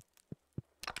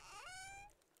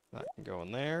 That can go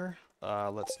in there.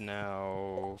 Let's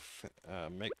now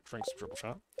drink some triple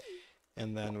shot.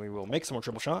 And then we will make some more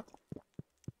triple shot.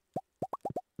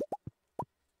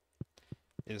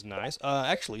 It is nice.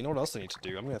 Actually, you know what else I need to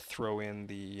do? I'm going to throw in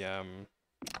the...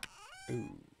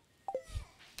 Ooh.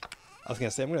 I was going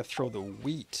to say, I'm going to throw the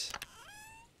wheat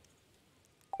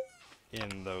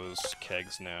in those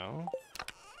kegs now.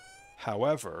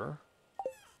 However,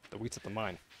 the wheat's at the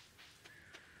mine.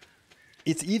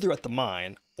 It's either at the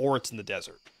mine or it's in the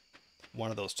desert.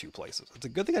 One of those two places. It's a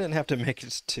good thing I didn't have to make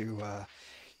it to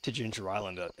Ginger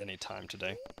Island at any time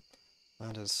today.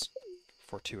 That is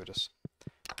fortuitous.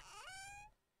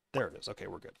 There it is. Okay,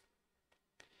 we're good.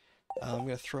 I'm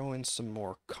going to throw in some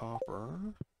more copper.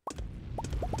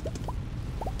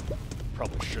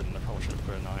 Probably shouldn't. I probably should have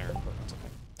put in iron, but that's okay.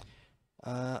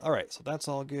 Alright, so that's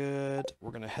all good.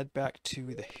 We're going to head back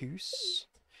to the house.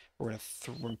 We're going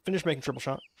to finish making triple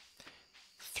shot.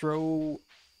 Throw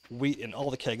wheat in all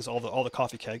the kegs, all the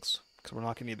coffee kegs, because we're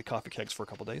not going to need the coffee kegs for a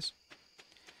couple days.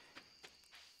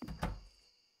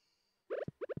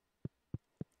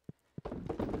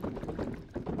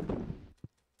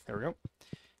 There we go.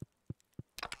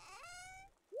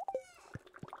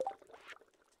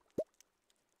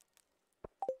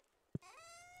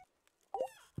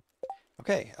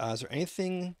 Okay, is there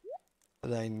anything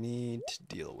that I need to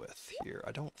deal with here?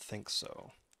 I don't think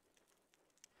so.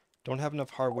 Don't have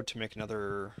enough hardwood to make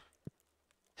another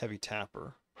heavy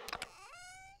tapper.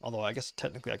 Although I guess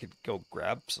technically I could go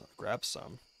grab some.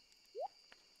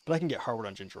 But I can get hardwood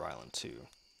on Ginger Island too.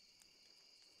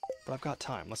 But I've got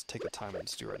time. Let's take the time and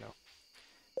just do it right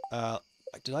now.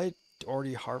 Did I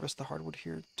already harvest the hardwood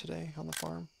here today on the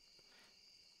farm?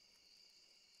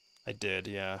 I did,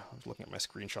 yeah. I was looking at my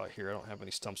screenshot here. I don't have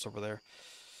any stumps over there.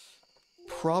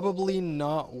 Probably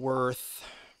not worth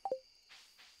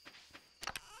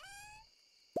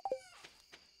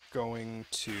going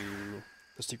to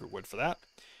the secret wood for that.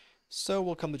 So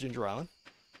we'll come to Ginger Island.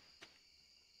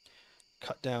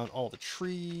 Cut down all the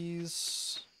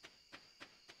trees.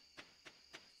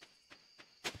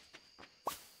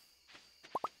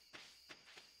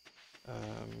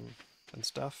 And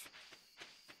stuff.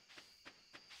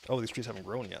 Oh, these trees haven't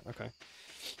grown yet. Okay.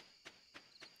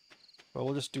 Well,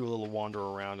 we'll just do a little wander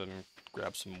around and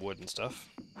grab some wood and stuff.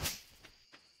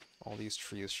 All these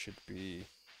trees should be...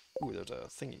 Ooh, there's a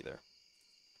thingy there.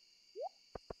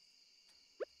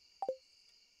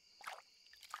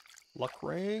 Luck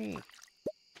ring.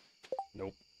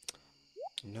 Nope.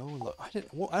 No luck.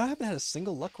 I haven't had a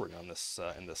single luck ring on this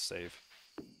in this save.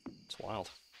 It's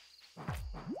wild.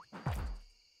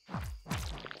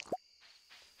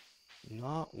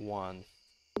 Not one.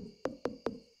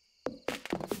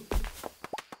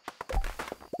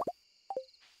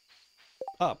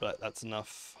 Ah, but that's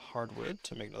enough hardwood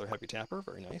to make another heavy tapper.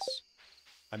 Very nice.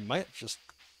 I might just...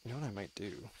 You know what I might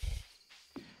do?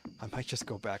 I might just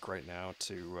go back right now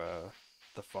to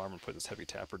the farm and put this heavy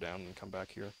tapper down and come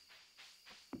back here.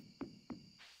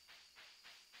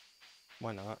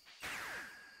 Why not?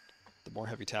 The more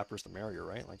heavy tappers, the merrier,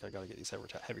 right? Like, I gotta get these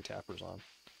heavy tappers on.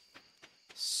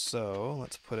 So,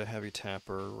 let's put a heavy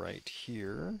tapper right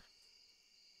here.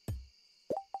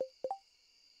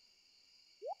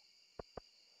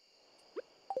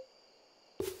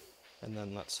 And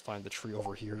then let's find the tree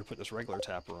over here to put this regular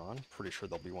tapper on. Pretty sure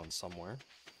there'll be one somewhere.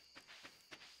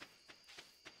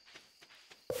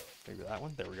 Maybe that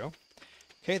one. There we go.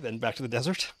 Okay, then back to the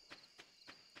desert.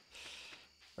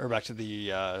 Or back to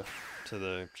the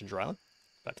Ginger Island.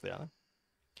 Back to the island.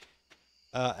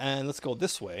 And let's go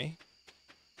this way.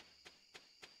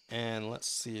 And let's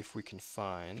see if we can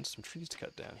find some trees to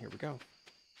cut down. Here we go.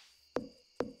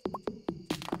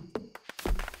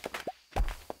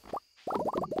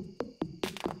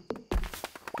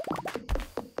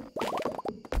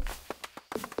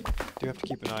 Do have to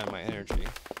keep an eye on my energy.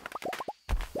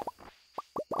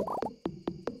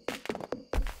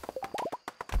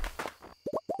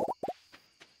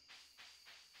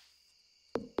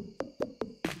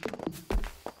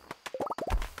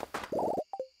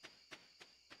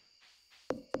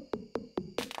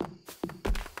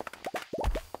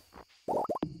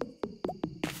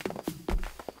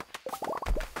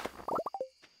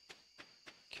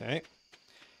 Okay.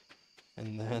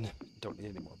 And then, don't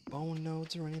need any more bone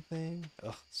nodes or anything.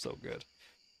 Ugh, so good.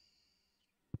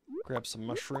 Grab some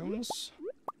mushrooms.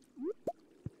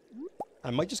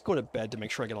 I might just go to bed to make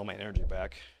sure I get all my energy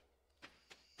back.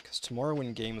 Because tomorrow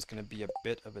in game is going to be a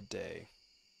bit of a day.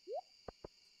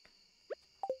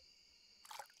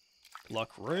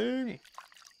 Luck ring!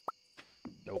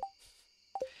 Nope.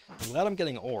 I'm glad I'm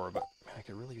getting ore, but man, I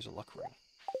could really use a luck ring.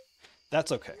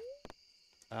 That's okay.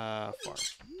 Farm.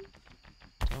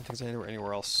 I don't think there's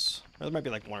anywhere else. There might be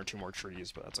like one or two more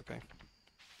trees, but that's okay.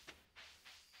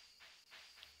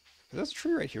 There's a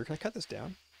tree right here. Can I cut this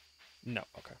down? No.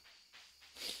 Okay.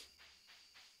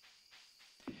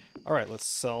 All right, let's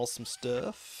sell some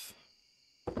stuff.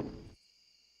 I'll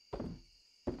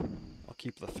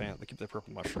keep the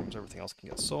purple mushrooms. Everything else can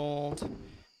get sold.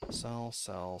 Sell,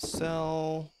 sell,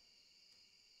 sell.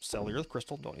 Sell the earth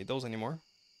crystal. Don't need those anymore.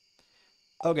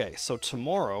 Okay, so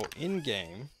tomorrow in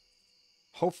game,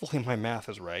 hopefully my math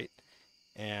is right,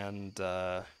 and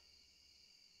the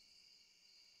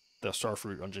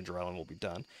starfruit on Ginger Island will be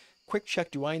done. Quick check,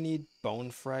 do I need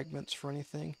bone fragments for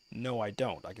anything? No, I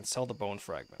don't. I can sell the bone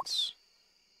fragments.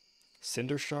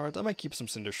 Cinder shards? I might keep some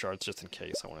cinder shards just in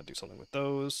case I want to do something with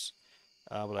those.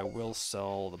 But I will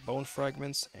sell the bone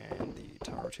fragments and the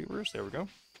tower tubers. There we go.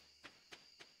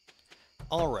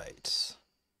 Alright.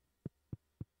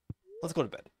 Let's go to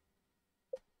bed.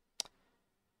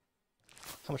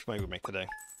 How much money would we make today?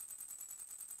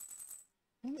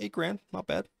 8 grand, not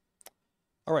bad.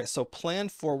 All right, so plan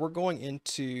for, we're going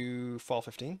into fall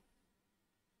 15.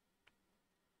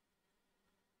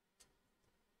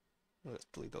 Let's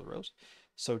delete those rows.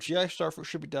 So GI starfruit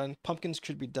should be done. Pumpkins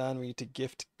should be done. We need to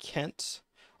gift Kent,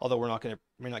 although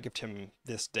may not gift him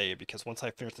this day because once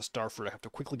I finish the starfruit, I have to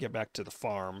quickly get back to the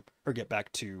farm or get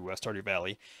back to Stardew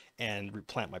Valley and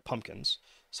replant my pumpkins.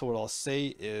 So what I'll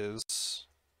say is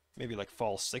maybe like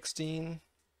fall 16.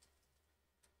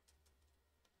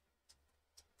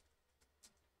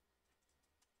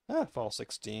 Fall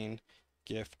 16,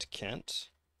 gift Kent.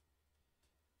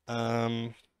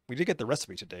 We did get the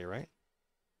recipe today, right?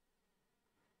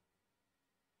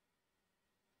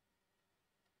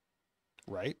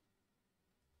 Right?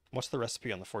 What's the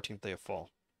recipe on the 14th day of fall?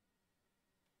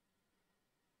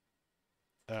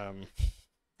 Hold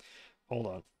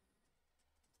on.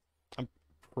 I'm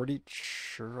pretty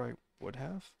sure I would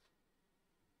have.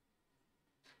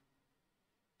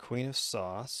 Queen of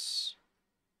Sauce.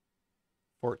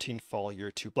 14 fall year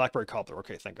 2. Blackberry cobbler.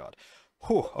 Okay, thank God.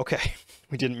 Whew, okay.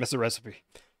 We didn't miss a recipe.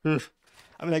 I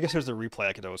mean, I guess there's a replay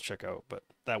I could always check out, but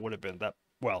that would have been that.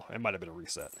 Well, it might have been a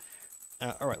reset.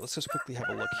 All right, let's just quickly have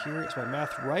a look here. Is my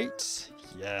math right?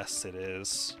 Yes, it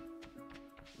is.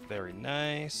 Very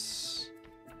nice.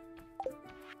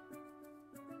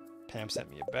 Pam sent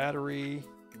me a battery.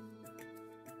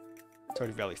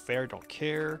 Stardew Valley Fair, don't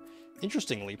care.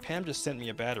 Interestingly, Pam just sent me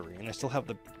a battery, and I still have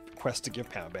the quest to give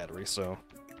Pam a battery, so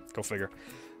go figure.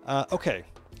 Okay,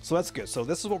 so that's good. So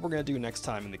this is what we're going to do next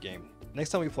time in the game. Next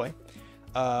time we play,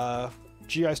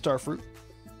 GI Starfruit.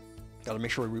 Got to make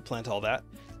sure we replant all that.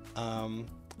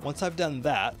 Once I've done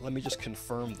that, let me just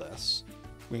confirm this.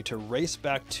 We need to race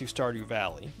back to Stardew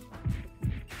Valley. So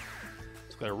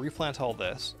we've got to replant all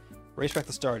this, race back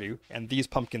to Stardew, and these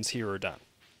pumpkins here are done.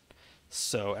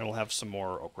 So, and we'll have some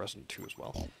more oak resin too as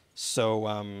well.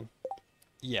 So,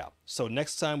 yeah. So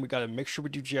next time we got to make sure we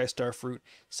do GI Starfruit,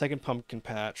 second pumpkin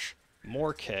patch,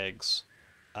 more kegs,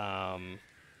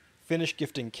 finish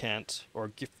gifting Kent, or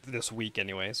gift this week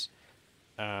anyways.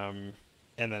 And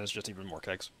then it's just even more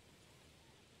kegs.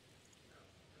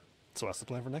 So that's the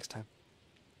plan for next time.